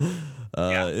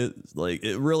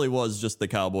 It really was just the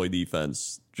Cowboy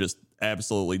defense just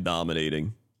absolutely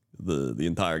dominating the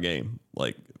entire game.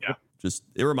 Just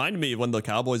it reminded me of when the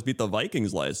Cowboys beat the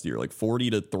Vikings last year, like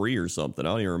 40-3 or something. I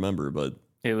don't even remember, but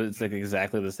it was like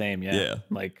exactly the same. Yeah.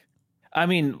 Like, I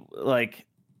mean, like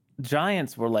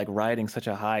Giants were like riding such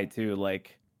a high too.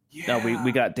 Like,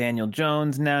 we got Daniel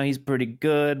Jones now. He's pretty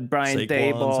good. Brian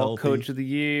Daboll, Coach of the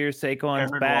Year.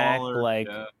 Saquon's Aaron back.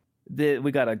 Waller,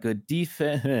 we got a good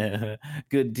defense.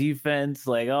 Good defense.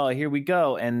 Like, oh, here we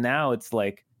go. And now it's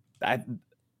like, I don't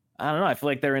know. I feel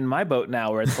like they're in my boat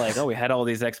now, where it's like, oh, we had all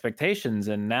these expectations,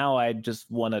 and now I just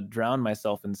want to drown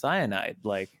myself in cyanide.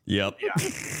 Like, yep. Yeah.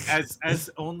 As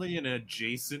only an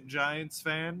adjacent Giants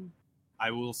fan,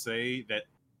 I will say that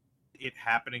it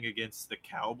happening against the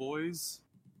Cowboys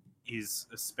is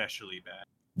especially bad.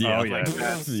 Yeah.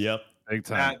 Yep. Big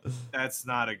time. That's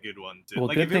not a good one. Well,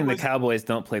 good thing the Cowboys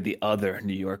don't play the other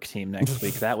New York team next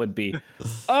week. That would be.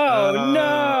 Oh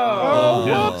no!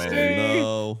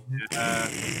 No.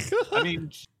 I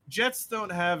mean, Jets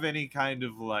don't have any kind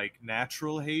of like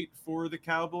natural hate for the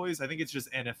Cowboys. I think it's just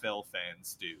NFL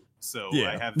fans do. So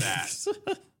I have that.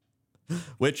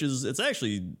 Which is, it's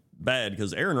actually bad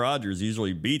because Aaron Rodgers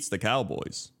usually beats the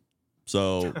Cowboys.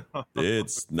 So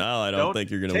it's now I don't think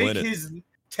you're going to win it.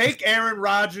 Take Aaron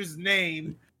Rodgers'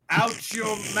 name out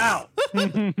your mouth.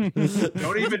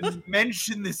 Don't even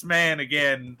mention this man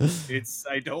again.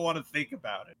 I don't want to think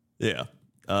about it. Yeah.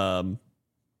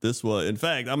 This was, in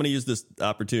fact, I'm going to use this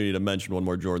opportunity to mention one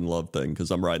more Jordan Love thing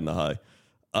because I'm riding the high.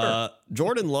 Sure.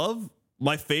 Jordan Love,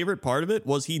 my favorite part of it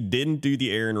was he didn't do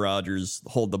the Aaron Rodgers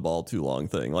hold the ball too long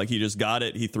thing. Like he just got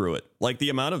it, he threw it. Like the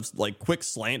amount of like quick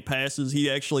slant passes he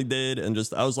actually did, and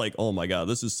just I was like, oh my God,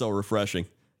 this is so refreshing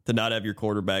to not have your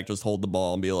quarterback just hold the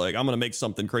ball and be like, I'm going to make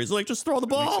something crazy. Like, just throw the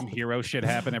ball. Make some hero shit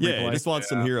happen every play. I just want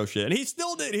some hero shit. And he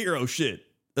still did hero shit.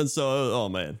 And so, oh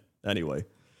man. Anyway,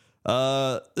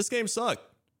 this game sucked.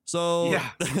 So,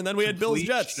 and then we had Bills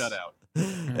Jets. Shutout.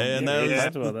 And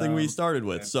that was the thing we started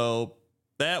with. So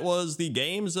that was the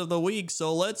games of the week.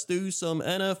 So let's do some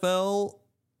NFL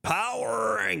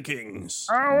power rankings.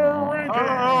 Power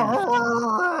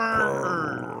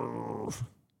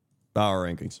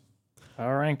rankings.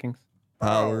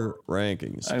 Power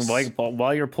rankings. And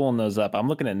while you're pulling those up, I'm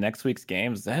looking at next week's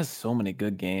games. That has so many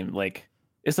good games. Like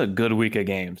It's a good week of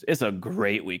games. It's a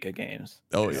great week of games.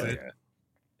 Oh yeah.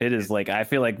 It is like, I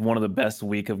feel like one of the best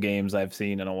week of games I've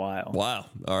seen in a while. Wow.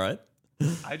 All right.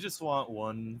 I just want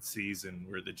one season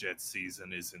where the Jets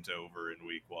season isn't over in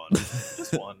week 1.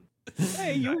 Just one.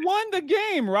 Hey, you won the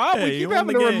game, Rob. Hey, We you keep won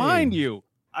having the to game. remind you.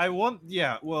 I won.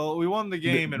 Yeah, well, we won the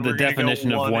game, and The we're gonna definition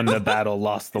go of won the battle,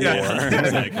 lost the war.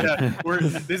 Yeah, we're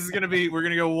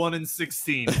gonna go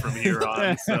 1-16 from here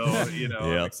on. So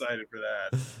I'm excited for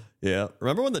that. Yeah.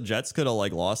 Remember when the Jets could have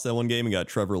like lost that one game and got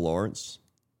Trevor Lawrence?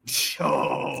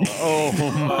 Oh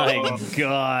my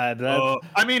God!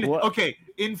 I mean, what? okay.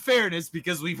 In fairness,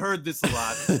 because we've heard this a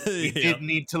lot, we did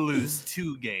need to lose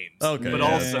 2 games. Okay. But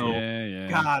Yeah, also, yeah.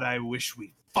 God, I wish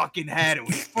we fucking had it.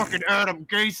 We fucking Adam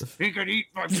Gase. He could eat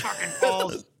my fucking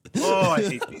balls. Oh, I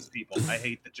hate these people. I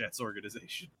hate the Jets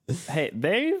organization. Hey,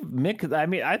 I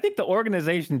mean, I think the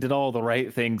organization did all the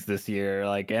right things this year.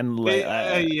 Like, and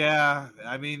yeah,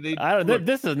 I mean,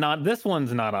 this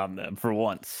one's not on them for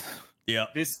once. Yeah.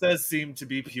 This does seem to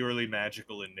be purely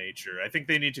magical in nature. I think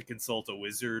they need to consult a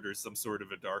wizard or some sort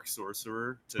of a dark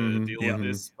sorcerer to deal with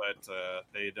this, but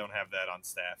they don't have that on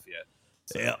staff yet.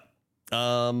 So.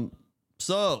 Yeah.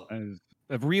 So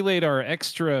I've relayed our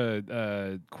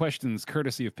extra questions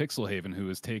courtesy of Pixelhaven, who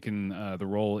has taken the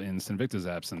role in Sinvicta's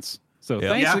absence. So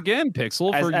thanks again, Pixel,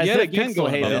 for as yet if again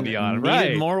going above and beyond.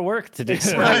 Needed more work to do.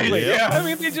 Exactly. Yeah. I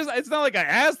mean, it's not like I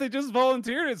asked; they just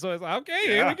volunteered it. So I was like, okay,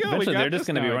 here we go. Eventually, they're just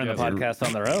going to be running the podcast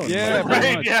on their own. Yeah,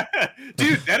 Right, yeah.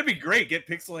 Dude, that'd be great. Get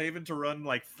Pixelhaven to run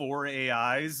like 4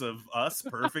 AIs of us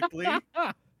perfectly.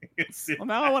 Well,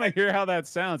 now I want to hear how that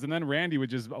sounds, and then Randy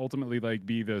would just ultimately like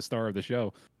be the star of the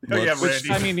show. Oh, yeah, Which,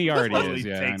 Randy. I mean, he already Slowly is.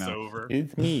 Yeah, I takes know. over.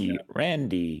 It's me,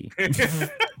 Randy.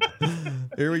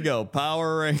 here we go.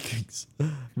 Power rankings.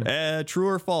 True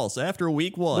or false? After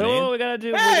week 1. No, we gotta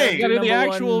do. Hey! we gotta do the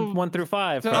number actual 1 through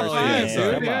 5. top first. five, Yeah,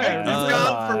 dude, come yeah. on. It's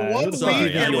gone for 1 Sorry,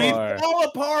 week and yeah. we You are. fall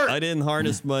apart. I didn't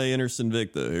harness my inner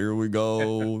Sinvicta. Here we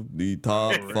go. The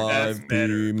top That's 5 better,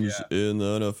 teams in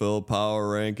the NFL power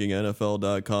ranking.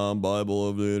 NFL.com, Bible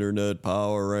of the Internet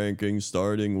power rankings,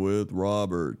 starting with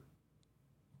Robert.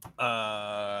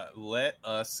 Let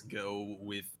us go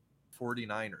with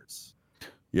 49ers.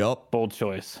 Yep. Bold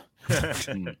choice.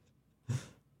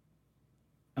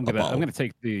 I'm gonna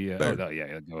take the. Bear. Go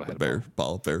ahead. Bear.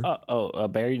 Paul. Bear.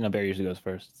 Barry. No, Barry usually goes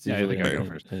first. It's Yeah, I usually think I go Barry.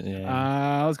 first.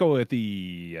 Yeah. Let's go with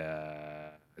the.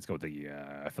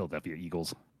 Philadelphia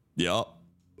Eagles. Yep.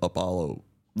 Apollo.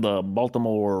 The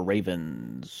Baltimore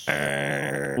Ravens.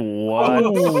 What? What?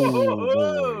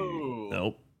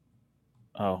 Nope.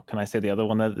 Oh, can I say the other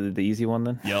one? The easy one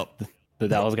then? Yep. The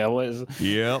Dallas Cowboys.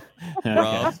 Yep. Okay.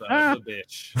 Rob. Son of a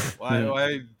bitch.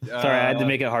 Why? Sorry, I had to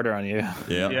make it harder on you.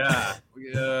 Yeah.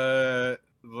 Yeah.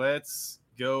 Let's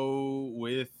go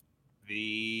with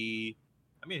the.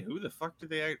 I mean, who the fuck do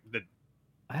they?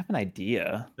 I have an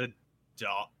idea.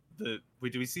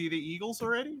 Wait, do we see the Eagles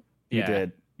already? You Yeah.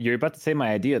 did. You're about to say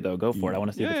my idea though. Go for it. I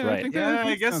want to see if Yeah, it's I right. think Yeah,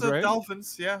 I guess sounds the right.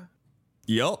 Dolphins. Yeah.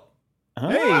 Yep.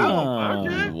 Oh.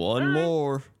 okay. One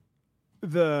more.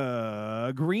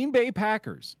 The Green Bay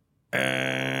Packers.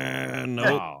 And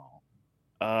nope.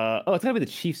 Oh. It's gotta be the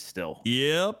Chiefs still.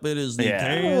 Yep. It is the Yeah.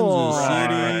 Kansas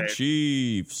City Right.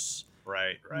 Chiefs.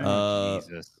 Right.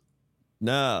 Jesus.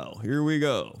 Now, here we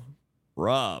go.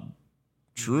 Rob,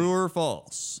 true or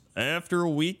false? After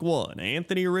week 1,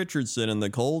 Anthony Richardson and the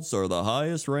Colts are the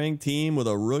highest ranked team with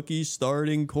a rookie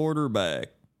starting quarterback.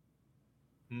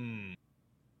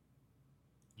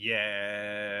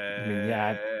 Yeah. I mean,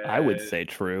 yeah, I would say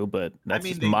true, but that's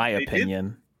just my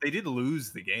opinion. They did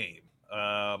lose the game.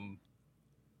 Yeah,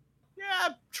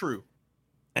 true.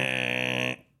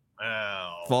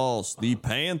 Oh. False. The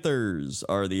Panthers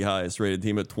are the highest rated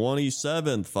team at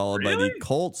 27th, followed by the Really?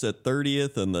 Colts at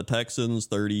 30th and the Texans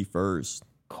 31st.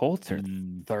 Colts are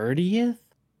 30th.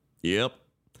 Yep.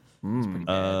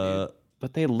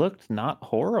 But they looked not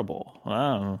horrible.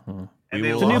 Oh. And We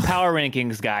they will- It's a new lost. power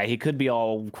rankings guy. He could be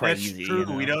all crazy. That's true. you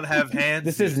know? We don't have hands.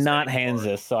 This is not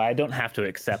Hansis, so I don't have to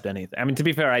accept anything. I mean, to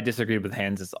be fair, I disagreed with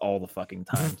Hansis all the fucking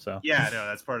time. So Yeah, no,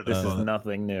 that's part of the this is fun.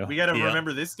 nothing new. We got to Yeah.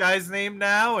 remember this guy's name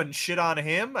now and shit on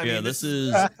him. I Yeah, mean, this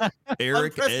is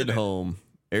Eric unprecedented. Edholm.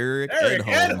 Eric Eric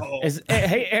Edholm. Edholm.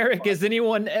 Hey Eric, is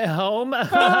anyone at home?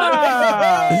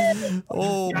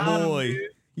 Oh, Got him, boy. dude.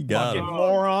 You got Fucking him.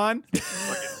 moron.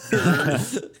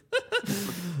 Bash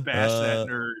that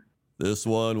nerd. This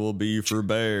one will be for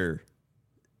Bear.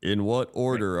 In what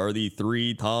order are the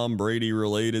 3 Tom Brady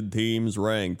related teams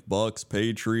ranked? Bucks,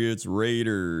 Patriots,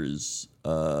 Raiders.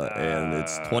 And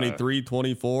it's 23,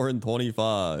 24, and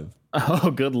 25. Oh,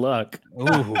 good luck.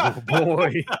 Oh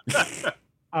boy.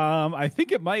 I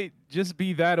think it might just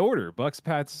be that order: Bucks,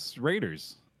 Pats,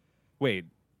 Raiders. Wait,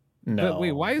 No.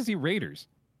 wait, why is he Raiders?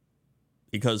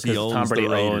 Because he Tom owns the Brady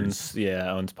Raiders.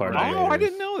 owns part of the Oh, I Raiders.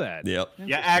 didn't know that. Yep.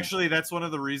 Yeah, actually, that's one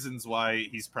of the reasons why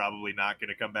he's probably not going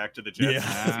to come back to the Jets.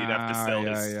 Yeah. Because he'd have to sell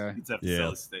Yeah, his. yeah. He'd have to Yeah. sell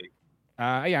his stake.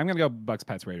 Yeah, I'm gonna go Bucks,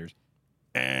 Pats, Raiders.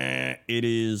 It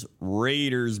is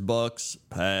Raiders, Bucks,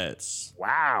 Pats.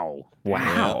 Wow.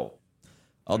 Wow.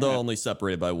 Although only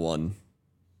separated by one,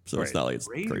 so it's Right. not like it's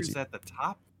Raiders crazy. at the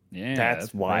top. Yeah,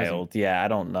 That's wild. Yeah, I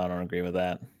don't agree with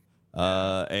that.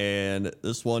 And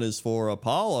this one is for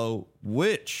Apollo.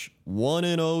 Which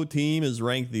 1-0 team is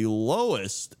ranked the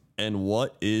lowest, and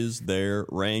what is their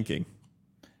ranking?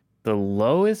 The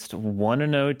lowest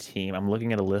 1-0 team. I'm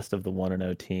looking at a list of the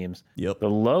 1-0 teams. Yep. The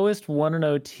lowest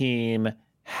 1-0 team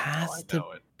has I to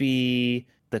know it. be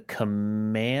the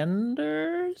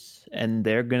Commanders, and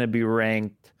they're going to be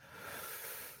ranked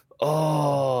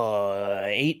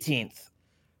 18th.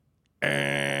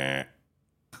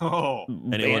 Oh,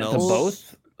 Anyone To else?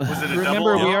 both? was it a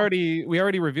Remember, double? we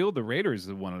already revealed the Raiders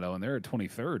at 1-0, and they're at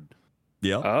 23rd.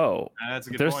 Yep. Oh, That's a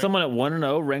good there's point. someone at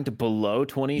 1-0 ranked below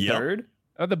 23rd.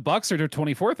 The Bucks are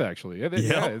 24th, actually.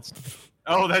 Yeah, it's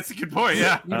Oh, that's a good point.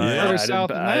 Yeah. Yeah. Yeah, Further I, south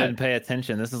didn't, than I that. didn't pay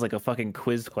attention. This is like a fucking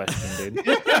quiz question, dude.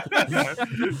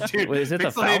 Dude, Wait, is it the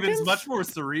Pixel Haven's Falcons? much more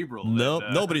cerebral. Nope,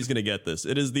 than, nobody's gonna get this.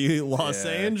 It is the Los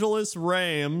Yeah. Angeles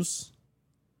Rams,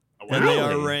 Oh, and they are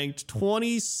Really? ranked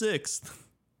 26th.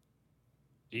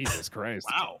 Jesus Christ.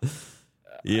 Wow.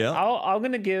 Yeah, I'm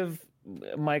gonna give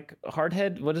Mike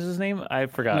Hardhead. What is his name? I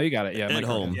forgot. No, you got it. Yeah, At Mike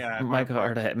home. Hardhead. Yeah. Mike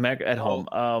Hardhead. Mike at home.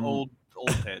 Old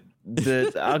head.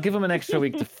 I'll give him an extra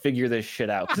week to figure this shit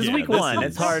out because it's Yeah, week this one.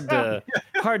 is- It's hard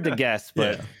to guess,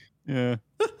 but yeah.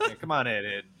 Yeah. Yeah, come on,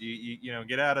 Ed. You know,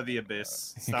 get out of the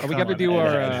abyss. Stop We got to telling do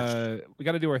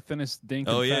me. our thinnest dink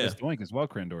Oh, and yeah. fattest doink as well,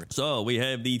 Crandor. So we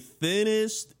have the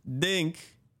thinnest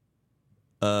dink.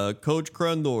 Coach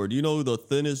Crendor, do you know who the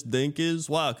thinnest dink is?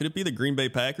 Wow, could it be the Green Bay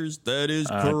Packers? That is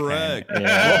Okay. correct.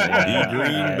 Yeah, The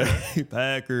Green yeah. Bay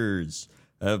Packers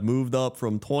have moved up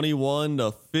from 21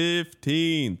 to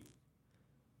 15th.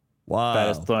 Wow.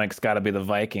 Fattest Doink's got to be the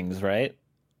Vikings, right?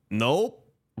 Nope.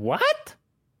 What?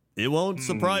 It won't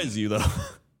surprise you, though.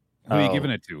 Who are you Oh.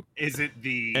 giving it to? Is it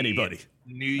the Anybody.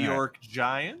 New York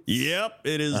Giants? Yep,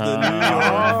 it is the Oh. New York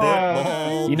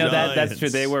Football You know that's true.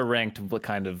 Giants. They were ranked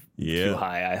kind of Yeah. too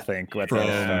high, I think. At From the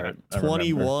start. I remember.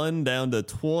 21 down to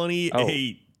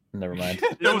 28. Never mind.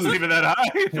 It wasn't even that high.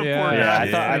 The poor Yeah. Yeah,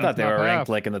 guy. I thought they Top were half. ranked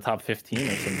like in the top 15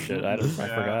 or some shit. I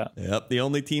forgot. Yep, the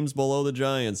only teams below the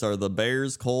Giants are the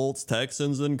Bears, Colts,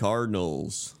 Texans, and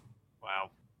Cardinals. Wow.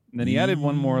 And then he added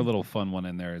one more little fun one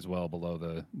in there as well below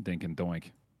the dink and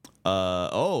doink.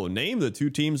 Name the two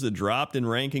teams that dropped in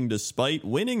ranking despite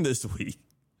winning this week.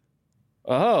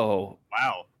 Oh,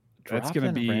 Wow. That's dropped gonna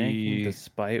in be- ranking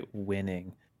despite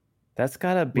winning. That's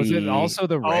gotta be. Was it also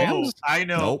the Rams? Oh, I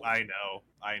know. Nope.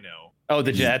 I know. Oh,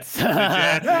 the Jets.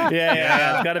 Jets.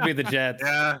 yeah. It's gotta be the Jets.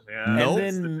 Yeah. Nope.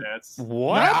 It's And then- the Jets.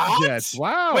 What? Not the Jets.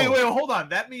 Wow. Wait, hold on.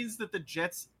 That means that the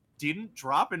Jets didn't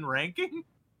drop in ranking?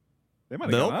 They might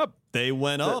have Nope. gone up. They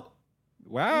went up.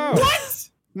 Wow. What?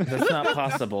 That's not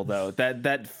possible, though. That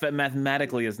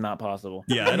mathematically is not possible.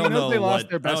 Yeah, I You don't know know they lost what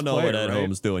their best what player, Ed right?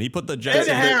 Holmes doing. He put the Ed Jets in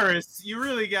the- Harris, you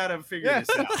really got to figure this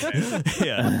out,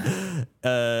 man.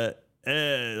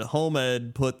 yeah. Home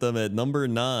Ed put them at number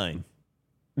 9.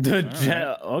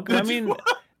 The okay, I mean,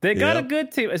 they got a Yep.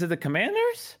 good team. Is it the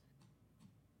Commanders?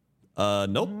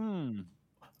 Nope. Hmm.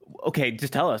 Okay,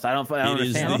 just tell us. I don't It is I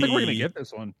understand. don't think we're gonna The- get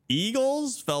this one.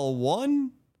 Eagles fell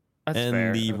 1, That's and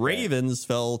fair. the Okay. Ravens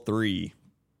fell 3.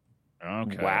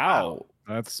 Okay. Wow.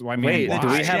 That's I mean. Wait, why? do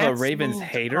we have a Jets Ravens moved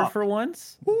hater up. for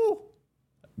once? Woo.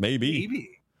 Maybe. Maybe.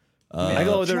 I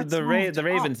go. Jets The moved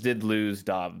Ravens did lose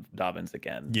Dobbins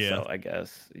again. Yeah. So I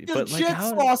guess. The But like, Jets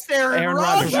how? lost Aaron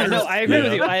Rodgers. Rodgers. No, I agree Yeah.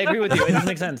 with you. I agree with you. It doesn't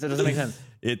make sense. It doesn't make sense.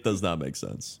 It does not make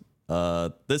sense.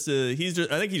 This is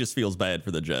I think he just feels bad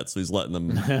for the Jets, so he's letting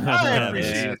them. I Yeah.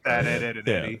 appreciate that, Ed and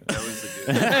Yeah. Eddie. That was a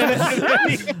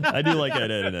good. I do like Ed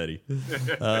and Eddie.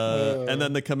 And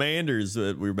then the Commanders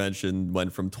that we mentioned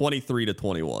went from 23 to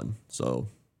 21. So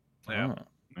Yeah.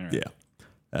 All right. yeah,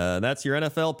 that's your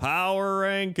NFL power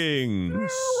rankings.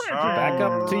 Back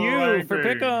up to you for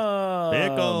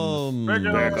Pick'em.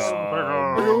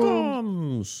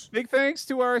 Pick'ems. Big thanks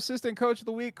to our assistant coach of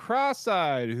the week,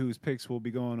 Cross-Eyed, whose picks we'll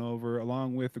be going over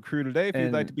along with the crew today. If you'd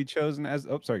And- like to be chosen as,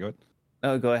 oh, sorry, go ahead.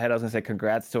 Oh, go ahead. I was gonna say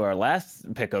congrats to our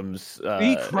last Pick'ems.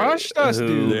 He crushed us, who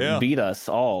dude. Yeah. Beat us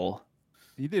all.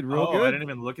 He did real I good. didn't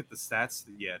even look at the stats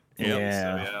yet.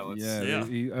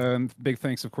 Big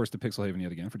thanks, of course, to Pixelhaven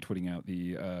yet again for tweeting out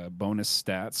the bonus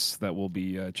stats that we'll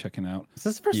be checking out. Is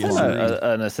this the first time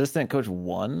an assistant coach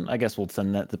won? I guess we'll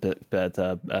send that to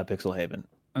Pixelhaven.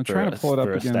 I'm trying to pull it up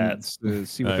again stats. to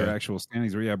see what their actual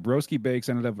standings were. Yeah, Broski Bakes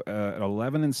ended up at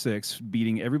 11-6,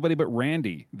 beating everybody but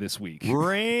Randy this week.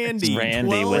 Randy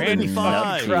with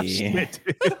 5.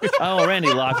 Oh,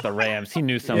 Randy locked the Rams. He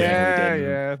knew something.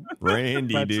 Yeah.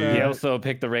 Randy, dude. He also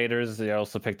picked the Raiders. He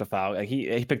also picked the Falcons.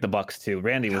 He picked the Bucks too.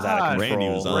 Randy was out of control.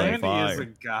 Randy was on fire. Is a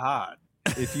god.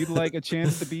 If you'd like a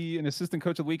chance to be an assistant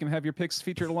coach of the week and have your picks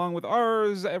featured along with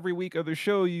ours every week of the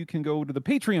show, you can go to the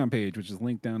Patreon page, which is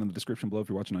linked down in the description below if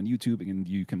you're watching on YouTube, and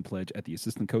you can pledge at the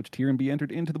assistant coach tier and be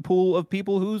entered into the pool of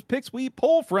people whose picks we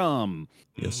pull from.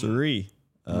 Yes, sirree.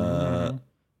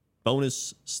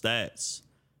 Bonus stats.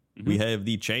 We have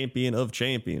the champion of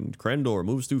champion. Krendor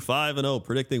moves to 5-0,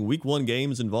 predicting week 1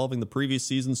 games involving the previous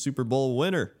season's Super Bowl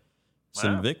winner.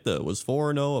 Wow. Sinvicta was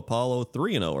 4-0. Apollo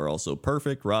 3-0 are also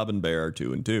perfect. Rob and Bear are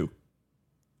 2-2,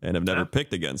 and have never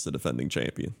picked against the defending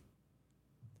champion.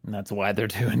 And that's why they're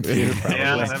 2-2.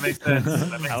 Yeah, that makes sense.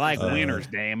 I like winners,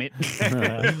 damn it.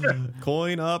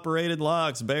 Coin operated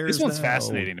locks. Bears. This one's now.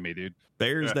 fascinating to me, dude.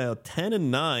 Bears now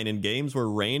 10-9 in games where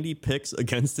Randy picks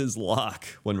against his lock.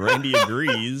 When Randy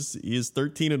agrees, he is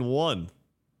 13-1.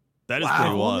 That is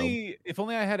pretty wild. If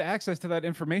only I had access to that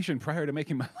information prior to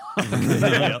making my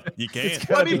Yep, you can't.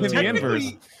 gotta be in the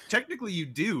inverse. Technically, you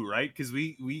do, right? Because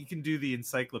we can do the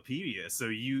encyclopedia. So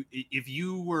if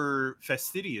you were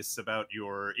fastidious about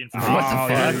your information, What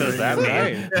the fuck does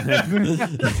that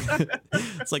mean?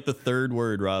 It's like the third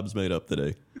word Rob's made up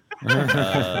today.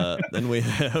 Then we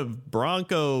have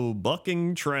Bronco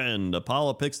bucking trend.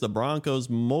 Apollo picks the Broncos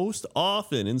most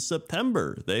often in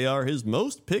September. They are his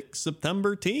most picked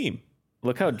September team.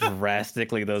 Look how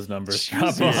drastically those numbers drop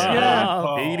Jesus, yeah.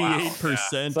 off.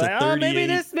 88% to 38. Maybe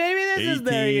this is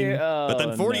their 18, year. but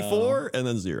then Oh, 44 and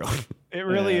then 0. It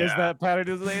really is Yeah. that pattern.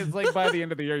 It's like by the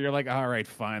end of the year, you're like, all right,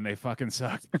 fine, they fucking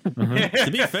suck. To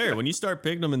be fair, when you start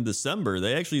picking them in December,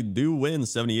 they actually do win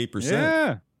 78%.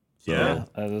 Yeah. So, Yeah,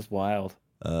 that is wild.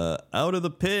 out of the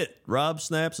pit, Rob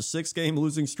snaps a 6-game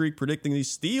losing streak, predicting the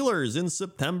Steelers in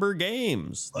September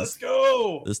games. let's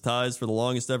go. This ties for the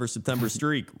longest ever September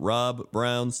streak. Rob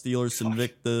Brown Steelers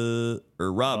Invicta,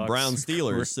 or Rob Bucks. Brown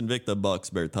Steelers Invicta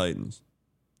Bucks Bear Titans.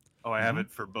 Oh, I have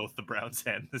it for both the Browns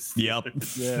and the Yep,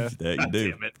 Steelers. Yeah. that you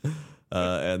do. Damn it.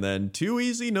 And then too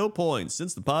easy, no points.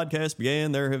 Since the podcast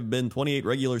began, there have been 28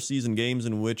 regular season games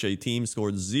in which a team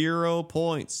scored 0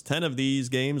 points. 10 of these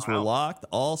games were locked,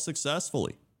 all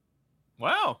successfully.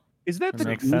 Wow. Is that the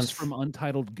Makes goose sense. from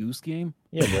Untitled Goose Game?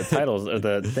 Yeah, the titles,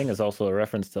 the thing is also a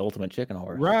reference to Ultimate Chicken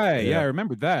Horse. Right. Yeah, Yeah. I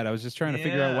remember that. I was just trying to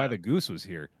figure out why Yeah. the goose was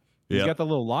here. He's Yep. got the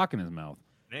little lock in his mouth.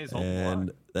 Today's whole And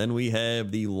block. then we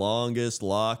have the longest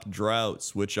lock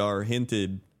droughts, which are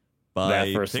hinted by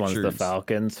That first pictures. one's the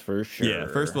Falcons for sure. Yeah,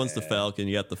 first one's the Falcon.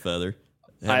 You got the feather.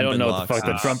 I Haven't don't been know what the locked fuck the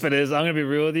since. trumpet is. I'm gonna be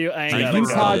real with you. I ain't got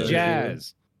Utah go.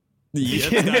 Jazz. Yeah, it's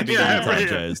gotta be the Yeah, Utah right.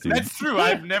 Jazz, dude. That's true.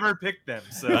 I've never picked them.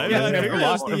 So I Yeah, figured it was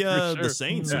lost them for the sure.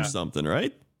 Saints Yeah. or something,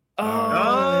 right?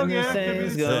 Oh, yeah,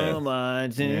 Saints yeah. go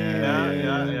marching.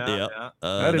 Yep.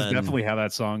 That is then- definitely how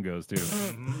that song goes, too.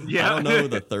 Yeah. I don't know who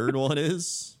the third one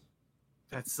is.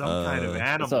 That's some kind of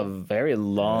animal. It's a very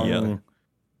long. Yeah.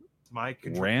 My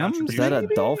Rams? Is that a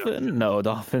contribution? dolphin? No,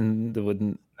 dolphin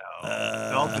wouldn't. No.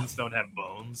 Dolphins don't have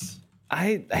bones.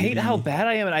 I hate how bad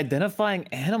I am at identifying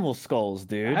animal skulls,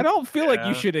 dude. I don't feel like you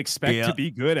Yeah. should expect Yeah. to be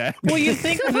good at it. Well, you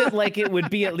think of it like it would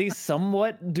be at least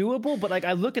somewhat doable, but like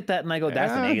I look at that and I go,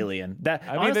 "That's an Yeah. alien." That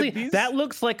I mean, honestly, these- that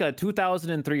looks like a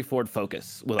 2003 Ford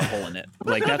Focus with a hole in it.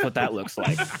 Like that's what that looks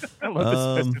like. I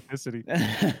love the Um,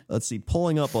 specificity. Let's see,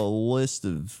 pulling up a list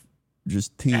of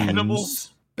just teams.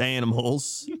 Animals.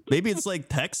 Maybe it's like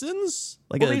Texans?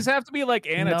 Like Well, a, these have to be like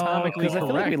anatomically because I feel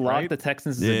like we correct, locked right? the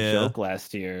Texans as Yeah. a joke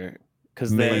last year.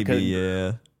 Because maybe,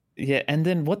 yeah. yeah, and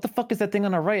then what the fuck is that thing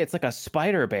on the right? It's like a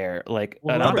spider bear, like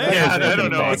Well, an a bear. octopus Yeah, I looking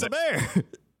don't know. thing. It's a bear.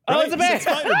 Oh, Right? it's a You said bear.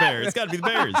 Spider bear. It's got to be the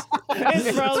Bears.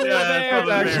 It's probably Yeah, a bear.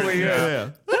 probably actually, yeah.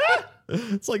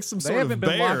 It's like some They sort haven't of been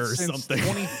bear or locked since something.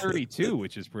 2032,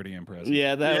 which is pretty impressive.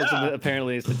 Yeah, that Yeah. was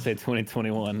apparently it should say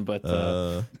 2021, but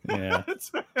yeah. yeah.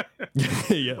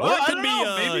 Well, Or it I could don't be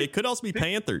know, maybe- it could also be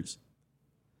Panthers.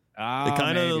 Ah, It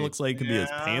kind of maybe. looks like it could be a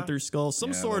Yeah. panther skull,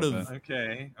 some Yeah, a sort little of bit.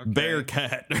 Okay. bear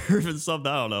cat or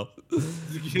something. I don't know.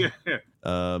 Yeah.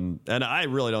 And I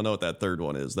really don't know what that third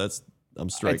one is. That's I'm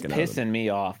striking. It's pissing me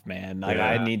off, man. Like,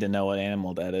 I need to know what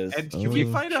animal that is. And can we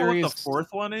find out what the fourth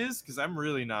one is? Because I'm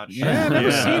really not sure. Yeah, I've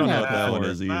never seen I don't know that what that one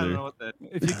is I don't either. know what that.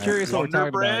 If you're curious what we're Wonder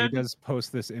talking about, he Bread? does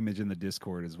post this image in the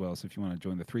Discord as well. So if you want to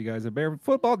join the Three Guys at Bear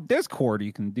Football Discord,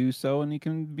 you can do so, and you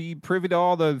can be privy to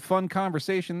all the fun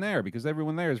conversation there because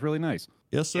everyone there is really nice.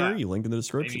 Yes, sir. Yeah. You link in the Maybe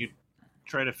description. you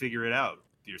try to figure it out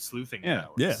with your sleuthing Yeah.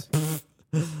 powers.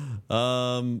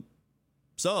 Yeah.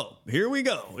 So here we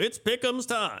go. It's Pick'em's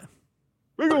time.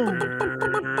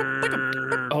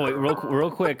 Oh, wait,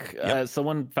 real quick. Yep.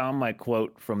 Someone found my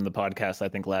quote from the podcast, I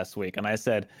think, last week. And I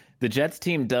said, the Jets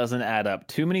team doesn't add up.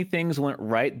 Too many things went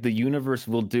right. The universe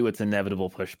will do its inevitable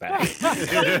pushback.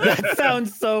 That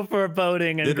sounds so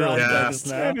foreboding and Literally. God-bless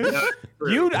now.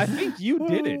 I think you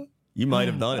did it. You might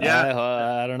have done it. Yeah.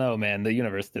 I don't know, man. The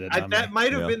universe did it. not me. That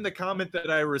might have Yeah. been the comment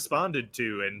that I responded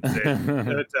to and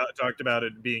said, talked about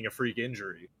it being a freak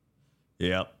injury.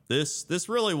 Yeah. This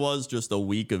really was just a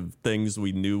week of things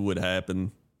we knew would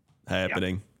happening.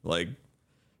 Like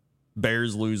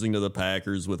Bears losing to the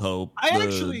Packers with hope.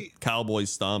 Cowboys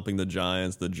stomping the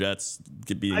Giants, the Jets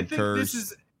being I think cursed. this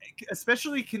is,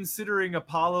 especially considering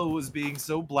Apollo was being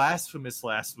so blasphemous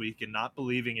last week and not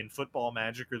believing in football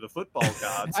magic or the football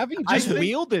gods. Having I just think-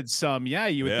 wielded some, you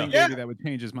would Yeah. think maybe that would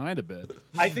change his mind a bit.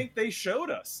 I think they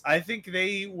showed us. I think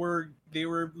they were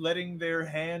letting their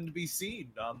hand be seen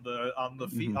on the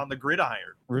feet on the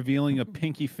gridiron. Revealing a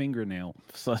pinky fingernail.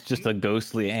 So it's just a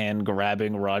ghostly hand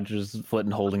grabbing Rogers' foot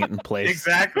and holding it in place.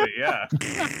 Exactly. Yeah.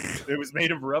 It was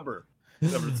made of rubber.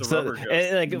 It's a So, rubber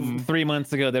ghost. like 3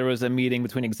 months ago, there was a meeting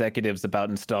between executives about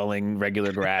installing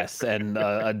regular grass, and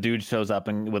a dude shows up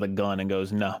with a gun and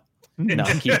goes, "No,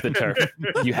 keep the turf.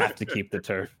 You have to keep the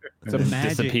turf." It's a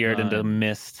magic Disappeared gun. into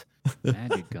mist.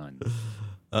 Magic gun.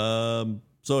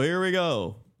 So here we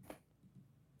go.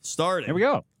 Starting Here we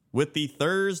go. with the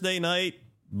Thursday night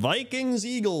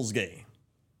Vikings-Eagles game.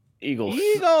 Eagles.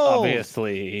 Eagles!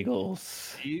 Obviously,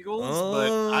 Eagles. Eagles, Oh,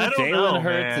 but I don't know, Jalen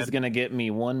Hurts man. is going to get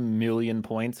me 1 million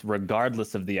points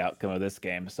regardless of the outcome of this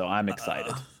game, so I'm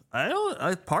excited. Part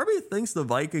of me thinks the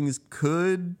Vikings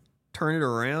could turn it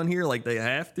around here like they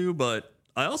have to, but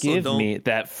I also Give don't. me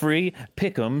that free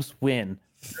Pick'ems win.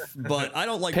 But I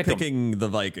don't like Pick 'em. picking the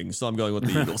Vikings, so I'm going with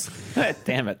the Eagles.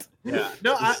 Damn it. Yeah.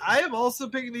 No, I am also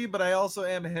picking the, but I also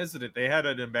am hesitant. They had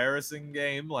an embarrassing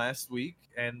game last week,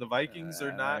 and the Vikings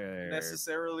are not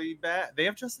necessarily bad. They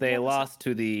have just They lost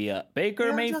to the Baker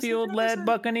Yeah, Mayfield-led Justin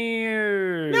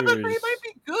Buccaneers. Yeah, but they might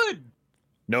be good.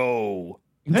 No.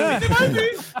 They might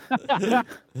be.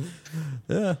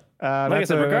 Yeah. Like I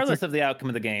said, regardless of the outcome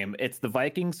of the game, it's the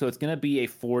Vikings, so it's going to be a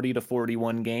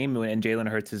 40-41 game, and Jalen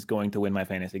Hurts is going to win my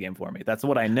fantasy game for me. That's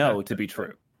what I know to be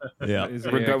true. Yeah.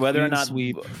 Whether or not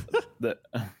sweep, the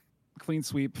clean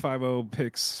sweep, 5-0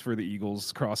 picks for the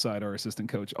Eagles. Cross-eyed, our assistant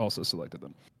coach, also selected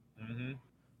them.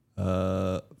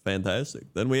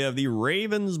 Fantastic. Then we have the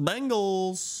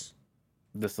Ravens-Bengals.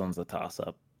 this one's a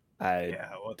toss-up. I Yeah,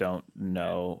 don't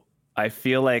know. I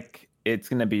feel like it's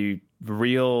going to be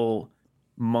real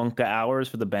Monka hours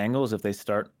for the Bengals if they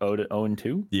start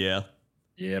 0-2. Yeah.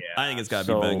 Yep. I think it's got to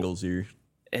So- be Bengals here.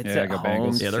 It's Yeah, I at got home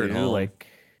Bengals. Yeah, they're at too. home. Like,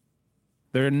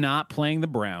 They're not playing the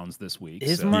Browns this week.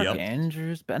 is so- Mark Yep.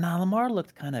 Andrews? But now Lamar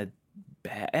looked kind of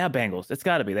bad. Yeah, Bengals. It's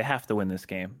got to be. They have to win this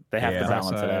game. They have Yeah. to balance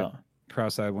it Cross-eyed. out.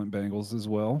 Cross-eyed went Bengals as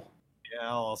well. Yeah,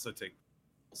 I'll also take.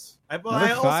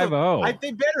 Another 5-0.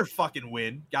 They better fucking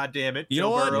win. God damn it. You Joe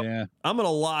know what? Burrow. Yeah. I'm going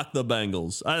to lock the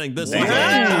Bengals. I think this is Dang.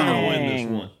 they're going to win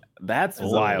this one. That's Oh.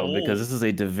 wild because this is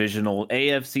a divisional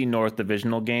AFC North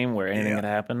divisional game where anything Yeah. could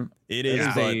happen. It is,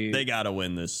 is but a- they got to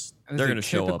win this. That is They're a going to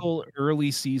show up. typical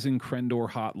early season Krendor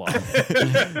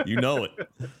hotline. You know it.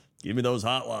 Give me those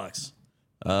hot locks.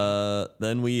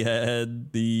 Then we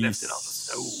had the Left it on the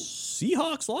stove.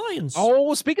 Seahawks Lions.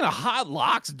 Oh, speaking of hot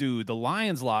locks, dude, the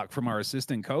Lions lock from our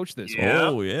assistant coach this week. Yeah.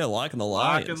 Oh, yeah, locking the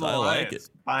Lions. Locking the I like it. Lions.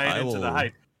 Buying I into the will-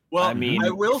 hype. Well, I mean, I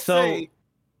will so- say,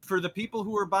 for the people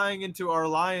who are buying into our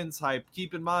Lions hype,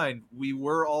 keep in mind we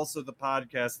were also the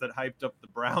podcast that hyped up the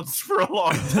Browns for a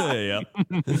long time. Yeah.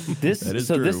 This That is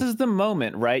so this true. is the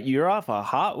moment, right? You're off a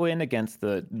hot win against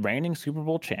the reigning Super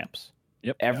Bowl champs.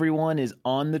 Yep. Everyone is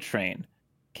on the train.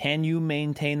 Can you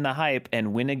maintain the hype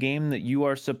and win a game that you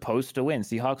are supposed to win?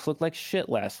 Seahawks looked like shit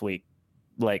last week.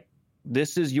 Like,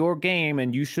 this is your game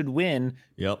and you should win,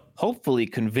 Yep. hopefully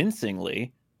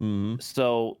convincingly. hmm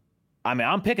So, I mean,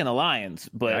 I'm picking the Lions,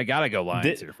 but I gotta go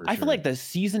Lions thi- here for I sure. feel like the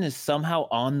season is somehow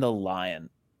on the Lion.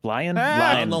 Lion Ah,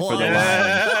 Lion on the for the Lion.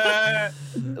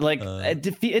 Lions. Like it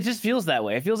just feels that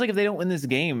way. It feels like if they don't win this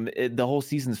game, the whole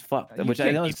season's fucked. You which I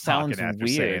can't know keep sounds talking after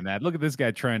weird. saying that. Look at this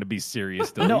guy trying to be serious.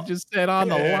 Still, No. he just said on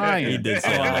the line. He did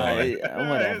say on the line.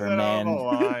 Whatever, Is it on the man.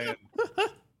 line?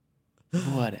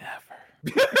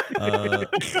 Whatever.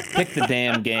 Pick the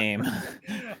damn game.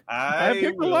 I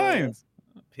picked the will Lions.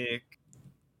 Pick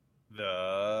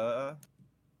the.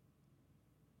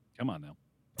 Come on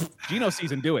now, Geno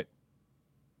season. Do it.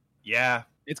 Yeah,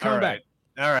 It's coming all right.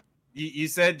 back. All right. You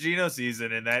said Geno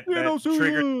season, and that Geno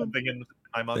triggered season. something in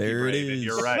my monkey There it brain. And is.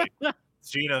 you're right. It's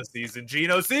Geno season.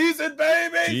 Geno season,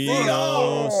 baby.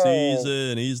 Geno Let's go!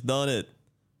 season. He's done it.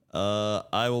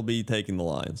 I will be taking the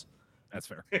Lions. That's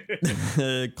fair.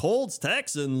 Colts,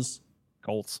 Texans.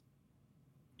 Colts.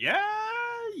 Yeah.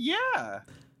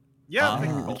 I'm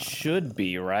thinking It Colts. should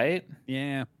be, right?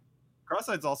 Yeah.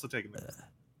 Cross-eye's also taking the.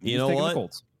 You Just know taking the what?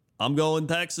 Colts. I'm going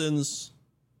Texans.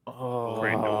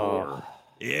 Oh.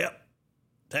 Yep.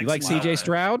 You like Texans. CJ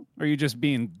Stroud, or are you just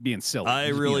being silly? I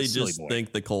You're really being a silly just boy?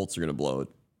 think the Colts are going to blow it.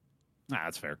 Nah,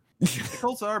 that's fair. The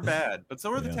Colts are bad, but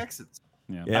so are the Yeah. Texans.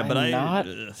 Yeah, but I'm not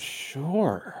ugh.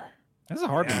 sure. That's a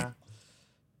hard Yeah. one.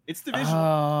 It's division.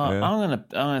 I'm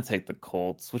gonna take the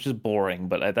Colts, which is boring,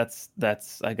 but I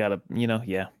gotta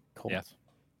Colts.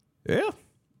 Yeah. Yeah.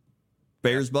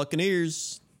 Bears,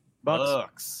 Buccaneers.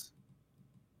 Bucks.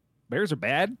 Bears are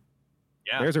bad.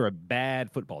 Yeah. Bears are a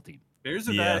bad football team. Bears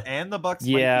are Yeah. bad, and the Bucks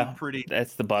Yeah. might be pretty.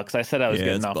 That's the Bucks. I said I was Yeah,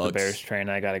 getting it's off the Bucks. Bears train.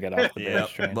 I gotta get off the Bears Yep.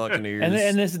 train. Buccaneers.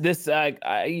 And this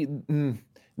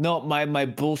no, my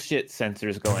bullshit sensor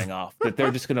is going off that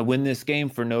they're just gonna win this game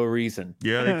for no reason.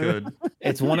 yeah, they could.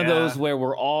 It's one of Yeah. those where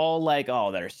we're all like,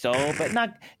 oh, they're so, but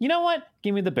not. You know what?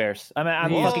 Give me the Bears.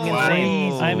 I'm Whoa. fucking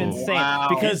insane. I'm insane Wow.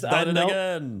 because He's done it no,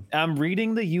 again. I'm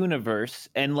reading the universe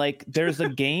and like there's a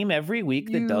game every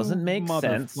week that You doesn't make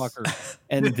sense. motherfucker.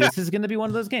 And this is going to be one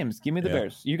of those games. Give me the Yeah.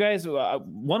 Bears. You guys,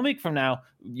 1 week from now,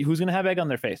 who's going to have egg on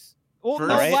their face? Well, First-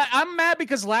 no, Right? I'm mad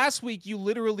because last week you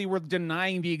literally were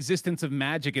denying the existence of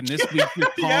magic, and this week you're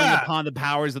calling Yeah. upon the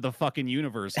powers of the fucking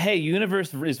universe. Hey,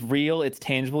 universe is real. It's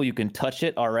tangible. You can touch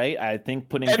it. All right. I think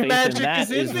putting And faith magic in that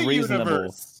is in is the reasonable.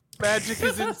 universe. Magic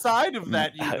is inside of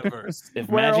that universe. If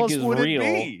Where magic else is would real, it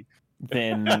be?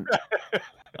 then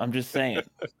I'm just saying.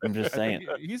 I'm just saying.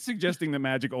 He's suggesting that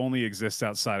magic only exists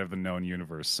outside of the known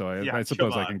universe, so Yeah, I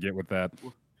suppose come I can on. get with that.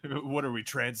 What are we,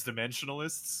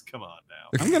 trans-dimensionalists? Come on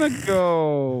now. I'm gonna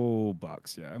go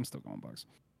Bucks. Yeah, I'm still going Bucks.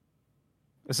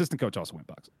 Assistant coach also went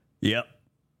Bucks. Yep.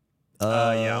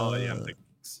 I'm thinking.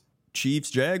 Chiefs,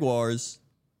 Jaguars.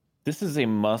 This is a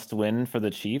must win for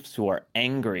the Chiefs, who are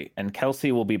angry, and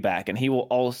Kelsey will be back, and he will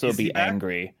also Is he be back?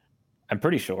 angry. I'm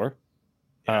pretty sure.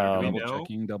 Yeah, do we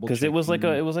Um, know? Because it was like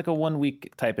a 1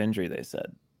 week type injury. They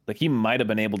said like he might have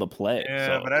been able to play.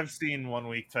 Yeah, so. but I've seen 1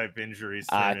 week type injuries.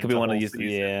 Ah, turn it could be into one of whole these- season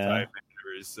yeah. type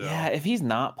injuries. So. Yeah, if he's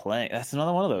not playing, that's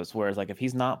another one of those. Whereas like if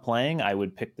he's not playing, I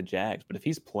would pick the Jags. But if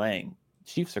he's playing,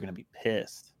 Chiefs are going to be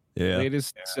pissed. Yeah.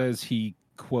 Latest says he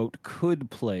quote could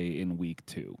play in week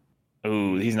 2.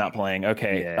 Ooh, he's not playing.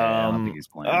 Okay. Yeah, I don't think he's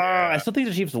playing. I still think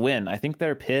the Chiefs win. I think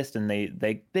they're pissed and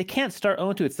they can't start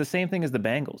 0-2. It's the same thing as the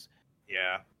Bengals.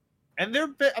 Yeah. And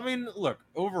I mean, look,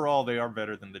 overall, they are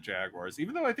better than the Jaguars,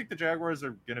 even though I think the Jaguars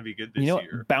are going to be good this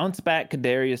year. Bounce back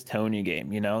Kadarius Toney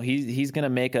game. You know, he's gonna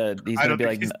make a. He's I gonna don't be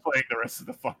think like. he's playing the rest of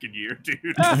the fucking year,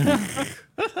 dude.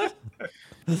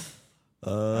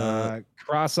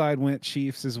 Cross-eyed went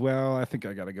Chiefs as well. I think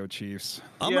I gotta go Chiefs.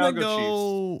 I'm Yeah, I'll gonna go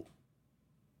go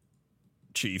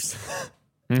Chiefs.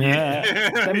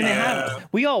 Yeah. I mean, Yeah.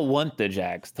 we all want the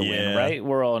Jags to win, Yeah. right?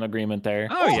 We're all in agreement there.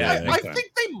 Oh Well, yeah, I think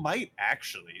they might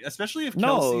actually, especially if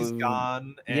Kelsey's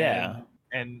gone. And, yeah.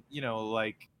 and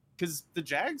like because the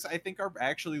Jags, I think, are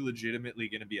actually legitimately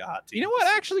going to be a hot team. You know what?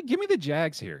 Actually, give me the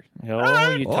Jags here. Oh,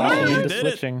 you Oh, talked me you into did it.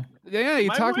 switching. Yeah, you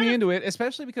My talked me win. into it,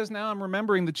 especially because now I'm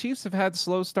remembering the Chiefs have had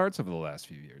slow starts over the last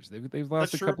few years. They've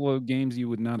lost That's a true. couple of games you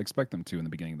would not expect them to in the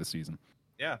beginning of the season.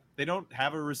 Yeah, they don't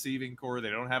have a receiving core.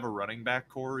 They don't have a running back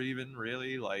core, even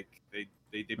really. Like they And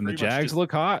the pretty much Jags just-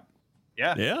 look hot.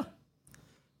 Yeah, Yeah.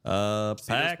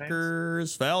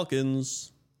 Packers,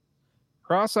 Falcons.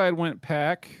 Cross-eyed went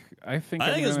Pack. I think I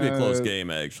think I'm this will be a close gonna- game,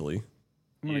 actually.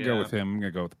 I'm gonna go Yeah. with him. I'm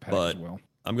gonna go with the Pack But- as well.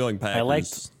 I'm going Packers. I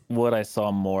liked what I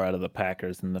saw more out of the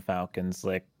Packers than the Falcons.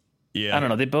 Like, Yeah. I don't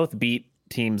know. They both beat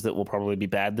teams that will probably be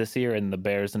bad this year, and the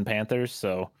Bears and Panthers.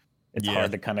 So it's Yeah.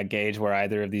 hard to kind of gauge where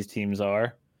either of these teams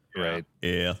are. Right.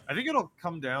 Yeah. I think it'll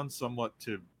come down somewhat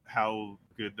to how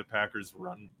good the Packers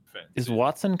run defense Is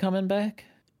Watson coming back?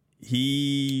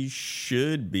 He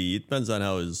should be. It depends on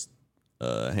how his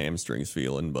hamstring's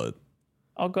feeling, but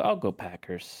I'll go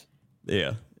Packers.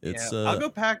 yeah. It's I'll go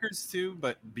Packers too,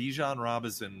 but Bijan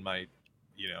Robinson might,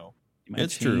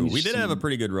 It's true. We did have a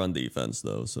pretty good run defense,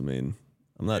 though. So I mean,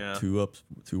 I'm not too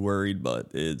worried,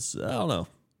 but it's I don't know.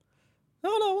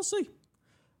 We'll see.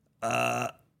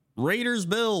 Raiders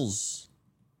Bills.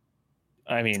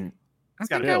 I mean, I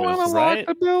think I want to lock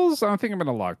the Bills. I think I'm going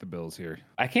to lock the Bills here.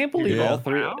 I can't believe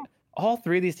all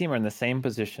three of these teams are in the same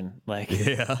position. Like,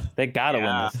 they got to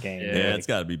win this game. Yeah, it's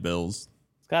got to be Bills.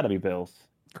 It's got to be Bills.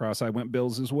 I went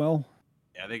Bills as well.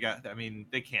 Yeah, they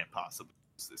can't possibly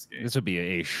lose this game. This would be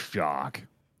a shock.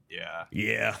 Yeah.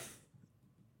 Yeah.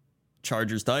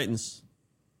 Chargers Titans.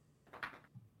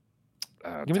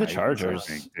 Give me the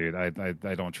Chargers, dude. I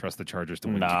don't trust the Chargers to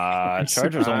win. Nah,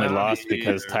 Chargers only lost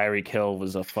because Tyreek Hill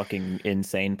was a fucking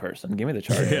insane person. Give me the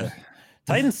Chargers. Yeah.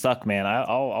 Titans suck, man.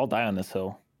 I'll die on this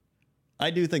hill. I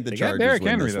do think the Chargers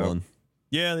win this one.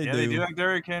 Yeah, they do. They do like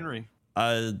Derrick Henry.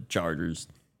 Chargers.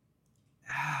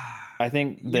 I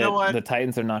think that the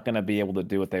Titans are not going to be able to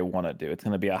do what they want to do. It's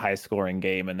going to be a high-scoring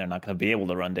game, and they're not going to be able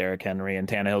to run Derrick Henry. And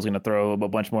Tannehill's going to throw a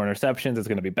bunch more interceptions. It's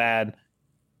going to be bad.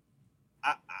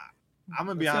 I'm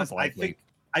gonna be honest. I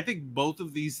think both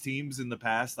of these teams in the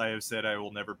past I have said I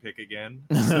will never pick again.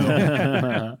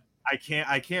 So I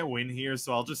can't win here,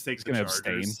 so I'll just take the Chargers.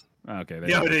 Abstain. Okay.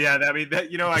 Yeah. I mean,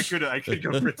 I could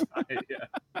go for tie.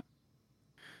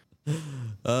 Yeah.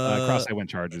 I went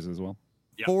Chargers as well.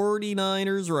 Yep.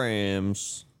 49ers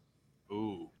Rams.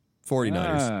 Ooh.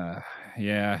 49ers.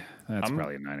 Yeah, that's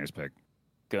probably a Niners pick.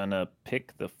 Gonna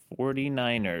pick the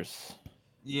 49ers.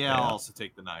 Yeah, I'll also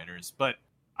take the Niners, but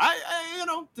I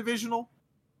divisional.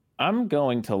 I'm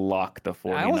going to lock the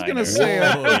 49ers. I was going to say,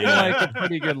 like a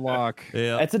pretty good lock.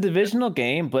 Yeah. It's a divisional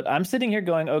game, but I'm sitting here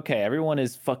going, okay, everyone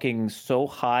is fucking so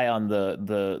high on the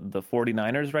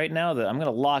 49ers right now that I'm going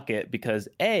to lock it because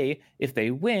A, if they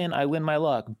win, I win my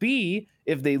luck. B,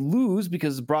 if they lose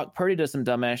because Brock Purdy does some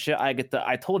dumbass shit, I get the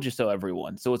I told you so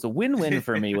everyone. So it's a win-win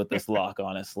for me with this lock,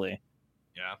 honestly.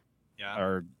 Yeah. Yeah.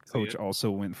 Our coach also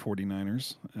went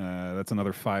 49ers. That's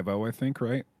another 5-0, I think,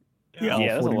 right? Yeah,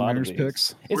 there's a lot of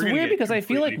picks. It's weird because I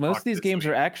feel like most of these games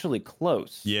are actually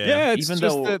close. Yeah, it's even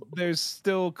just that there's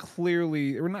still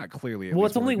clearly, or not clearly. Well,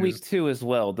 it's only week 2 as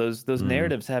well. Those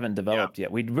narratives haven't developed yet.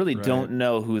 We really don't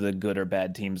know who the good or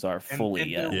bad teams are fully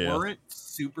yet. There weren't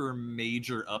super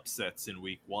major upsets in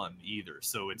week 1 either,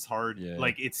 so it's hard.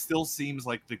 Like it still seems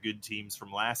like the good teams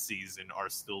from last season are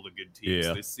still the good teams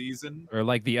this season, or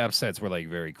like the upsets were like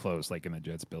very close, like in the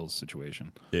Jets Bills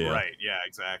situation. Right? Yeah,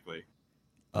 exactly.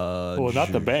 Well,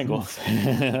 not the Bengals.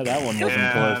 That one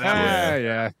wasn't close.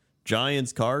 Yeah.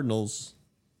 Giants Cardinals.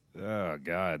 Oh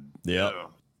God. Yeah.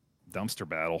 Dumpster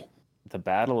battle. The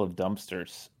battle of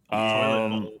dumpsters.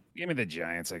 Give me the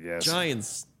Giants, I guess.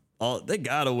 Giants. They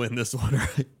gotta win this one,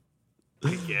 right?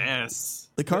 I guess.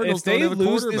 The Cardinals if they don't have a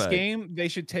lose quarterback. this game, they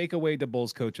should take away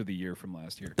DeBoll's coach of the year from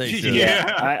last year. They should.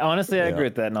 Yeah. I agree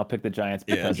with that, and I'll pick the Giants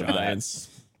because of Giants.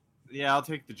 that. Yeah, I'll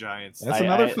take the Giants. That's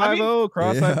another 5-0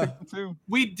 across. I picked the 2.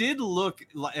 We did look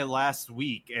last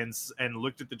week and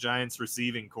looked at the Giants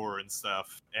receiving core and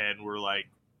stuff, and we're like,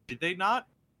 did they not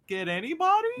get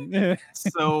anybody?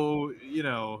 So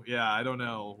I don't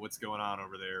know what's going on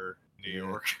over there in New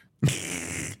York.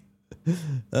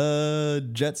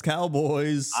 Jets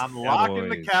Cowboys. I'm locking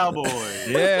the Cowboys.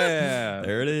 Yeah,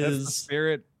 there it is. That's the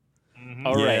spirit. Mm-hmm.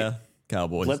 All right,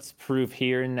 Cowboys. Let's prove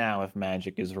here and now if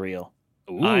magic is real.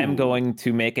 Ooh. I'm going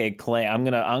to make a claim. I'm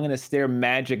gonna stare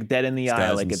magic dead in the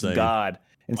eye like it's God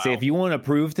and say, if you want to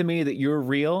prove to me that you're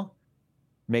real,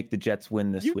 make the Jets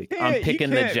win this week. I'm picking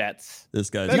the Jets. This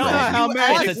guy's That's not how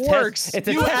magic works. It's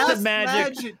a test of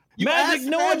magic. Magic.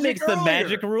 No one makes the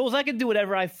magic rules. I can do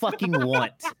whatever I fucking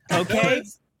want. Okay.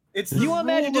 You want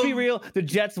magic to be real? The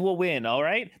Jets will win. All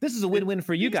right. This is a win-win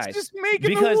for you guys. Just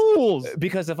making the rules.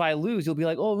 Because if I lose, you'll be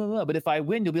like, oh no. But if I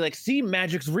win, you'll be like, see,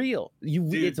 magic's real.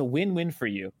 It's a win-win for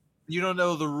you. You don't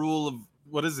know the rule of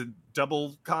what is it?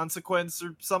 Double consequence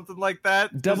or something like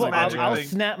that. Double. I'll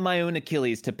snap my own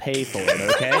Achilles to pay for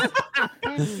it. Okay.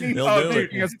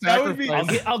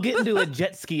 I'll get into a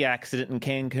jet ski accident in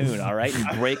Cancun. All right,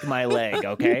 and break my leg.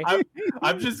 Okay.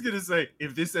 I'm just gonna say,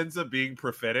 if this ends up being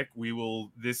prophetic, we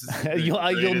will. This is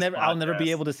I'll never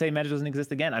be able to say magic doesn't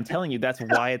exist again. I'm telling you, that's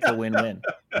why it's a win-win.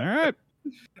 All right.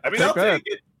 I mean, I'll take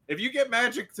it. If you get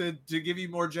magic to give you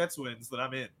more Jets wins, then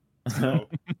I'm in. So.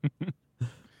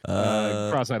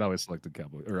 Cross-eyed always selected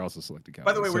Cowboys, or also selected Cowboys.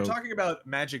 By the way, we're talking about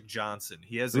Magic Johnson.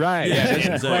 He has a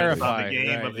just to clarify, the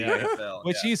game of the NFL,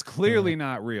 which he's clearly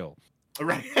not real.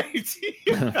 Right?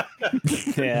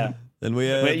 Yeah. Then we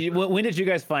have... Wait, when did you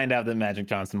guys find out that Magic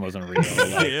Johnson wasn't real?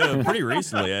 Yeah, pretty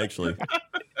recently, actually.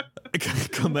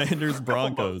 Commanders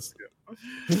Broncos.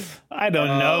 I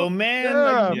don't know, man.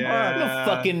 I don't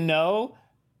fucking know.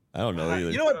 I don't know either.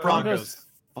 You know what, Broncos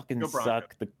fucking Go Broncos.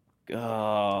 suck.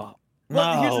 Well,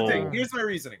 No. here's the thing. Here's my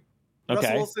reasoning. Russell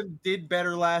Okay. Wilson did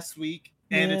better last week,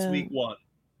 and it's Yeah. week 1.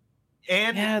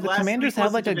 And Yeah, the last Commanders week was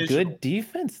have like a divisional. good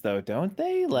defense, though, don't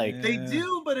they? Like, They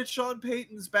do, but it's Sean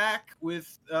Payton's back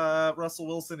with Russell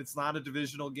Wilson. It's not a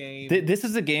divisional game. this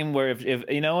is a game where if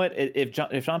you know what, if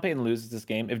Sean Payton loses this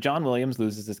game, if John Williams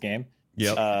loses this game,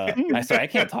 Yep. I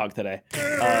can't talk today.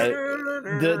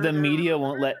 The media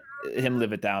won't let him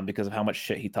live it down because of how much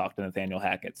shit he talked to Nathaniel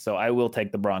Hackett. So I will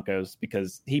take the Broncos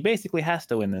because he basically has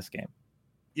to win this game.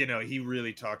 You know, he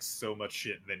really talked so much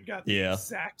shit and then got the Yeah.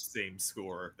 exact same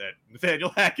score that Nathaniel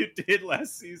Hackett did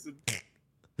last season.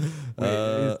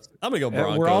 I'm gonna go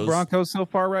Broncos. We're all Broncos so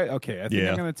far, right? Okay, I think Yeah.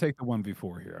 I'm going to take the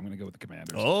 1v4 here. I'm going to go with the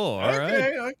Commanders. Oh, all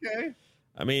right. Okay.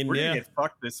 I mean, We're yeah, gonna get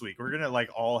fucked this week. We're gonna like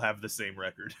all have the same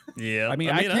record. yeah. I mean,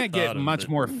 I can't get thought of much it.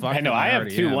 more fucked. I know than I have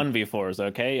already two am. 1v4s.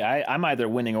 Okay, I'm either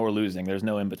winning or losing. There's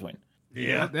no in between.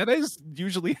 Yeah. That is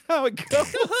usually how it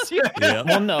goes. Yeah.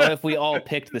 Well, no, if we all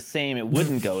picked the same, it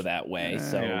wouldn't go that way.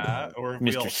 So, Or if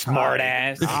we all Mr.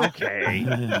 tied. Smartass.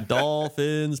 Okay.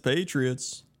 Dolphins,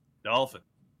 Patriots. Dolphin.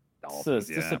 It's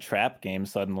just a trap game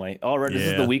suddenly. All right, this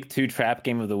is Yeah. the week 2 trap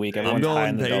game of the week. I'm Everyone's high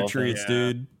on going the Patriots,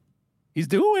 Dolphins. dude. He's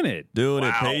doing it. Doing it,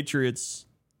 Wow. Patriots.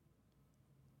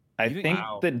 I You think- think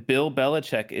Wow. that Bill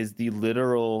Belichick is the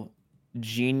literal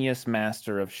genius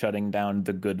master of shutting down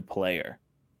the good player.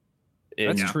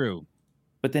 That's And- true.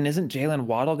 But then isn't Jalen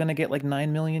Waddle going to get like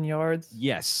 9 million yards?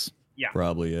 Yes.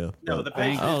 Probably, yeah. No, But the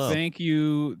Thank, I don't know. thank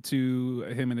you to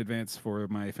him in advance for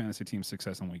my fantasy team's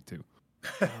success in week 2.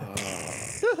 I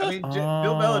mean, Bill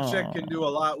Belichick can do a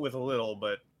lot with a little,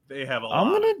 but they have a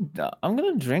lot. I'm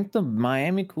gonna drink the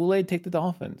Miami Kool-Aid, take the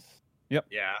Dolphins. Yeah.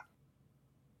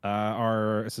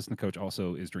 Our assistant coach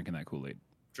also is drinking that Kool-Aid.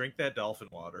 Drink that dolphin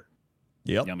water.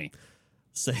 Yep. Yummy.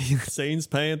 Saints,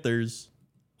 Panthers.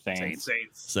 Saints.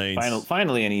 Saints.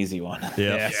 Finally an easy one.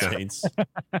 Yeah, Yeah. Saints.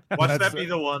 Watch that be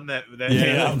the one that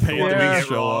Yeah, the one we Panthers get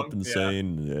show wrong. up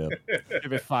insane. Yeah.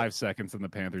 Give it 5 seconds and the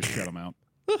Panthers shut them out.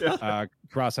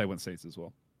 Cross-eyed went Saints as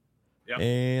well. Yep.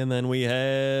 And then we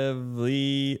have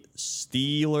the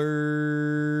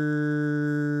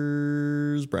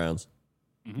Steelers, Browns.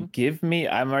 Give me the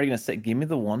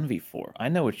 1v4. I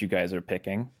know what you guys are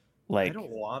picking. I Like don't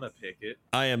want to pick it.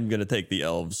 I am gonna take the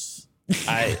Elves.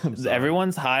 I'm sorry.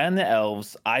 everyone's high on the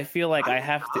Elves. I feel like I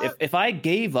have to if I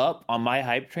gave up on my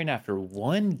hype train after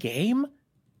one game,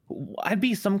 I'd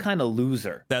be some kind of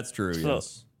loser. That's true. So-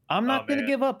 Yes. I'm not Oh, going to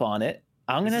man. give up on it.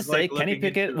 I'm This going to is say like Kenny looking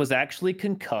Pickett into- was actually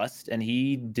concussed and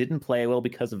he didn't play well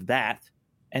because of that.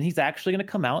 And he's actually going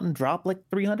to come out and drop like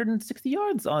 360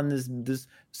 yards on this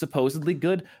supposedly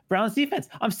good Browns defense.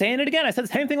 I'm saying it again. I said the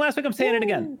same thing last week. I'm saying it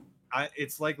again.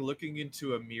 It's like looking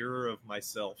into a mirror of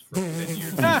myself from 10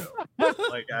 years ago.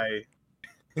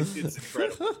 It's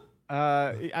incredible.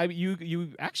 You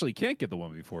actually can't get the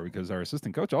 1v4 because our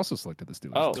assistant coach also selected the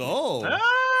Steelers. Oh. Oh.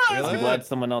 I'm glad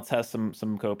someone else has some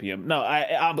copium. No,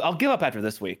 I'll give up after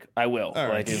this week. I will. All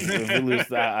right. Like if we lose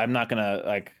that, I'm not gonna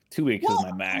like 2 weeks is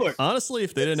my max. look, Honestly,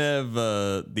 if they didn't have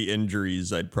the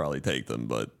injuries, I'd probably take them.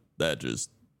 But that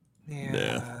just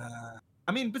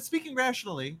I mean, but speaking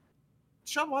rationally,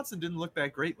 Sean Watson didn't look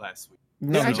that great last week.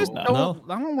 No, I no, just no.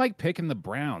 don't. I don't like picking the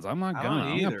Browns. I'm not I gonna.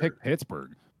 don't I'm gonna either. pick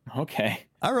Pittsburgh. Okay.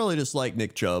 I really just like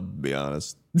Nick Chubb, to be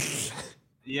honest.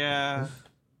 Yeah,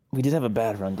 We did have a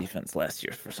bad run defense last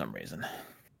year for some reason.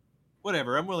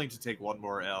 whatever. I'm willing to take one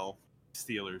more L.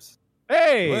 Steelers.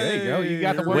 Hey, there you go. You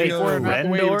got the Here we Wait, go. 1v4. not the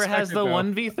way you Rendor has expected, the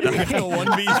though. 1v3.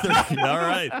 1v3. All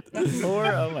right.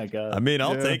 Oh my god. I mean,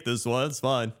 I'll Yeah. take this one. It's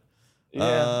fine.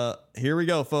 Yeah. Here we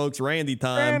go, folks. Randy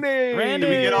time. Randy! Did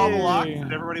we get all the lock?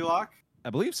 Did everybody lock? I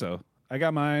believe so. I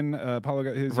got mine. Paulo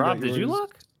got his. Rob, got did you yours.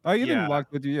 look? Oh, you Yeah. didn't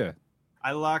lock, did you? Yeah.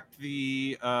 I locked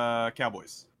the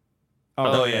Cowboys.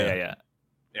 Oh, yeah. yeah.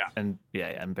 Yeah. And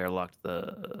and Bear locked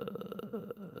the.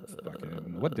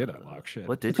 Fucking, what did I lock? Shit.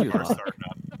 What did you We're lock? starting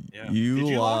up. Yeah. You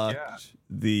Did locked lock? Yeah.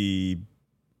 the.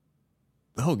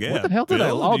 Oh yeah. What the hell did I?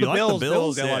 Bill? Oh, You the like Bills.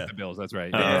 Bills? I Yeah. like the Bills. That's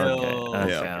right. Oh, Yeah. okay.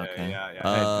 Yeah. Okay. Yeah.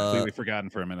 I had Uh, completely forgotten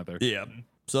for a minute there. Yeah.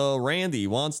 So Randy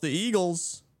wants the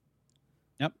Eagles.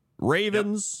 Yep.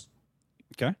 Ravens.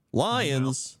 Okay.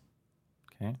 Lions.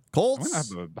 Okay. I'm Colts.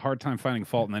 gonna have a hard time finding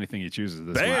fault in anything he chooses. This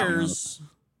week, to be honest. Bears.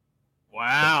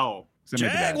 Wow. So maybe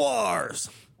that. Jaguars.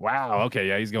 Wow. Okay.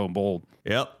 Yeah, he's going bold.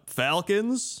 Yep.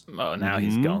 Falcons. Oh, now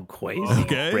he's Mhm. going crazy.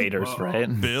 Okay. Raiders, right?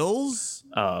 Bills.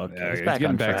 Oh, okay. Yeah, he's he's back getting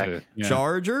on back track. to yeah.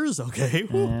 Chargers. Okay.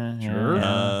 Woo. Yeah, Sure.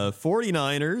 yeah.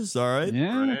 49ers. All right.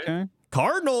 Yeah. Right. Okay.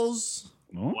 Cardinals.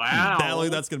 Oh, Wow.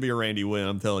 That's going to be a Randy win.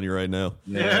 I'm telling you right now.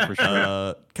 yeah, for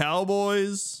sure.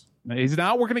 Cowboys. He's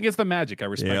not working against the Magic. I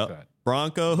respect Yep. that.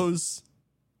 Broncos.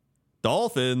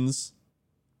 Dolphins.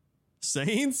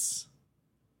 Saints,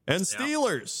 and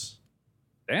Steelers.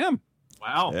 Damn.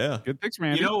 Wow. Yeah. Good picks,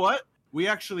 man. You know what? We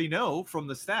actually know from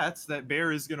the stats that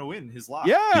Bear is going to win his lock.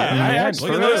 Yeah, Yeah, I yeah,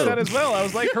 actually look at noticed that. that as well. I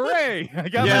was like, hooray. I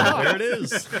got Yeah. my lock. There it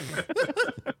is.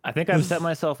 I think I've set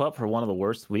myself up for one of the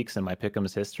worst weeks in my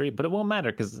Pick'em's history, but it won't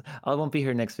matter because I won't be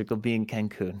here next week. I'll be in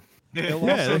Cancun. It'll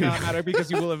Yeah, also there you not go. matter because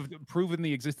you will have proven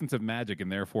the existence of magic, and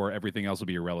therefore everything else will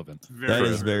be irrelevant. That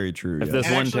is very true. If yeah.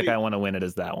 there's one Actually- pick I want to win, it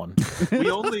is that one.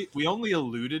 we only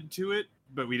alluded to it,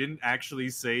 but we didn't actually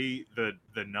say the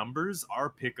numbers. Our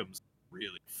pick'ems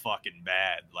really fucking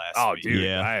bad last week. dude.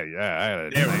 Yeah. I had a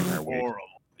They were nightmare week. horrible.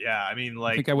 Yeah, I mean,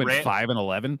 like I think I went Ran-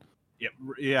 5-11.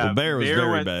 Yeah, The Bear was very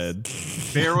went, bad.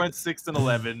 Bear went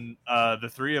 6-11. The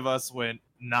three of us went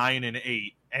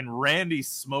 9-8, and Randy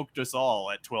smoked us all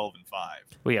at 12-5.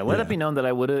 Well, yeah, let Yeah. it be known that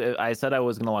I said I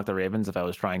was going to lock the Ravens if I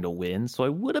was trying to win, so I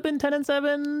would have been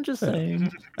 10-7. Just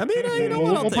saying. I mean, you know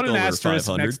what? We'll I'll take put an over asterisk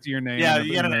 500. next to your name. Yeah, but,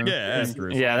 you gotta- Yeah,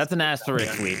 asterisk. Yeah, that's an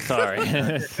asterisk week. Sorry.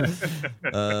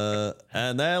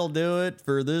 And that'll do it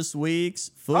for this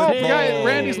week's Oh, football. you got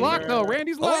Randy's lock though.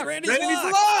 Randy's lock. Randy's Randy's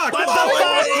locked. locked! What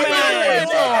Oh, the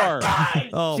Randy! fuck?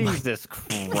 Oh my Jesus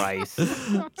Christ.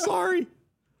 Sorry.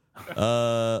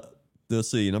 Let's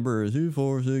see. Number 2,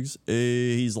 4, 6.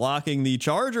 He's locking the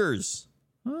Chargers.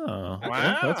 Oh. Okay,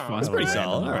 that's fun. That's pretty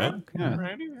solid. All right. Yeah.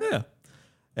 Randy? Yeah.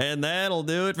 And that'll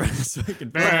do it for this week in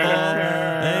football.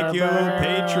 Thank you,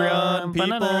 Patreon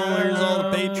people. Here's all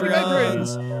the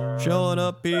Patreons showing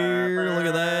up here. Look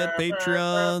at that.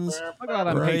 Patreons. Look at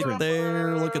that Right patron.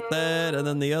 there. Look at that. And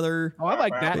then the other. Oh, I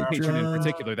like that patron in Patreon.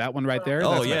 particular. That one right there.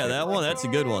 Oh, That's my yeah, favorite. that one. That's a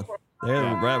good one. There,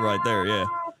 right there. Yeah.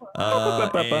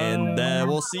 And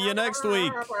we'll see you next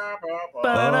week. Okay.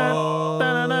 Bye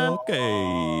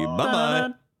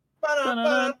bye.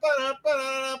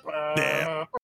 Ba-da-ba-ba-ba-ba-ba-ba.